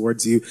shit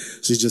towards you.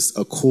 She's just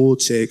a cool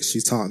chick.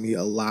 She's taught me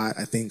a lot,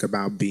 I think,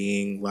 about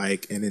being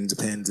like an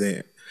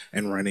independent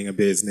and running a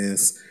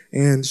business.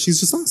 And she's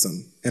just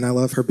awesome. And I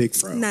love her big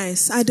fro.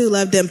 Nice. I do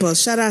love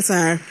Dimples. Shout out to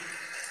her.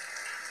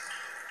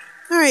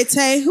 All right,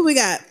 Tay, who we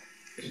got?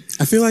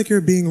 I feel like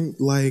you're being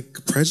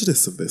like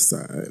prejudiced of this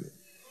side.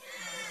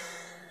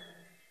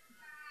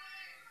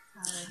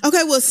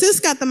 Okay, well,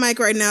 sis got the mic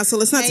right now, so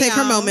let's not take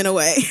her moment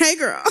away. Hey,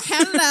 girl.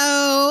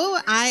 Hello.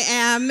 I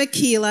am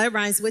Makila. It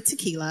rhymes with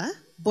tequila.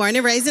 Born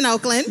and raised in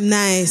Oakland.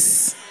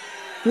 Nice.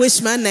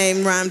 Wish my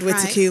name rhymed with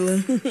tequila.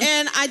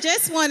 And I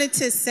just wanted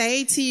to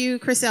say to you,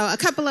 Chriselle, a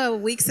couple of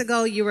weeks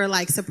ago, you were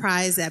like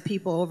surprised that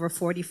people over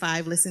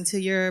 45 listen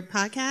to your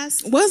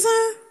podcast. Was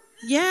I?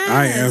 Yes.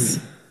 I am.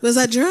 Was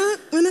I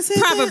drunk when I said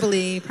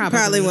Probably. that?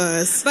 Probably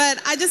was.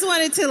 But I just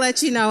wanted to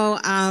let you know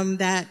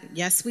that,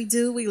 yes, we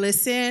do. We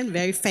listen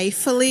very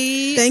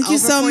faithfully. Thank you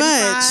so 45.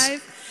 much.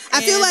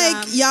 I feel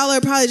like y'all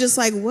are probably just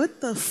like, what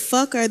the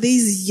fuck are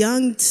these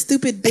young,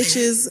 stupid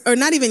bitches? Or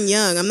not even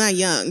young. I'm not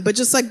young. But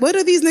just like, what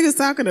are these niggas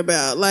talking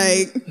about?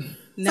 Like,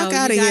 no, fuck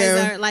out of you here.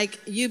 guys are like,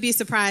 you'd be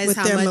surprised With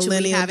how their much we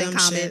millennial have in dumb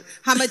common. shit.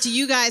 How much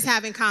you guys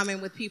have in common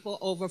with people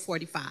over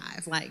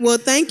 45. Like, Well,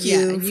 thank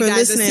you for guys are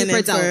listening super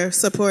and for dope.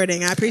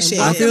 supporting. I appreciate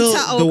I it.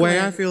 feel the way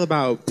I feel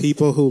about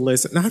people who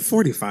listen, not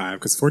 45,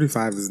 because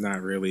 45 is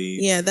not really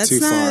Yeah, that's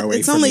too not. far away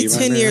It's from only me 10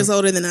 right years now.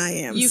 older than I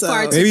am. You so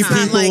far too Maybe kind.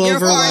 people Like, you're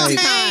over far like, too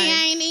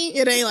kind.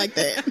 It ain't like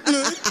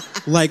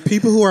that. like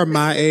people who are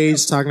my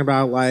age talking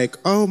about like,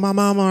 oh, my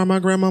mama or my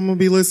grandmama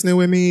be listening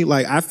with me.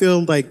 Like, I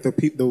feel like the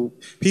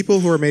people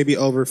who are maybe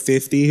over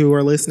 50 who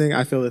are listening,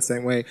 I feel the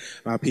same way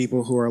about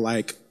people who are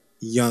like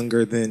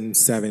younger than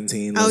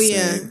 17 Oh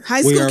listening. yeah,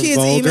 high school kids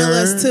vulgar email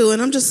us too,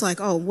 and I'm just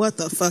like, oh, what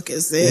the fuck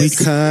is this?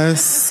 We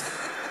cuss.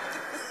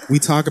 We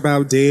talk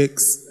about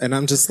dicks, and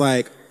I'm just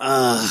like,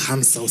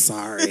 I'm so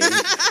sorry.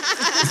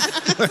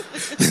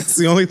 That's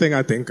the only thing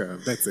I think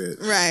of. That's it.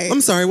 Right. I'm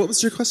sorry, what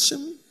was your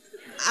question?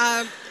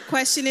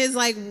 Question is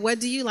like, what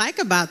do you like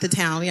about the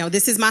town? You know,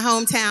 this is my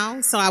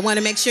hometown, so I want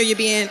to make sure you're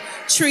being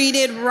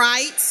treated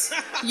right,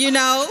 you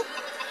know?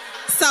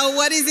 So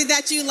what is it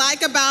that you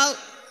like about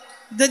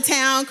the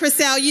town?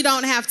 Chriselle, you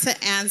don't have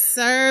to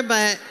answer,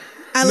 but...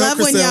 I love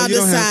when y'all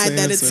decide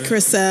that it's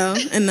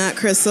Chriselle and not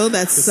Crystal.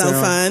 That's so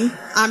fun.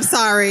 I'm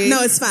sorry.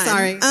 No, it's fine.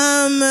 Sorry.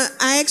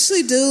 I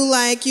actually do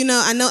like,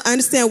 I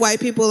understand white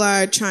people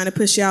are trying to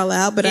push y'all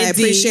out, but I Indeed.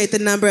 appreciate the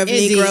number of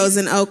Indeed. Negroes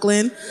in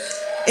Oakland.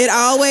 It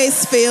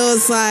always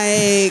feels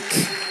like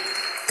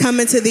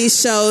coming to these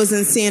shows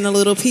and seeing a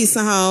little piece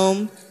of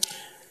home.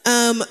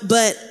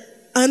 But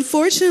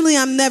unfortunately,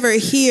 I'm never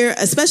here,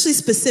 especially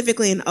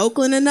specifically in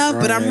Oakland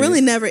enough, but I'm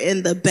really never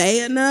in the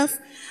Bay enough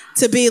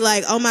to be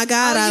like, oh my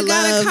God, I love... You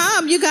gotta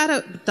come. You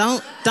gotta...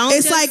 Don't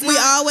It's just like we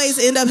always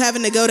end up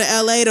having to go to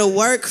LA to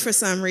work for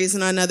some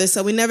reason or another,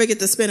 so we never get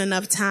to spend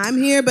enough time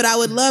here. But I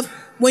would love,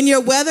 when your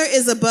weather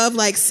is above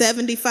like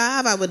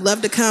 75, I would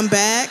love to come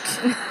back.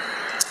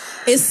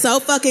 It's so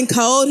fucking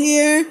cold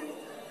here.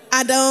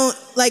 I don't,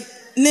 like,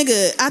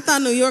 nigga, I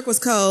thought New York was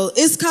cold.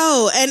 It's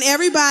cold. And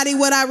everybody,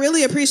 what I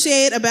really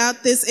appreciate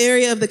about this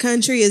area of the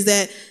country is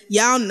that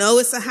y'all know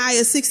it's a high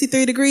of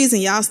 63 degrees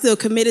and y'all still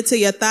committed to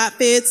your thought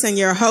fits and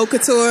your haute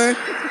couture.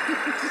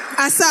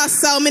 I saw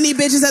so many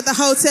bitches at the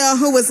hotel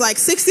who was like,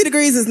 60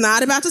 degrees is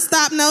not about to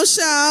stop no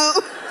show.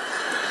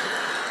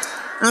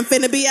 I'm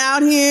finna be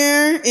out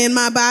here in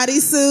my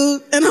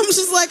bodysuit. And I'm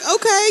just like,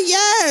 okay,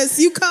 yes,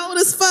 you cold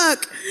as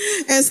fuck.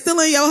 And still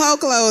in your whole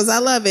clothes. I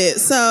love it.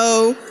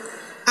 So...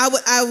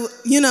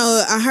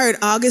 I heard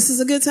August is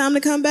a good time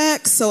to come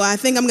back, so I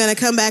think I'm going to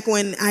come back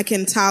when I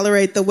can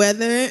tolerate the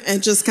weather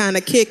and just kind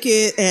of kick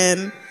it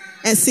and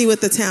see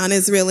what the town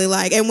is really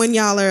like. And when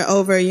y'all are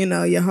over,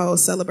 your whole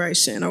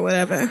celebration or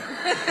whatever.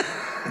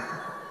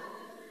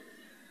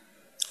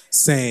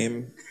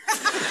 Same.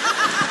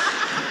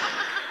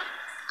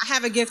 I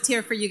have a gift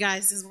here for you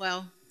guys as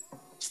well.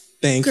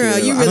 Thank you. Girl,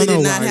 you really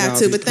did not have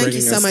to, but thank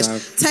you so much.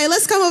 Stuff. Tay,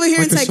 let's come over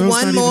here and take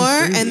one more,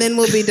 and then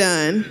we'll be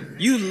done.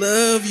 You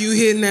love you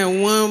hitting that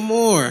one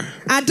more.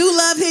 I do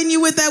love hitting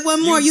you with that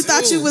one more. You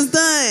thought you was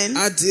done.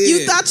 I did.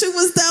 You thought you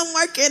was done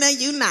working,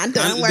 and you not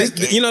done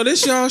working.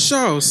 This y'all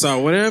show, so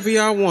whatever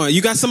y'all want.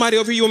 You got somebody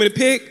over here you want me to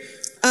pick?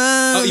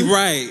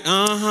 Right.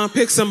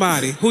 Pick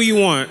somebody. Who you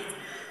want?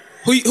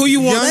 Who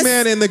you want? Young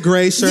man in the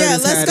gray shirt. Yeah,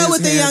 let's go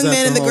with the young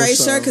man in the gray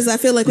shirt because I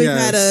feel like we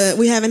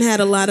haven't had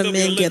a lot of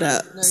men get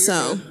up.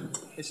 So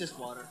it's just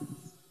water.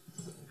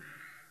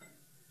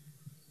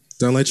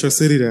 Don't let your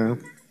city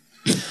down.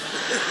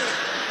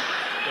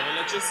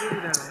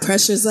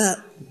 Pressure's up.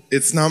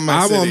 It's not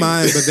my city. I won't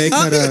mind, but they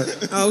could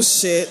have. Oh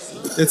shit!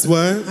 It's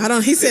what?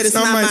 He said it's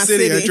not my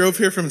city. I drove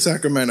here from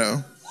Sacramento.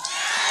 Okay,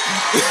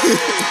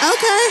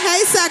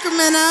 hey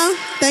Sacramento.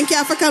 Thank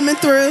y'all for coming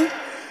through.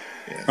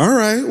 All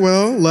right,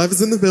 well, love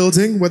is in the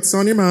building. What's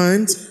on your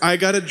mind? I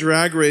got a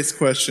drag race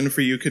question for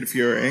you, Kid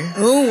Fury.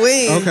 Oh,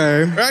 wait.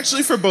 Okay. Or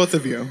actually for both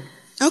of you.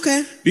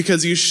 Okay.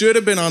 Because you should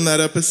have been on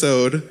that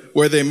episode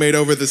where they made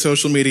over the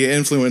social media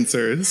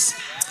influencers.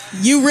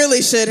 You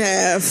really should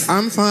have.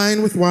 I'm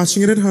fine with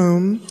watching it at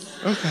home.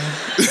 Okay.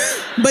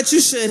 But you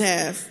should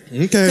have.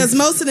 Okay. Because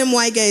most of them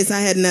white gays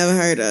I had never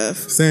heard of.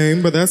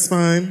 Same, but that's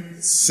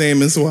fine.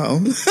 Same as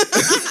well.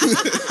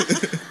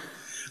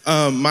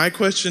 My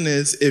question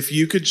is, if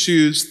you could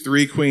choose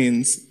 3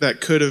 queens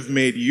that could have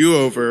made you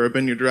over or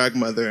been your drag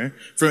mother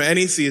from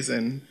any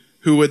season,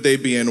 who would they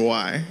be and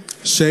why?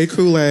 Shea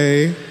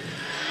Coulee.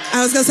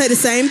 I was going to say the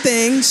same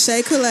thing.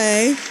 Shea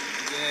Coulee.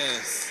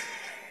 Yes.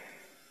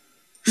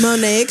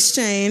 Monet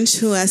Exchange,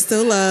 who I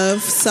still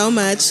love so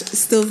much.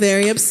 Still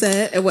very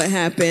upset at what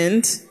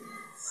happened.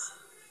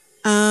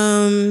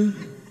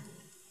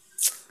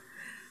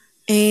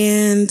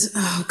 And,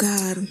 oh,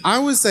 God. I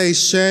would say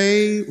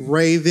Shay,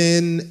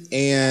 Raven,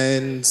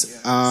 and...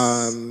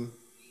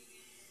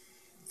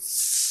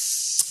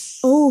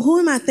 who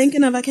am I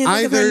thinking of? I can't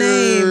think of her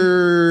name.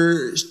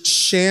 Either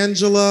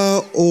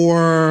Shangela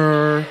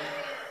or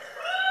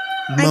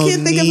Monique. I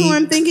can't think of who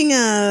I'm thinking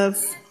of.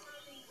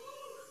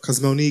 Because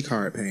Monique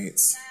Hart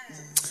paints.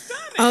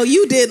 Oh,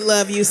 you did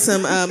love you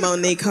some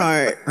Monique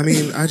Hart. I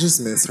mean, I just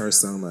miss her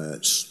so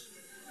much.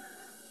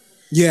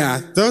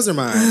 Yeah, those are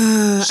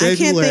mine. Shea I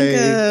can't Coulee,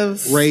 think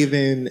of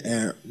Raven,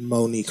 and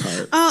Monique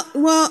Hart.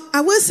 Well,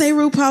 I would say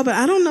RuPaul, but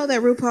I don't know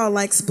that RuPaul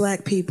likes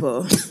black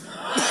people.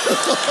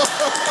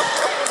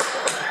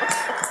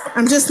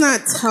 I'm just not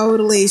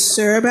totally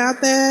sure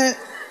about that.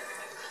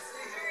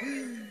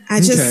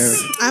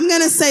 I'm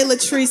going to say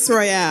Latrice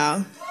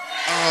Royale.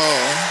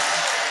 Oh.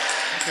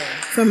 Okay.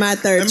 For my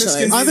third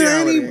choice. Are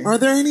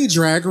there any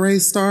drag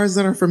race stars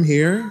that are from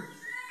here?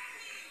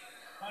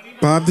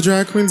 Bob the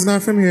Drag Queen's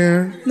not from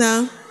here.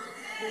 No.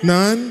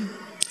 None?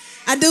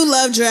 I do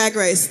love Drag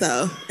Race,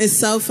 though. It's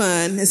so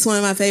fun. It's one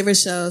of my favorite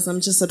shows.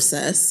 I'm just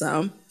obsessed,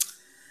 so.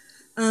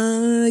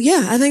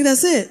 I think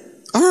that's it.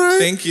 All right.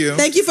 Thank you.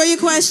 Thank you for your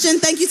question.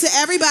 Thank you to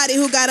everybody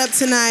who got up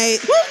tonight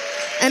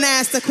and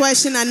asked a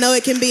question. I know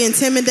it can be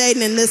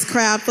intimidating in this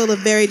crowd full of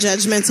very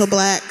judgmental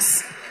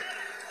blacks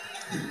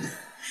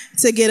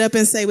to get up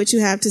and say what you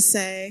have to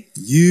say.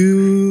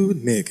 You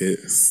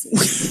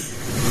niggas.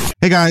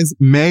 Hey guys,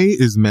 May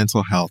is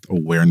Mental Health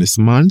Awareness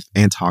Month,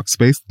 and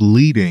Talkspace, the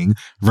leading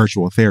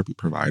virtual therapy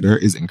provider,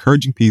 is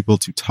encouraging people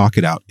to talk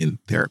it out in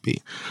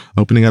therapy.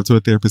 Opening up to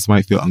a therapist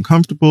might feel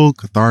uncomfortable,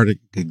 cathartic,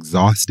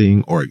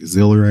 exhausting, or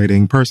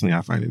exhilarating. Personally,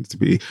 I find it to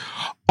be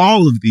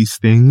all of these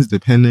things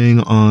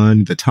depending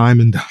on the time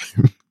and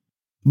dime.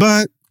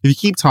 But if you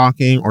keep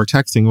talking or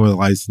texting with a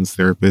licensed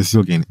therapist,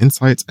 you'll gain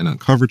insights and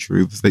uncover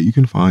truths that you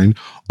can find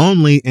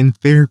only in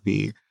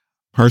therapy.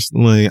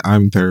 Personally,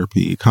 I'm in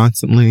therapy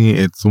constantly.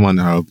 It's one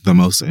of the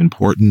most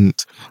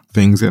important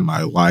things in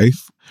my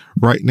life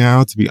right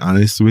now, to be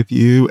honest with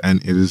you.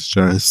 And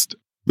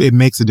it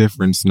makes a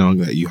difference knowing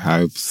that you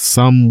have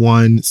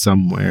someone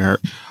somewhere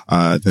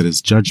that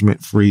is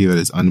judgment-free, that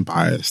is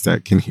unbiased,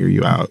 that can hear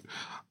you out.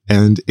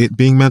 And it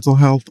being Mental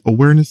Health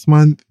Awareness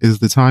Month is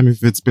the time,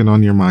 if it's been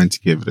on your mind,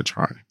 to give it a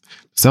try.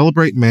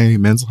 Celebrate May,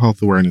 Mental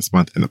Health Awareness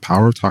Month, and the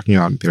power of talking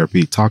out in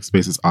therapy.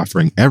 Talkspace is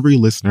offering every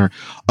listener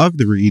of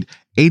The Read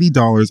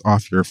 $80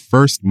 off your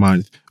first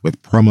month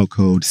with promo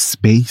code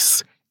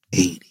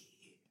SPACE80.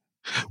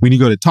 When you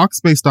go to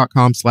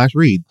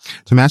Talkspace.com/read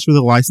to match with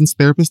a licensed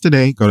therapist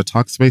today, go to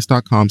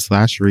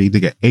Talkspace.com/read to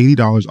get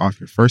 $80 off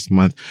your first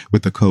month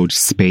with the code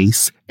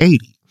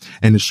SPACE80.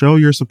 And to show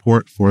your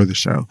support for the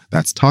show,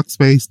 that's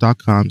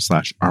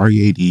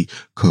Talkspace.com/READ,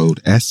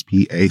 code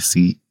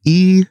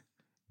SPACE80.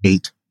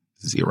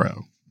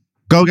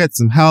 Go get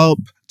some help,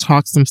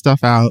 talk some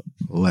stuff out.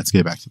 Let's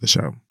get back to the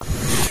show.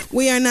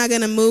 We are now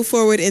going to move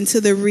forward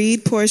into the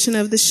read portion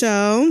of the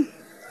show.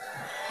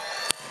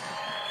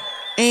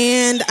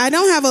 And I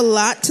don't have a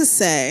lot to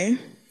say,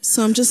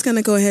 so I'm just going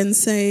to go ahead and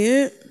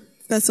say it.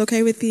 If that's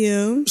okay with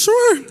you.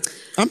 Sure.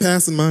 I'm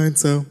passing mine,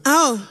 so.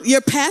 Oh,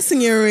 you're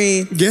passing your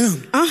read. Yeah.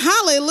 Oh,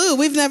 hallelujah.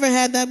 We've never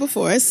had that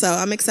before, so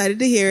I'm excited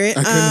to hear it.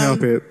 I couldn't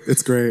help it.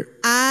 It's great.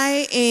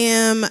 I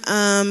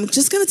am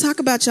just going to talk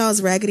about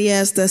y'all's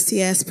raggedy-ass,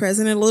 dusty-ass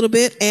president a little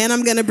bit, and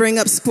I'm going to bring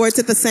up sports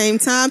at the same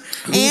time,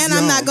 and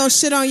I'm not going to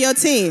shit on your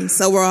team,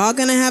 so we're all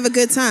going to have a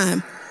good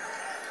time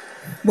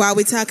while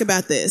we talk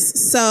about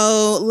this.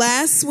 So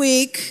last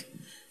week,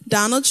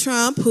 Donald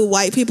Trump, who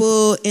white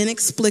people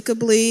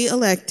inexplicably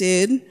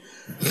elected,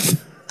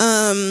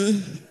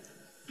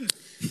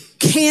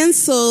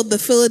 canceled the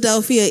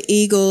Philadelphia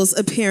Eagles'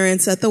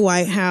 appearance at the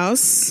White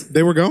House.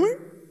 They were going?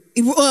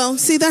 Well,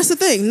 see, that's the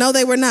thing. No,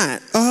 they were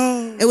not.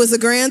 Oh. It was a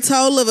grand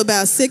total of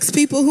about 6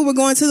 people who were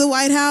going to the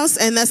White House,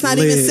 and that's not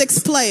even 6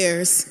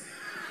 players.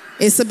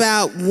 It's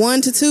about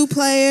 1 to 2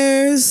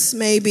 players,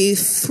 maybe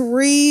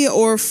 3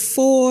 or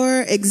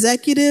 4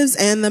 executives,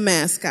 and the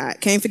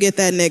mascot. Can't forget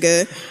that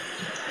nigga.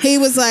 He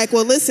was like,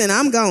 well, listen,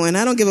 I'm going.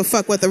 I don't give a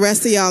fuck what the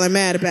rest of y'all are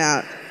mad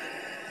about.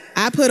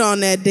 I put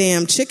on that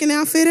damn chicken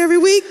outfit every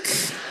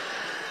week,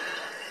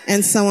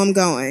 and so I'm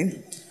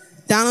going.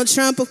 Donald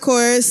Trump, of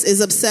course,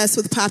 is obsessed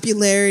with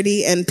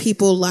popularity and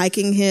people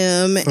liking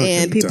him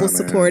and people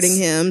supporting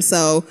him.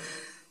 So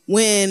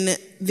when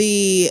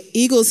the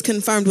Eagles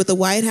confirmed with the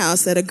White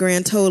House that a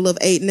grand total of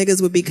 8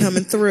 niggas would be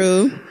coming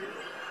through,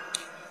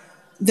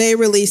 they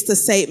released a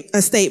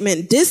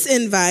statement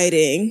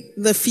disinviting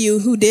the few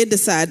who did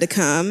decide to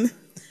come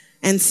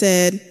and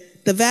said,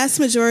 the vast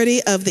majority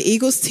of the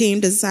Eagles team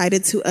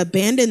decided to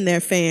abandon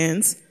their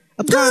fans.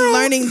 Upon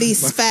learning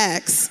these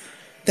facts,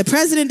 the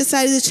president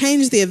decided to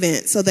change the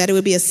event so that it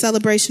would be a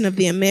celebration of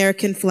the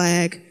American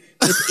flag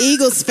with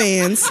Eagles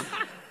fans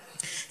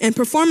and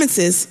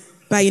performances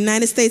by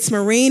United States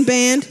Marine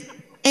Band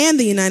and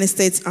the United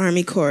States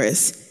Army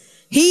Chorus.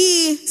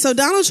 So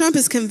Donald Trump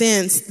is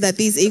convinced that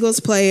these Eagles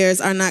players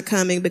are not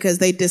coming because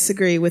they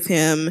disagree with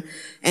him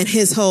and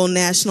his whole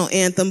national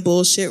anthem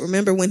bullshit.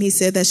 Remember when he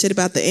said that shit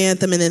about the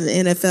anthem, and then the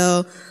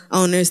NFL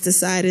owners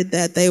decided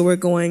that they were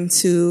going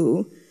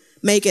to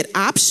make it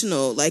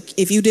optional. Like,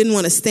 if you didn't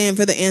want to stand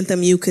for the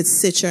anthem, you could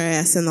sit your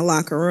ass in the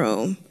locker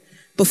room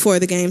before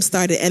the game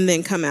started and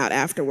then come out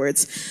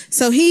afterwards.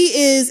 So he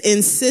is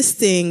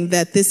insisting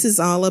that this is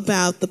all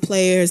about the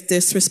players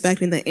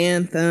disrespecting the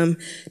anthem,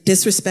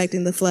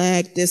 disrespecting the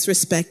flag,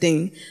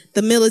 disrespecting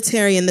the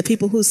military and the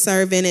people who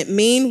serve in it.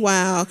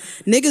 Meanwhile,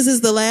 niggas is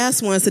the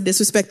last ones to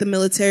disrespect the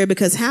military,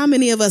 because how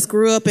many of us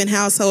grew up in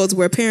households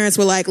where parents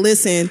were like,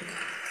 listen,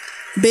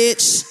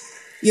 bitch,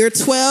 you're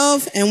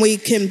 12 and we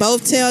can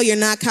both tell you're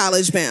not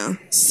college bound.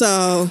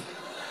 So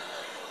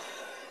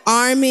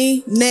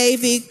Army,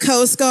 Navy,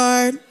 Coast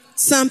Guard,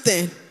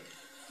 something.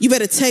 You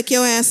better take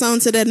your ass on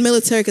to that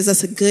military, because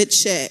that's a good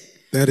check.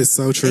 That is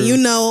so true. And you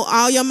know,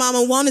 all your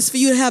mama want is for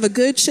you to have a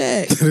good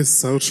check. That is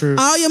so true.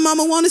 All your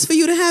mama want is for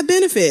you to have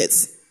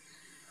benefits.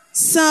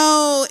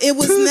 So it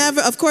was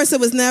never, of course,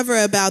 it was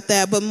never about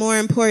that. But more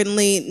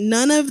importantly,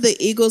 none of the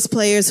Eagles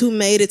players who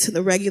made it to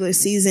the regular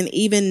season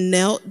even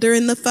knelt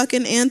during the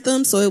fucking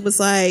anthem. So it was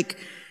like,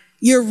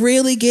 you're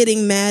really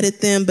getting mad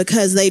at them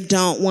because they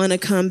don't want to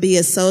come be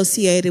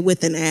associated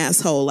with an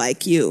asshole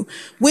like you,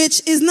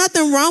 which is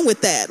nothing wrong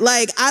with that.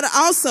 Like, I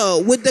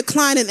also would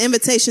decline an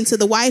invitation to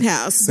the White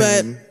House,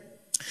 but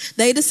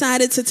they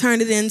decided to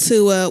turn it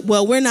into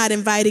well, we're not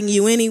inviting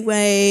you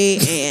anyway.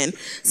 And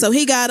so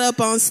he got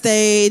up on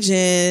stage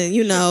and,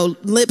 you know,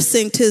 lip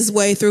synced his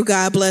way through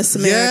God Bless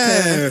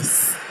America.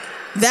 Yes.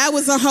 That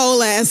was a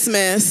whole ass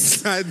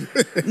mess.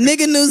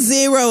 Nigga knew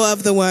 0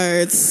 of the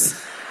words.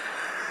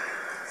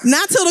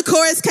 Not till the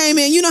chorus came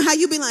in. You know how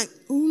you be like,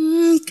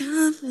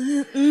 God,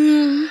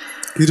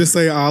 You just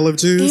say olive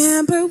juice?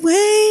 Amber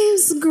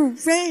waves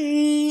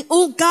gray.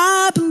 Oh,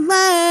 God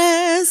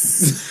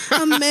bless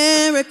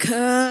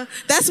America.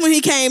 That's when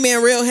he came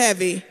in real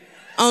heavy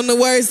on the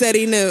words that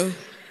he knew.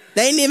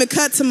 They didn't even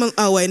cut to,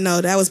 oh wait,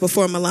 no, that was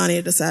before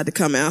Melania decided to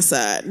come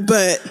outside.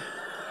 But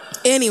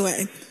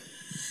anyway.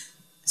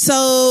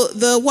 So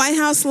the White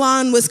House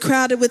lawn was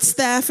crowded with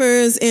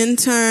staffers,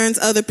 interns,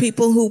 other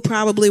people who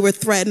probably were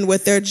threatened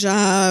with their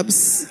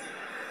jobs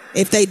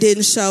if they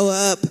didn't show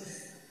up.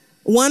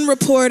 One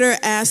reporter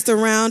asked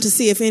around to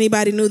see if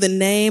anybody knew the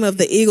name of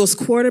the Eagles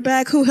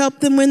quarterback who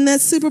helped them win that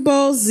Super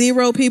Bowl.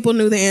 0 people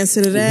knew the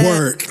answer to that.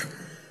 Work.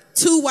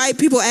 2 white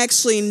people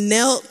actually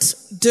knelt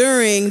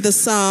during the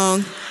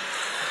song.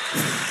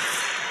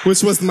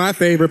 Which was my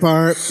favorite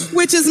part.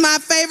 Which is my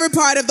favorite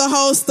part of the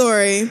whole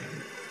story.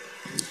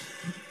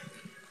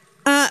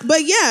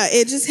 But yeah,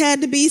 it just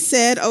had to be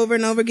said over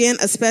and over again,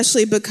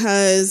 especially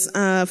because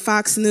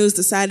Fox News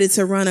decided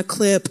to run a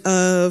clip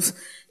of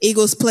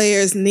Eagles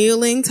players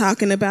kneeling,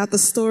 talking about the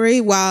story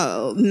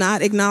while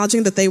not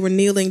acknowledging that they were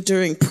kneeling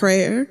during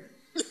prayer.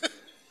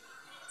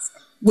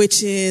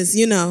 which is,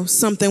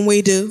 something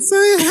we do. So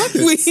it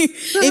happens.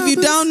 If you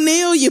don't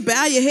kneel, you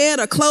bow your head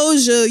or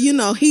close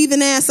your,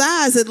 heathen ass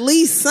eyes, at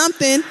least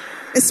something.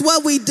 It's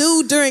what we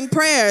do during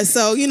prayer.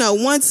 So,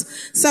 once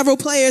several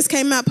players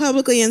came out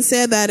publicly and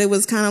said that, it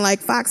was kind of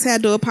like Fox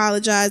had to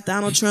apologize.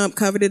 Donald Trump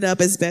covered it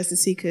up as best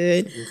as he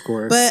could. Of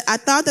course. But I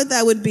thought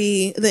that would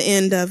be the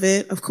end of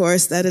it. Of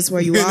course, that is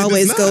where you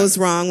always goes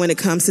wrong when it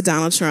comes to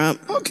Donald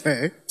Trump.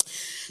 Okay.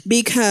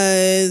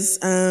 Because,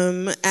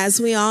 as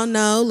we all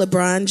know,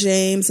 LeBron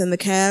James and the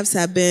Cavs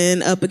have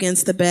been up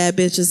against the bad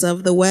bitches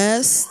of the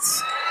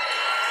West.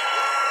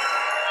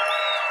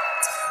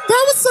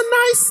 That was a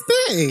nice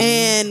thing.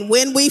 And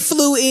when we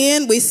flew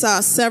in, we saw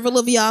several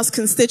of y'all's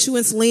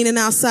constituents leaning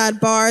outside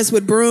bars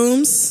with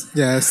brooms.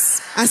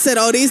 Yes. I said,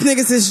 oh, these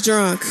niggas is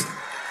drunk.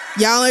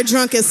 Y'all are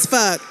drunk as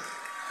fuck.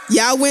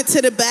 Y'all went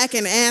to the back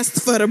and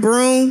asked for the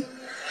broom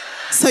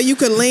so you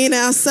could lean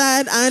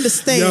outside. I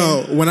understand.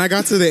 Yo, when I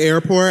got to the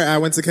airport, I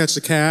went to catch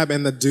a cab,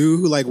 and the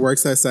dude who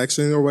works that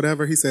section or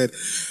whatever, he said,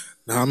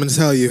 "Now I'm gonna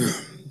tell you,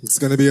 it's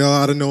gonna be a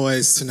lot of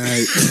noise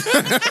tonight."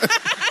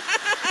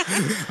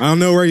 I don't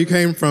know where you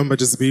came from, but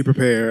just be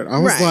prepared. I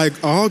was like,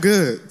 all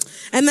good.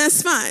 And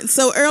that's fine.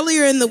 So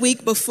earlier in the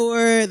week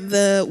before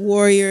the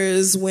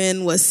Warriors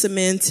win was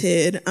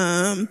cemented,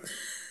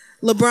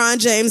 LeBron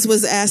James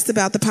was asked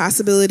about the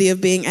possibility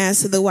of being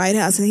asked to the White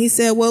House. And he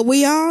said, well,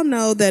 we all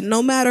know that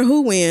no matter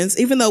who wins,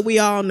 even though we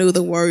all knew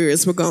the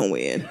Warriors were going to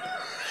win,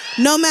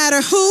 no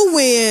matter who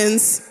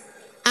wins,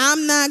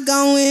 I'm not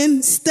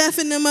going. Steph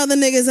and them other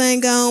niggas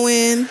ain't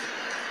going.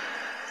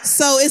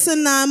 So it's a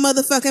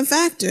non-motherfucking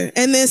factor.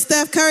 And then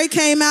Steph Curry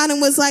came out and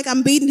was like,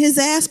 I'm beating his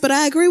ass, but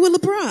I agree with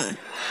LeBron.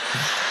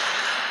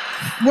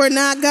 We're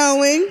not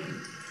going.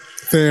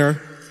 Fair.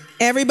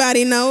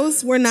 Everybody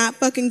knows we're not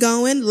fucking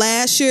going.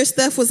 Last year,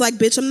 Steph was like,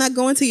 bitch, I'm not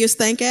going to your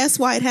stank-ass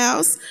White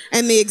House.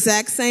 And the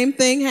exact same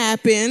thing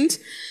happened.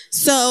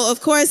 So, of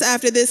course,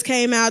 after this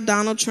came out,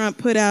 Donald Trump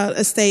put out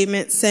a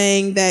statement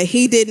saying that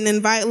he didn't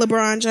invite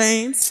LeBron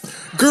James.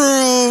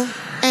 Girl.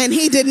 And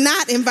he did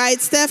not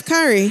invite Steph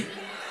Curry.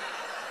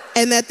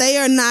 And that they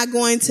are not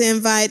going to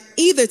invite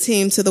either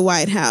team to the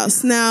White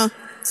House. Now,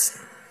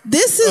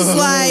 this is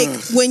like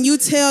when you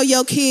tell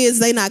your kids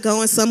they not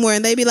going somewhere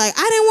and they be like,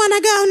 I didn't want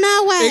to go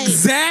no way.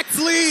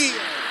 Exactly.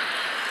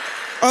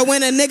 Or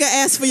when a nigga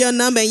asks for your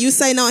number and you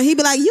say no, and he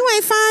be like, you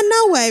ain't fine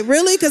no way.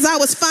 Really? Because I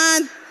was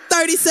fine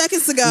 30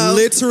 seconds ago.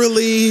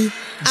 Literally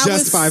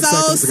just 5 seconds ago.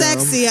 I was so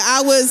sexy.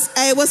 I was,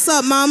 hey, what's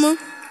up, mama?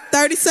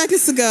 30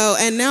 seconds ago,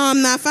 and now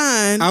I'm not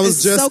fine. I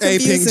was just a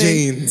pink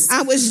jeans.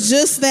 I was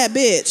just that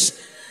bitch.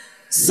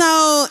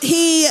 So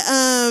he,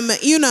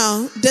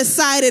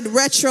 decided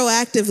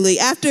retroactively,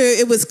 after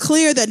it was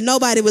clear that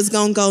nobody was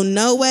going to go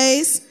no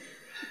ways,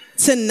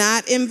 to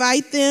not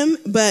invite them.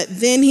 But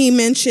then he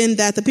mentioned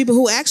that the people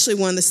who actually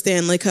won the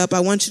Stanley Cup,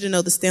 I want you to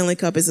know the Stanley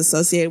Cup is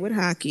associated with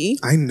hockey.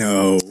 I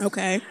know.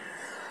 Okay.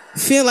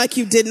 Feel like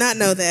you did not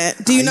know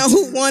that. Do you know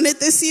who won it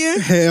this year?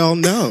 Hell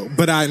no,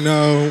 but I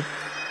know.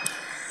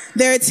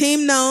 They're a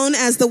team known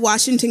as the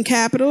Washington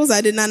Capitals.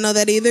 I did not know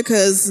that either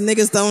because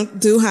niggas don't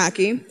do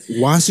hockey.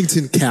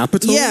 Washington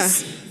Capitals? Yeah.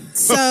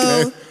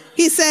 So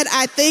he said,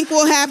 I think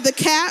we'll have the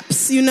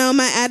Caps. You know,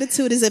 my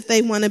attitude is if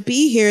they want to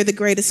be here, the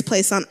greatest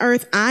place on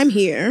earth, I'm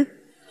here.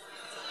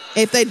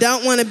 If they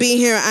don't want to be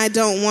here, I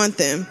don't want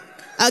them.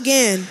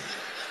 Again,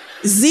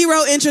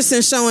 zero interest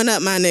in showing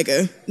up, my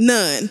nigga.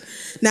 None.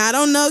 Now, I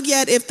don't know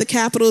yet if the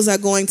Capitals are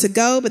going to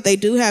go, but they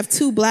do have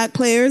 2 black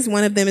players.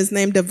 One of them is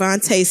named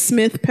Devontae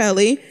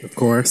Smith-Pelly. Of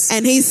course.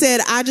 And he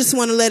said, I just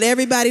want to let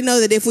everybody know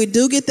that if we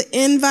do get the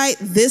invite,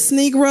 this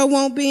Negro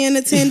won't be in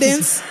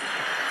attendance.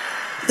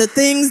 The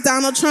things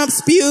Donald Trump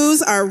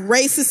spews are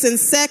racist and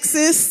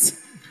sexist.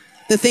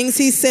 The things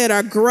he said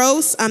are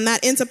gross. I'm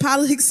not into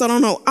politics, so I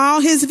don't know all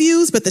his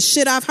views, but the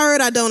shit I've heard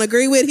I don't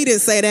agree with. He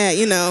didn't say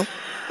that,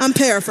 I'm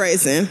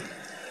paraphrasing.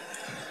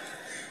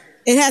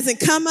 It hasn't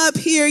come up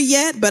here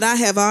yet, but I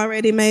have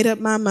already made up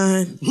my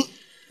mind.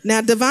 Now,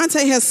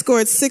 Devontae has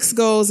scored 6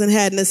 goals and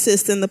had an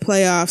assist in the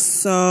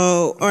playoffs,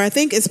 or I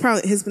think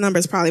his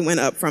numbers probably went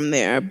up from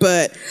there.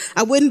 But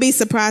I wouldn't be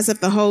surprised if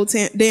the whole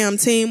damn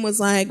team was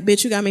like,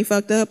 bitch, you got me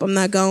fucked up, I'm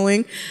not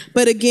going.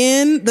 But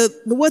again,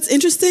 what's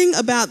interesting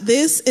about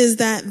this is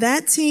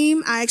that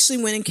team, I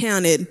actually went and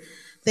counted.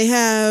 They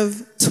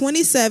have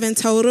 27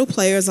 total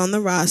players on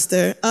the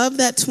roster. Of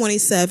that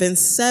 27,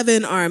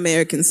 7 are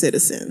American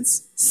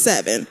citizens.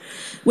 7,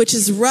 which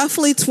is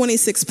roughly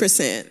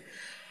 26%.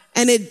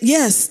 And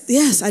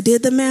yes, I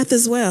did the math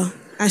as well.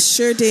 I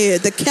sure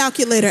did. The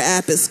calculator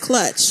app is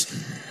clutch.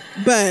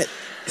 But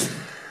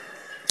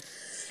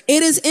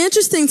it is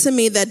interesting to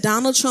me that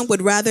Donald Trump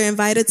would rather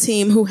invite a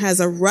team who has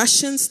a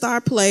Russian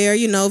star player,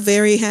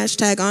 very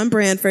 # on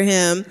brand for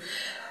him,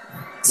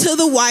 to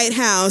the White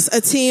House, a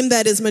team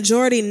that is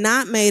majority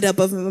not made up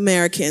of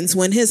Americans,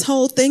 when his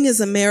whole thing is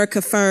America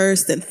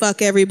first and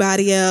fuck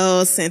everybody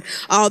else and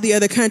all the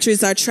other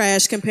countries are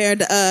trash compared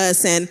to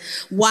us and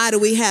why do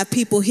we have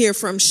people here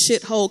from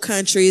shithole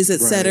countries, et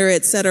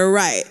cetera,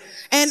 right?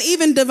 And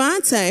even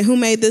Devontae, who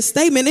made this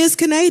statement, is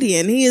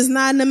Canadian. He is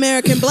not an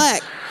American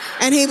black.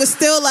 And he was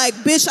still like,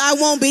 bitch, I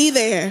won't be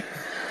there.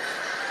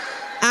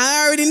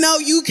 I already know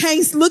you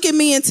can't look at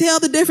me and tell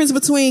the difference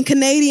between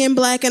Canadian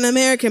black and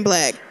American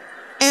black.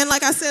 And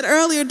like I said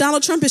earlier,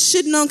 Donald Trump is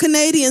shitting on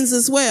Canadians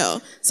as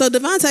well. So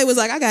Devontae was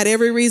like, I got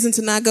every reason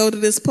to not go to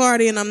this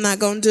party and I'm not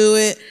going to do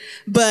it.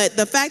 But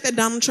the fact that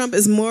Donald Trump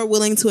is more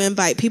willing to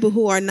invite people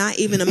who are not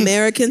even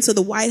American to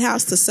the White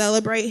House to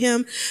celebrate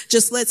him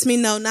just lets me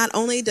know not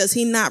only does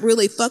he not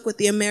really fuck with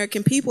the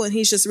American people and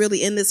he's just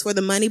really in this for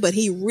the money, but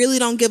he really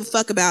don't give a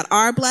fuck about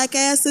our black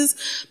asses,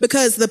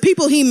 because the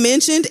people he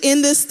mentioned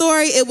in this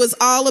story, it was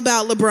all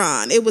about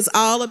LeBron. It was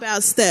all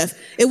about Steph.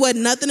 It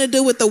wasn't nothing to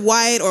do with the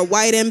white or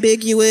white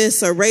ambiguous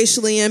or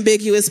racially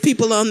ambiguous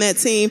people on that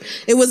team.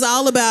 It was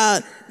all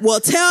about, well,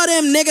 tell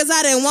them niggas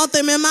I didn't want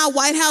them in my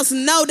White House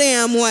no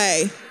damn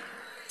way.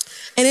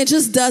 And it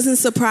just doesn't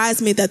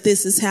surprise me that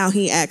this is how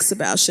he acts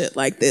about shit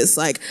like this.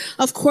 Like,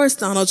 of course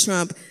Donald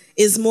Trump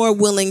is more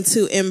willing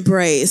to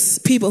embrace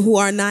people who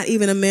are not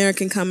even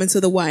American coming to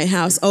the White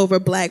House over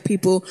black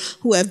people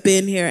who have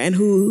been here and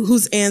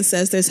whose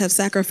ancestors have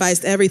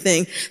sacrificed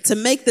everything to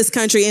make this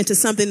country into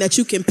something that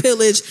you can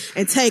pillage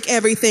and take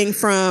everything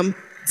from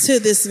to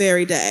this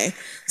very day.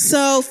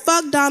 So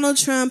fuck Donald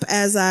Trump,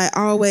 as I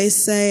always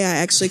say. I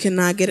actually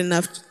cannot get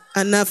enough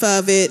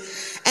of it.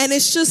 And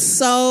it's just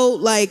so,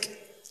 like,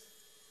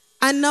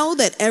 I know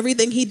that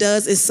everything he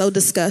does is so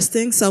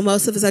disgusting. So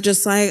most of us are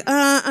just like,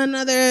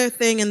 another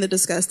thing in the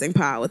disgusting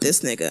pile with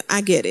this nigga. I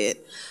get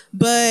it.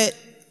 But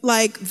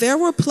like, there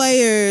were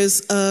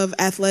players of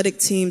athletic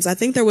teams. I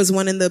think there was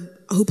one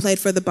who played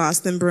for the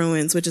Boston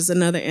Bruins, which is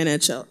another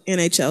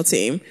NHL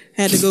team.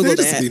 Had to Google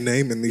They that. just be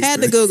naming these Had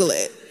things. to Google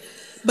it.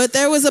 But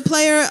there was a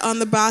player on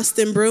the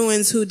Boston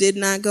Bruins who did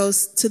not go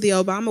to the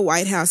Obama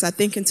White House, I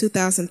think in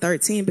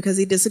 2013, because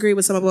he disagreed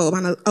with some of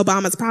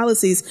Obama's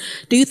policies.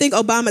 Do you think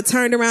Obama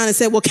turned around and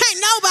said, well,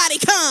 can't nobody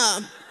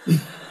come?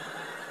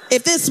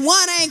 If this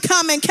one ain't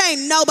coming,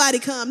 can't nobody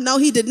come. No,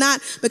 he did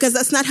not, because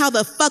that's not how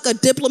the fuck a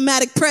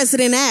diplomatic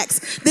president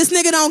acts. This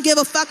nigga don't give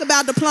a fuck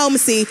about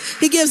diplomacy.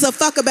 He gives a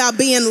fuck about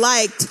being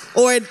liked,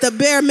 or at the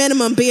bare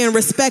minimum being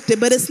respected,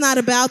 but it's not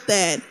about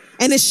that.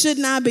 And it should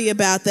not be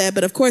about that.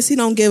 But of course, he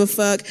don't give a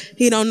fuck.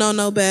 He don't know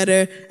no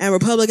better. And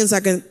Republicans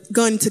are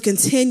going to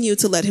continue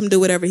to let him do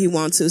whatever he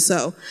wants to.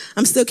 So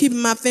I'm still keeping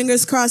my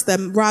fingers crossed that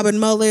Robert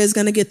Mueller is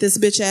going to get this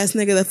bitch ass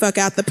nigga the fuck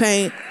out the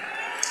paint.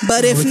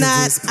 But if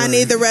not, I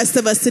need the rest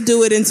of us to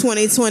do it in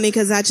 2020,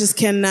 because I just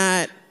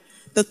cannot.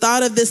 The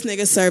thought of this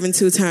nigga serving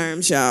 2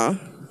 terms, y'all.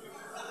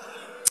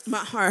 My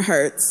heart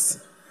hurts.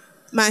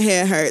 My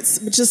head hurts.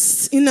 But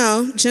just,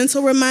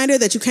 gentle reminder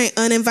that you can't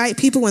uninvite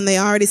people when they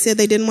already said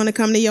they didn't want to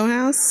come to your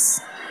house.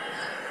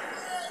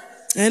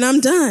 And I'm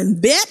done,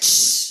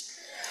 bitch.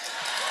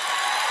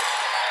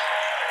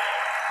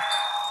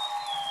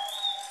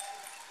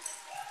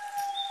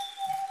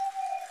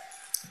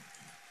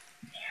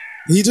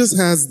 He just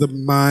has the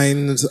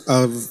mind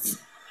of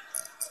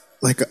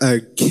like a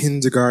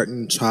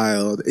kindergarten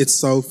child. It's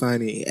so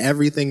funny.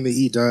 Everything that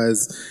he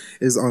does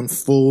is on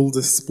full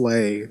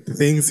display. The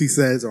things he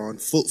says are on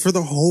full for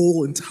the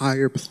whole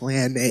entire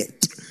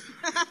planet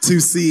to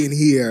see and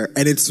hear.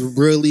 And it's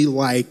really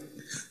like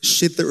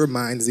shit that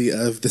reminds me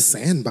of the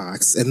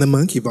Sandbox and the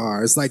Monkey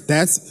Bars. Like,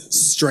 that's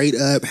straight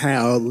up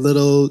how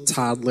little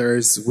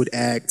toddlers would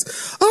act.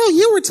 Oh,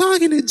 you were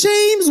talking to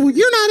James? Well,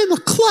 you're not in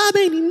the club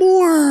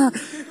anymore.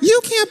 You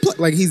can't play.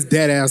 Like, he's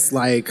dead ass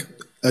like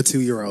a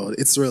 2-year-old.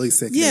 It's really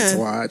sickening to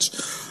watch.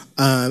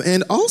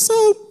 And also,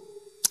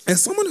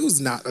 as someone who's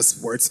not a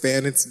sports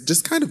fan, it's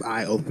just kind of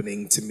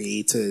eye-opening to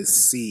me to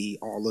see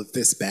all of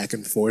this back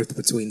and forth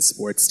between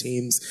sports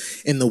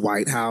teams in the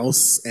White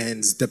House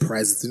and the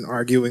president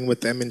arguing with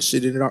them and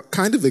shit. And it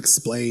kind of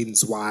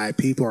explains why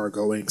people are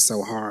going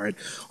so hard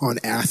on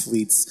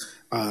athletes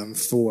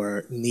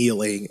for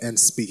kneeling and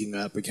speaking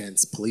up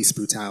against police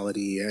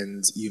brutality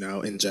and,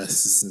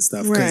 injustice and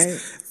stuff. Right.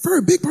 For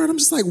a big part, I'm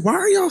just like, why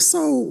are y'all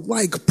so,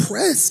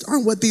 pressed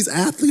on what these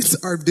athletes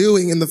are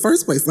doing in the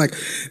first place? Like,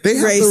 they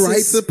have the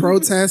right to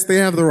protest. They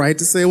have the right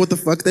to say what the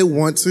fuck they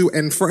want to.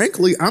 And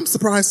frankly, I'm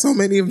surprised so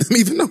many of them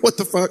even know what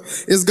the fuck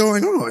is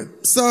going on.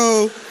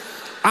 So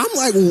I'm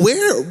like,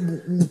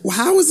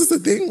 how is this a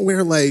thing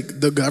where,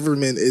 the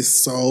government is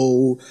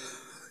so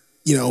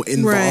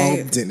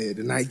involved in it?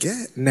 And I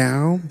get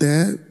now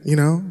that,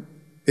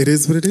 it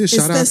is what it is.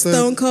 It's that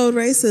stone cold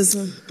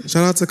racism.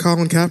 Shout out to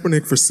Colin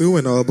Kaepernick for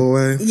suing old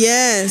boy.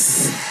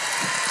 Yes.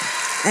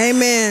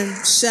 Amen.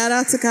 Shout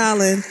out to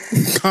Colin.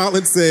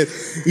 Colin said,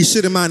 you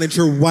should have minded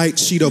your white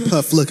Cheeto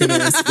Puff looking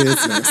ass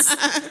business.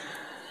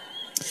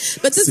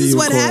 But this is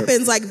what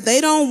happens.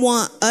 They don't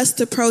want us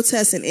to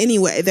protest in any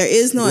way. There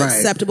is no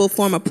acceptable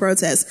form of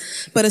protest.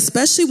 But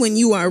especially when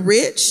you are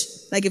rich,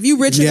 if you're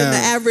richer than the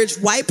average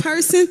white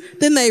person,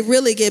 then they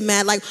really get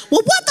mad. Well,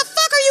 what the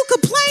fuck are you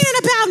complaining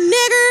about,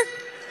 nigger?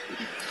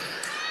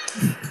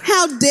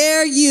 How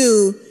dare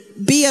you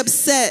be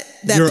upset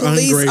that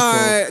police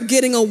are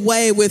getting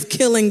away with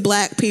killing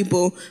black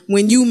people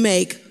when you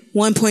make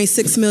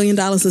 $1.6 million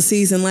a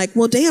season. Like,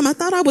 well, damn, I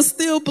thought I was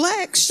still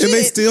black. Shit. And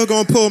they still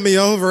gonna pull me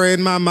over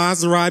in my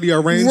Maserati or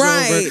Range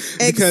Rover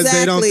because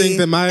they don't think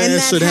that my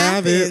ass should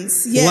have it.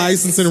 Yes.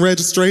 License and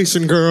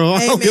registration, girl.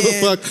 I don't give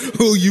a fuck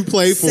who you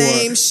play for.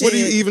 Same shit. What are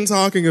you even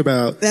talking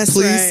about? That's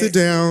Please right. sit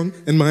down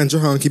and mind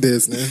your honky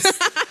business.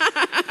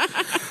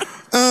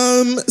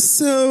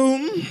 So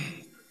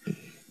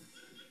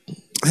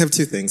I have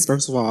two things.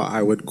 First of all,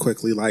 I would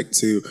quickly like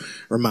to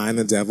remind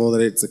the devil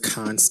that it's a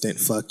constant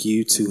fuck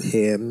you to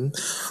him.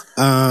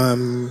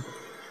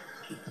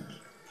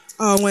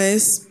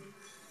 Always.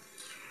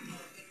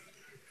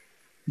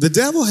 The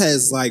devil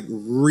has like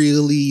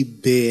really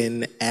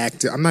been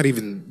active. I'm not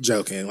even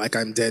joking. Like,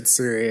 I'm dead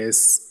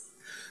serious.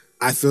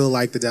 I feel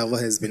like the devil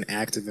has been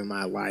active in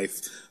my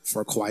life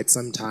for quite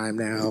some time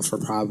now, for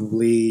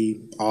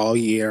probably all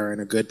year and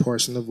a good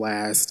portion of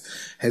last,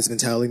 has been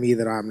telling me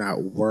that I'm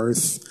not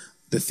worth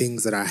the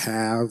things that I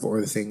have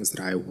or the things that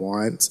I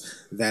want,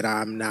 that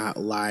I'm not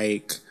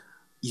like,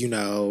 you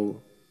know,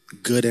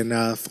 good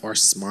enough or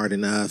smart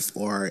enough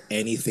or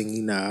anything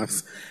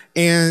enough.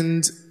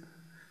 And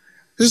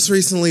just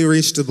recently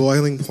reached a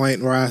boiling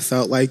point where I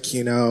felt like,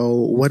 you know,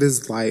 what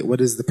is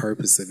the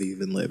purpose of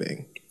even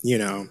living, you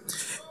know?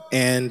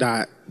 And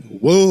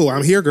whoa,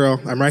 I'm here, girl.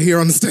 I'm right here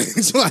on the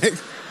stage. Like,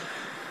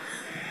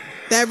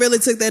 that really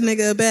took that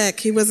nigga aback.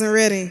 He wasn't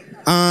ready.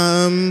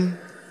 And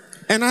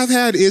I've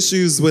had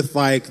issues with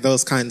like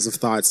those kinds of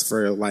thoughts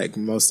for like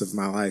most of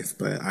my life,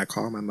 but I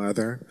call my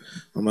mother.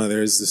 My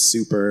mother is a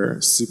super,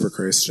 super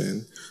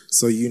Christian.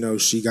 So, you know,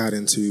 she got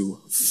into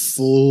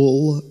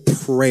full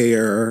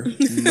prayer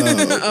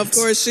mode. Of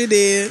course she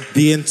did.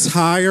 The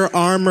entire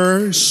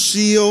armor,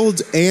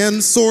 shield,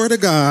 and sword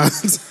of God.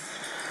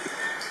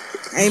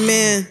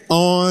 Amen.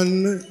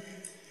 On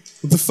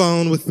the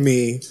phone with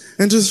me,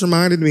 and just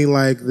reminded me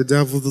like the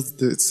devil,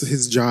 it's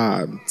his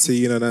job to,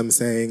 you know what I'm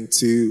saying,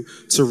 to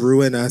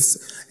ruin us.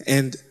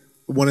 And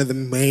one of the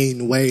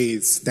main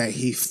ways that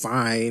he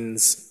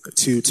finds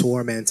to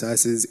torment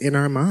us is in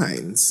our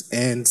minds,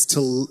 and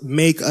to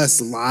make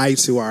us lie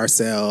to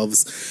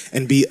ourselves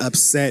and be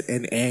upset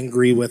and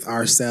angry with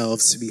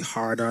ourselves, to be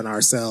hard on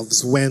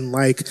ourselves, when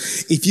like,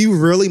 if you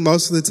really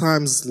most of the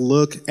times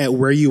look at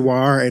where you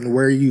are and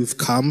where you've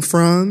come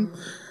from,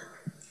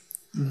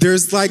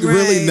 there's like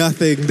really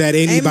nothing that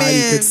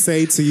anybody could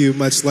say to you,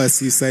 much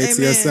less you say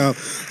to yourself.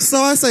 So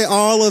I say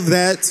all of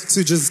that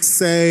to just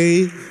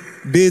say,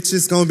 bitch,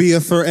 it's gonna be a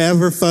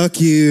forever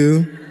fuck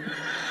you.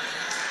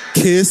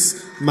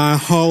 Kiss my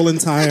whole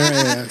entire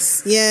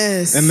ass.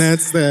 Yes. And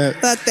that's that.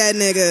 Fuck that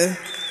nigga.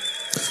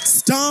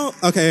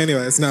 Stop. Okay,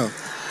 anyways, no.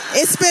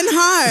 It's been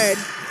hard.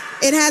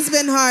 It has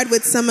been hard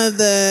with some of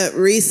the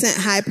recent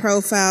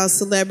high-profile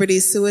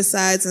celebrity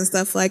suicides and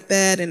stuff like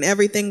that, and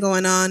everything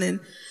going on, and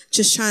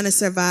just trying to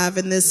survive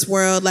in this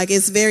world. Like,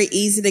 it's very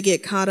easy to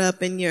get caught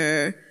up in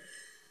your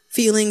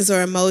feelings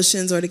or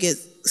emotions, or to get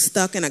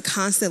stuck in a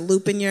constant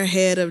loop in your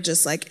head of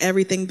just like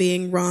everything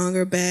being wrong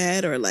or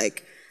bad, or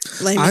like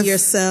blaming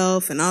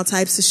yourself and all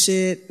types of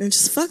shit. And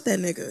just fuck that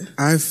nigga.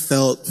 I've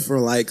felt for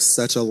like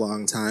such a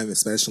long time,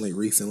 especially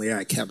recently,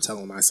 I kept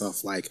telling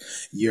myself like,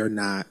 you're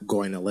not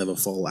going to live a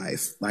full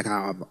life. Like,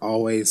 I've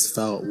always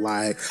felt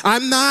like,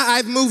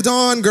 I've moved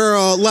on,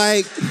 girl.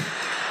 Like,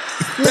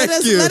 let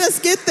us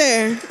get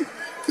there.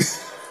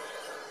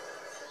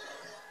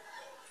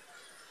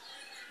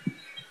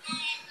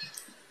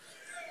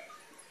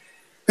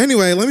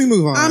 Anyway, let me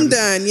move on. I'm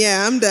done.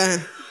 Yeah, I'm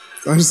done.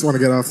 I just want to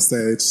get off the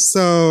stage.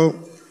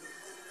 So,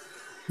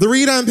 the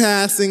read I'm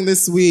passing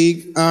this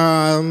week,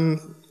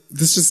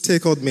 this just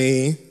tickled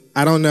me.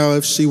 I don't know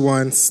if she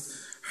wants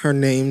her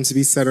name to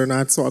be said or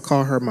not, so I'll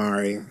call her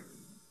Mari.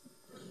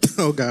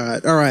 Oh,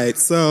 God. All right,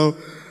 so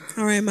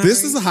Mari.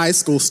 This is a high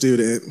school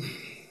student.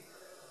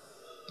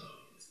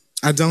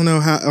 I don't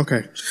know how,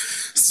 okay.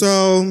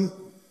 So,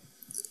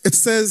 it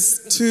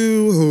says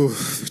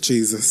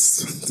Jesus,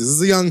 this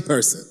is a young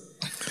person.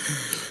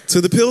 To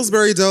the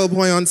Pillsbury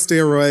Doughboy on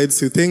steroids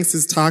who thinks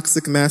his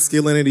toxic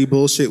masculinity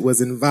bullshit was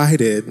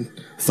invited,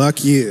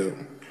 fuck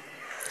you.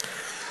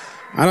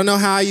 I don't know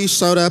how you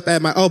showed up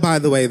at my... Oh, by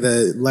the way,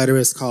 the letter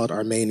is called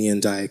Armenian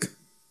Dyke.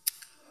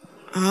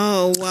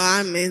 Oh, well,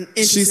 I'm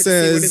interested. She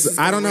says,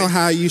 I don't know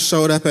how you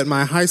showed up at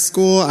my high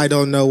school. I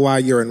don't know why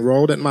you're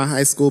enrolled at my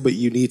high school, but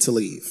you need to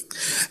leave.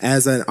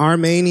 As an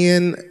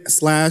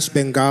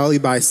Armenian/Bengali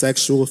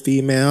bisexual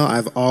female,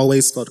 I've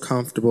always felt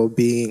comfortable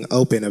being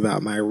open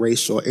about my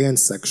racial and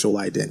sexual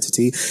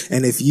identity.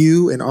 And if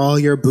you and all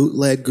your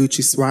bootleg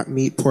Gucci swap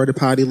meet porta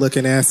potty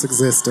looking ass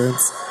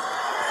existence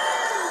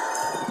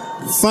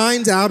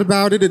find out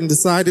about it and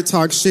decide to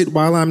talk shit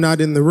while I'm not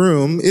in the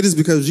room, it is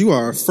because you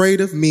are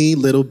afraid of me,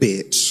 little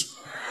bitch.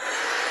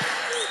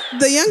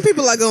 The young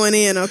people are going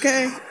in,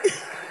 okay?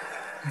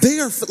 They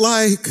are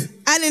like...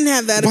 I didn't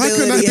have that ability. Why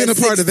couldn't I have been a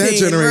part of that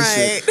generation?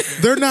 Right.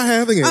 They're not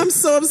having it. I'm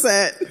so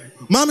upset.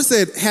 Mama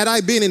said, had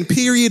I been in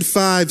period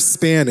 5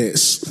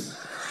 Spanish,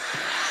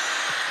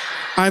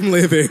 I'm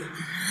living.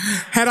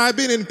 Had I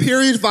been in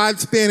period 5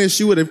 Spanish,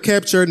 you would have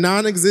kept your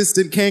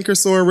non-existent canker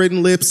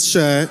sore-ridden lips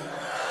shut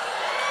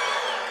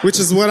which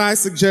is what I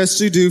suggest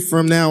you do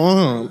from now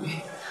on.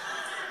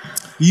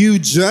 You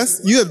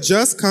have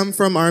just come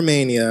from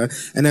Armenia,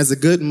 and as a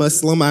good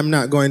Muslim, I'm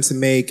not going to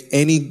make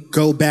any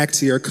go back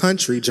to your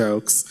country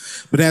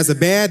jokes. But as a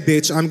bad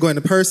bitch, I'm going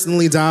to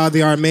personally dial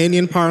the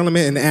Armenian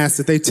parliament and ask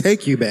that they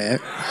take you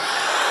back.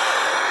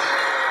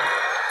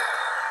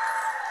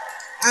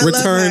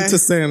 Return to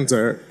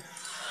sender.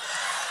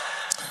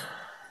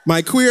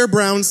 My queer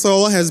brown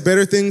soul has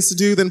better things to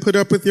do than put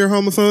up with your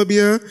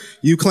homophobia.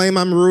 You claim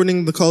I'm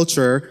ruining the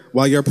culture,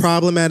 while your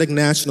problematic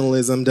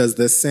nationalism does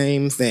the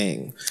same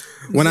thing.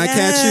 When I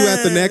catch you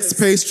at the next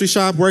pastry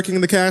shop working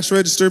the cash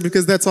register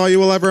because that's all you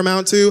will ever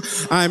amount to,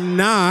 I'm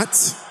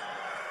not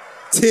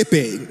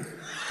tipping.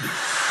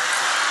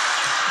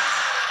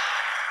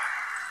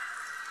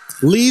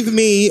 Leave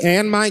me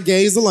and my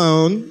gays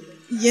alone.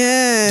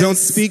 Yes. Don't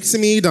speak to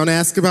me, don't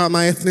ask about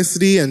my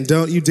ethnicity, and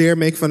don't you dare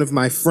make fun of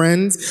my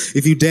friends.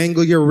 If you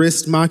dangle your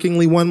wrist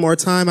mockingly one more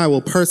time, I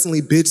will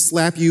personally bitch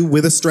slap you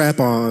with a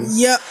strap on.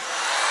 Yep.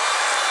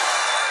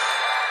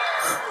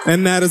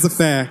 And that is a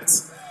fact.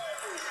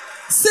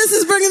 Sis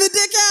is bringing the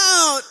dick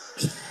out.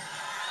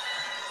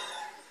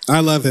 I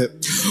love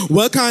it.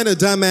 What kind of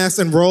dumbass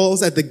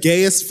enrolls at the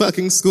gayest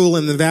fucking school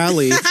in the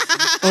valley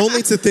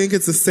only to think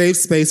it's a safe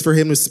space for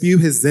him to spew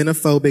his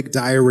xenophobic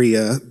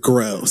diarrhea?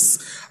 Gross.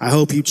 I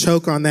hope you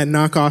choke on that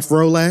knockoff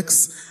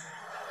Rolex.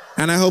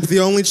 And I hope the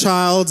only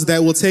child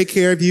that will take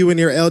care of you in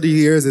your elder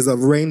years is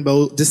of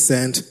rainbow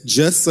descent,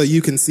 just so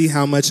you can see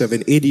how much of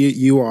an idiot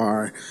you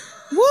are.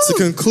 Woo. To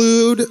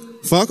conclude,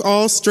 fuck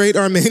all straight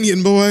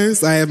Armenian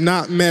boys. I have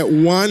not met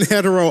one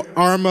hetero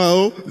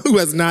Armo who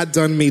has not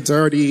done me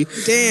dirty.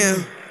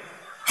 Damn.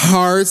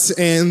 Heart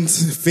and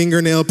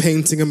fingernail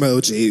painting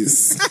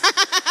emojis.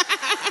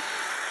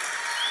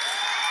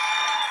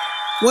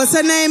 What's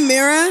her name,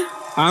 Mira?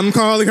 I'm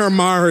calling her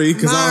Mari.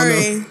 Mari. I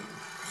don't know.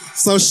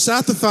 So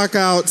shut the fuck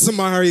out to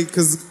Mari,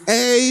 because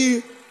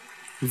A,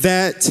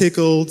 that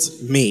tickled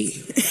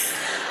me.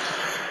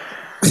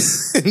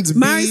 And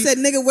Mari said,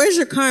 nigga, where's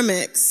your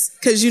Carmex?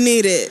 Because you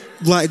need it.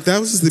 Like, that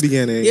was just the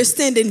beginning. You're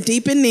standing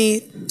deep in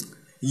need.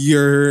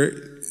 Your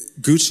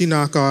Gucci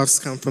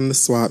knockoffs come from the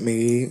swap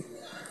meet.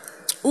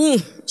 Ooh,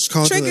 she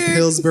called him a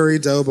Pillsbury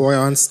Doughboy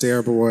on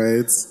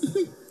steroids.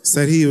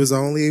 Said he was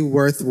only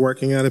worth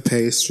working at a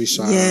pastry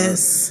shop.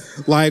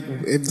 Yes. Like,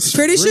 it's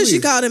pretty really, sure she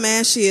called him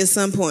ashy at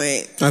some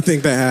point. I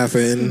think that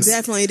happened.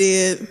 Definitely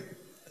did.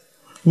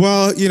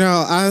 Well, you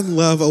know, I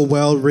love a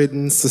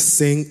well-written,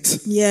 succinct,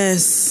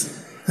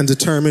 and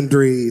determined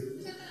read.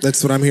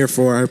 That's what I'm here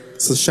for.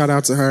 So shout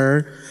out to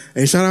her,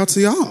 and shout out to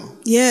y'all.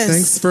 Yes.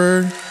 Thanks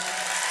for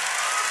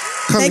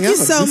coming out. Thank you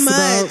so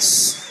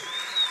much.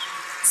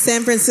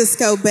 San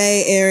Francisco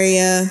Bay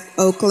Area,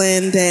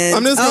 Oakland, and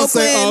I'm just gonna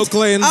say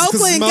Oakland.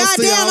 Oakland,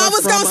 goddamn! I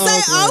was gonna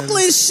say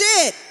Oakland.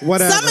 Shit.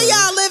 Whatever. Some of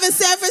y'all live in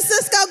San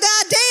Francisco.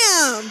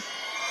 Goddamn.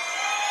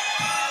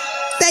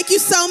 Thank you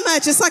so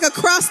much. It's like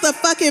across the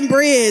fucking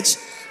bridge.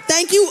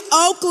 Thank you,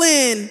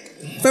 Oakland,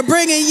 for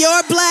bringing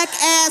your black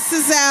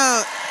asses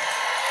out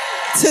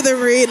to the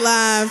Read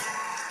Live.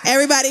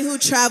 Everybody who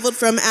traveled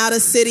from out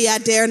of city, I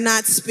dare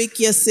not speak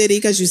your city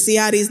because you see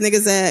how these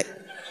niggas act.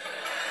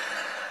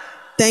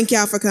 Thank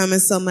y'all for coming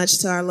so much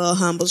to our little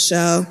humble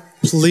show.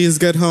 Please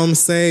get home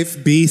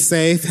safe. Be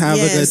safe. Have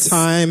a good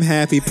time.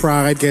 Happy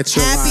Pride. Get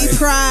your Happy life.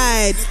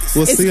 Pride.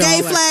 We'll it's see gay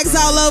y'all flags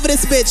all over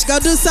this bitch. Go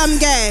do something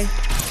gay.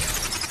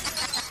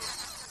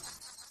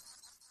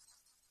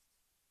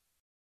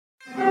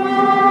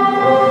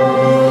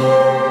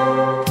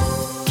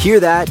 Hear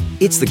that?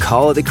 It's the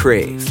call of the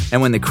Crave.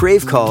 And when the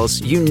Crave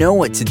calls, you know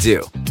what to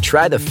do.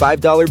 Try the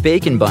 $5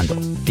 Bacon Bundle.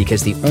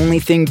 Because the only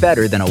thing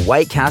better than a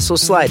White Castle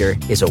slider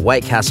is a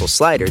White Castle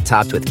slider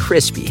topped with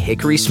crispy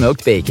hickory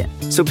smoked bacon.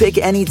 So pick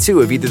any two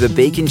of either the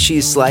Bacon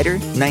Cheese Slider,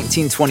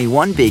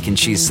 1921 Bacon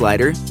Cheese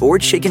Slider, or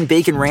Chicken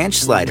Bacon Ranch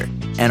Slider.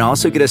 And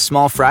also get a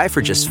small fry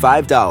for just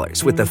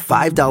 $5 with the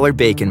 $5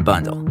 Bacon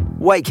Bundle.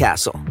 White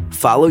Castle.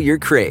 Follow your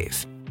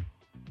Crave.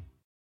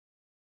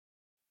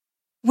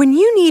 When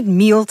you need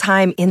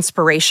mealtime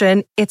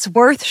inspiration, it's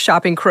worth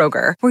shopping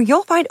Kroger, where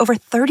you'll find over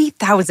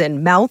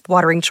 30,000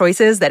 mouth-watering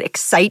choices that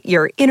excite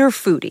your inner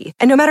foodie.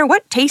 And no matter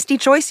what tasty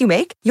choice you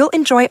make, you'll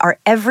enjoy our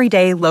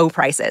everyday low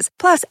prices,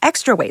 plus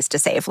extra ways to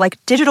save,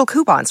 like digital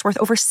coupons worth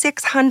over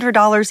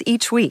 $600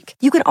 each week.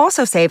 You can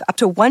also save up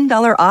to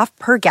 $1 off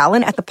per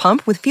gallon at the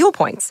pump with fuel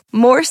points.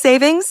 More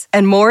savings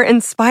and more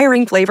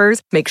inspiring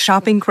flavors make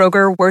shopping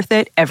Kroger worth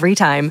it every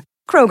time.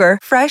 Kroger,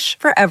 fresh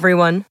for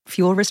everyone.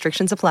 Fuel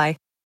restrictions apply.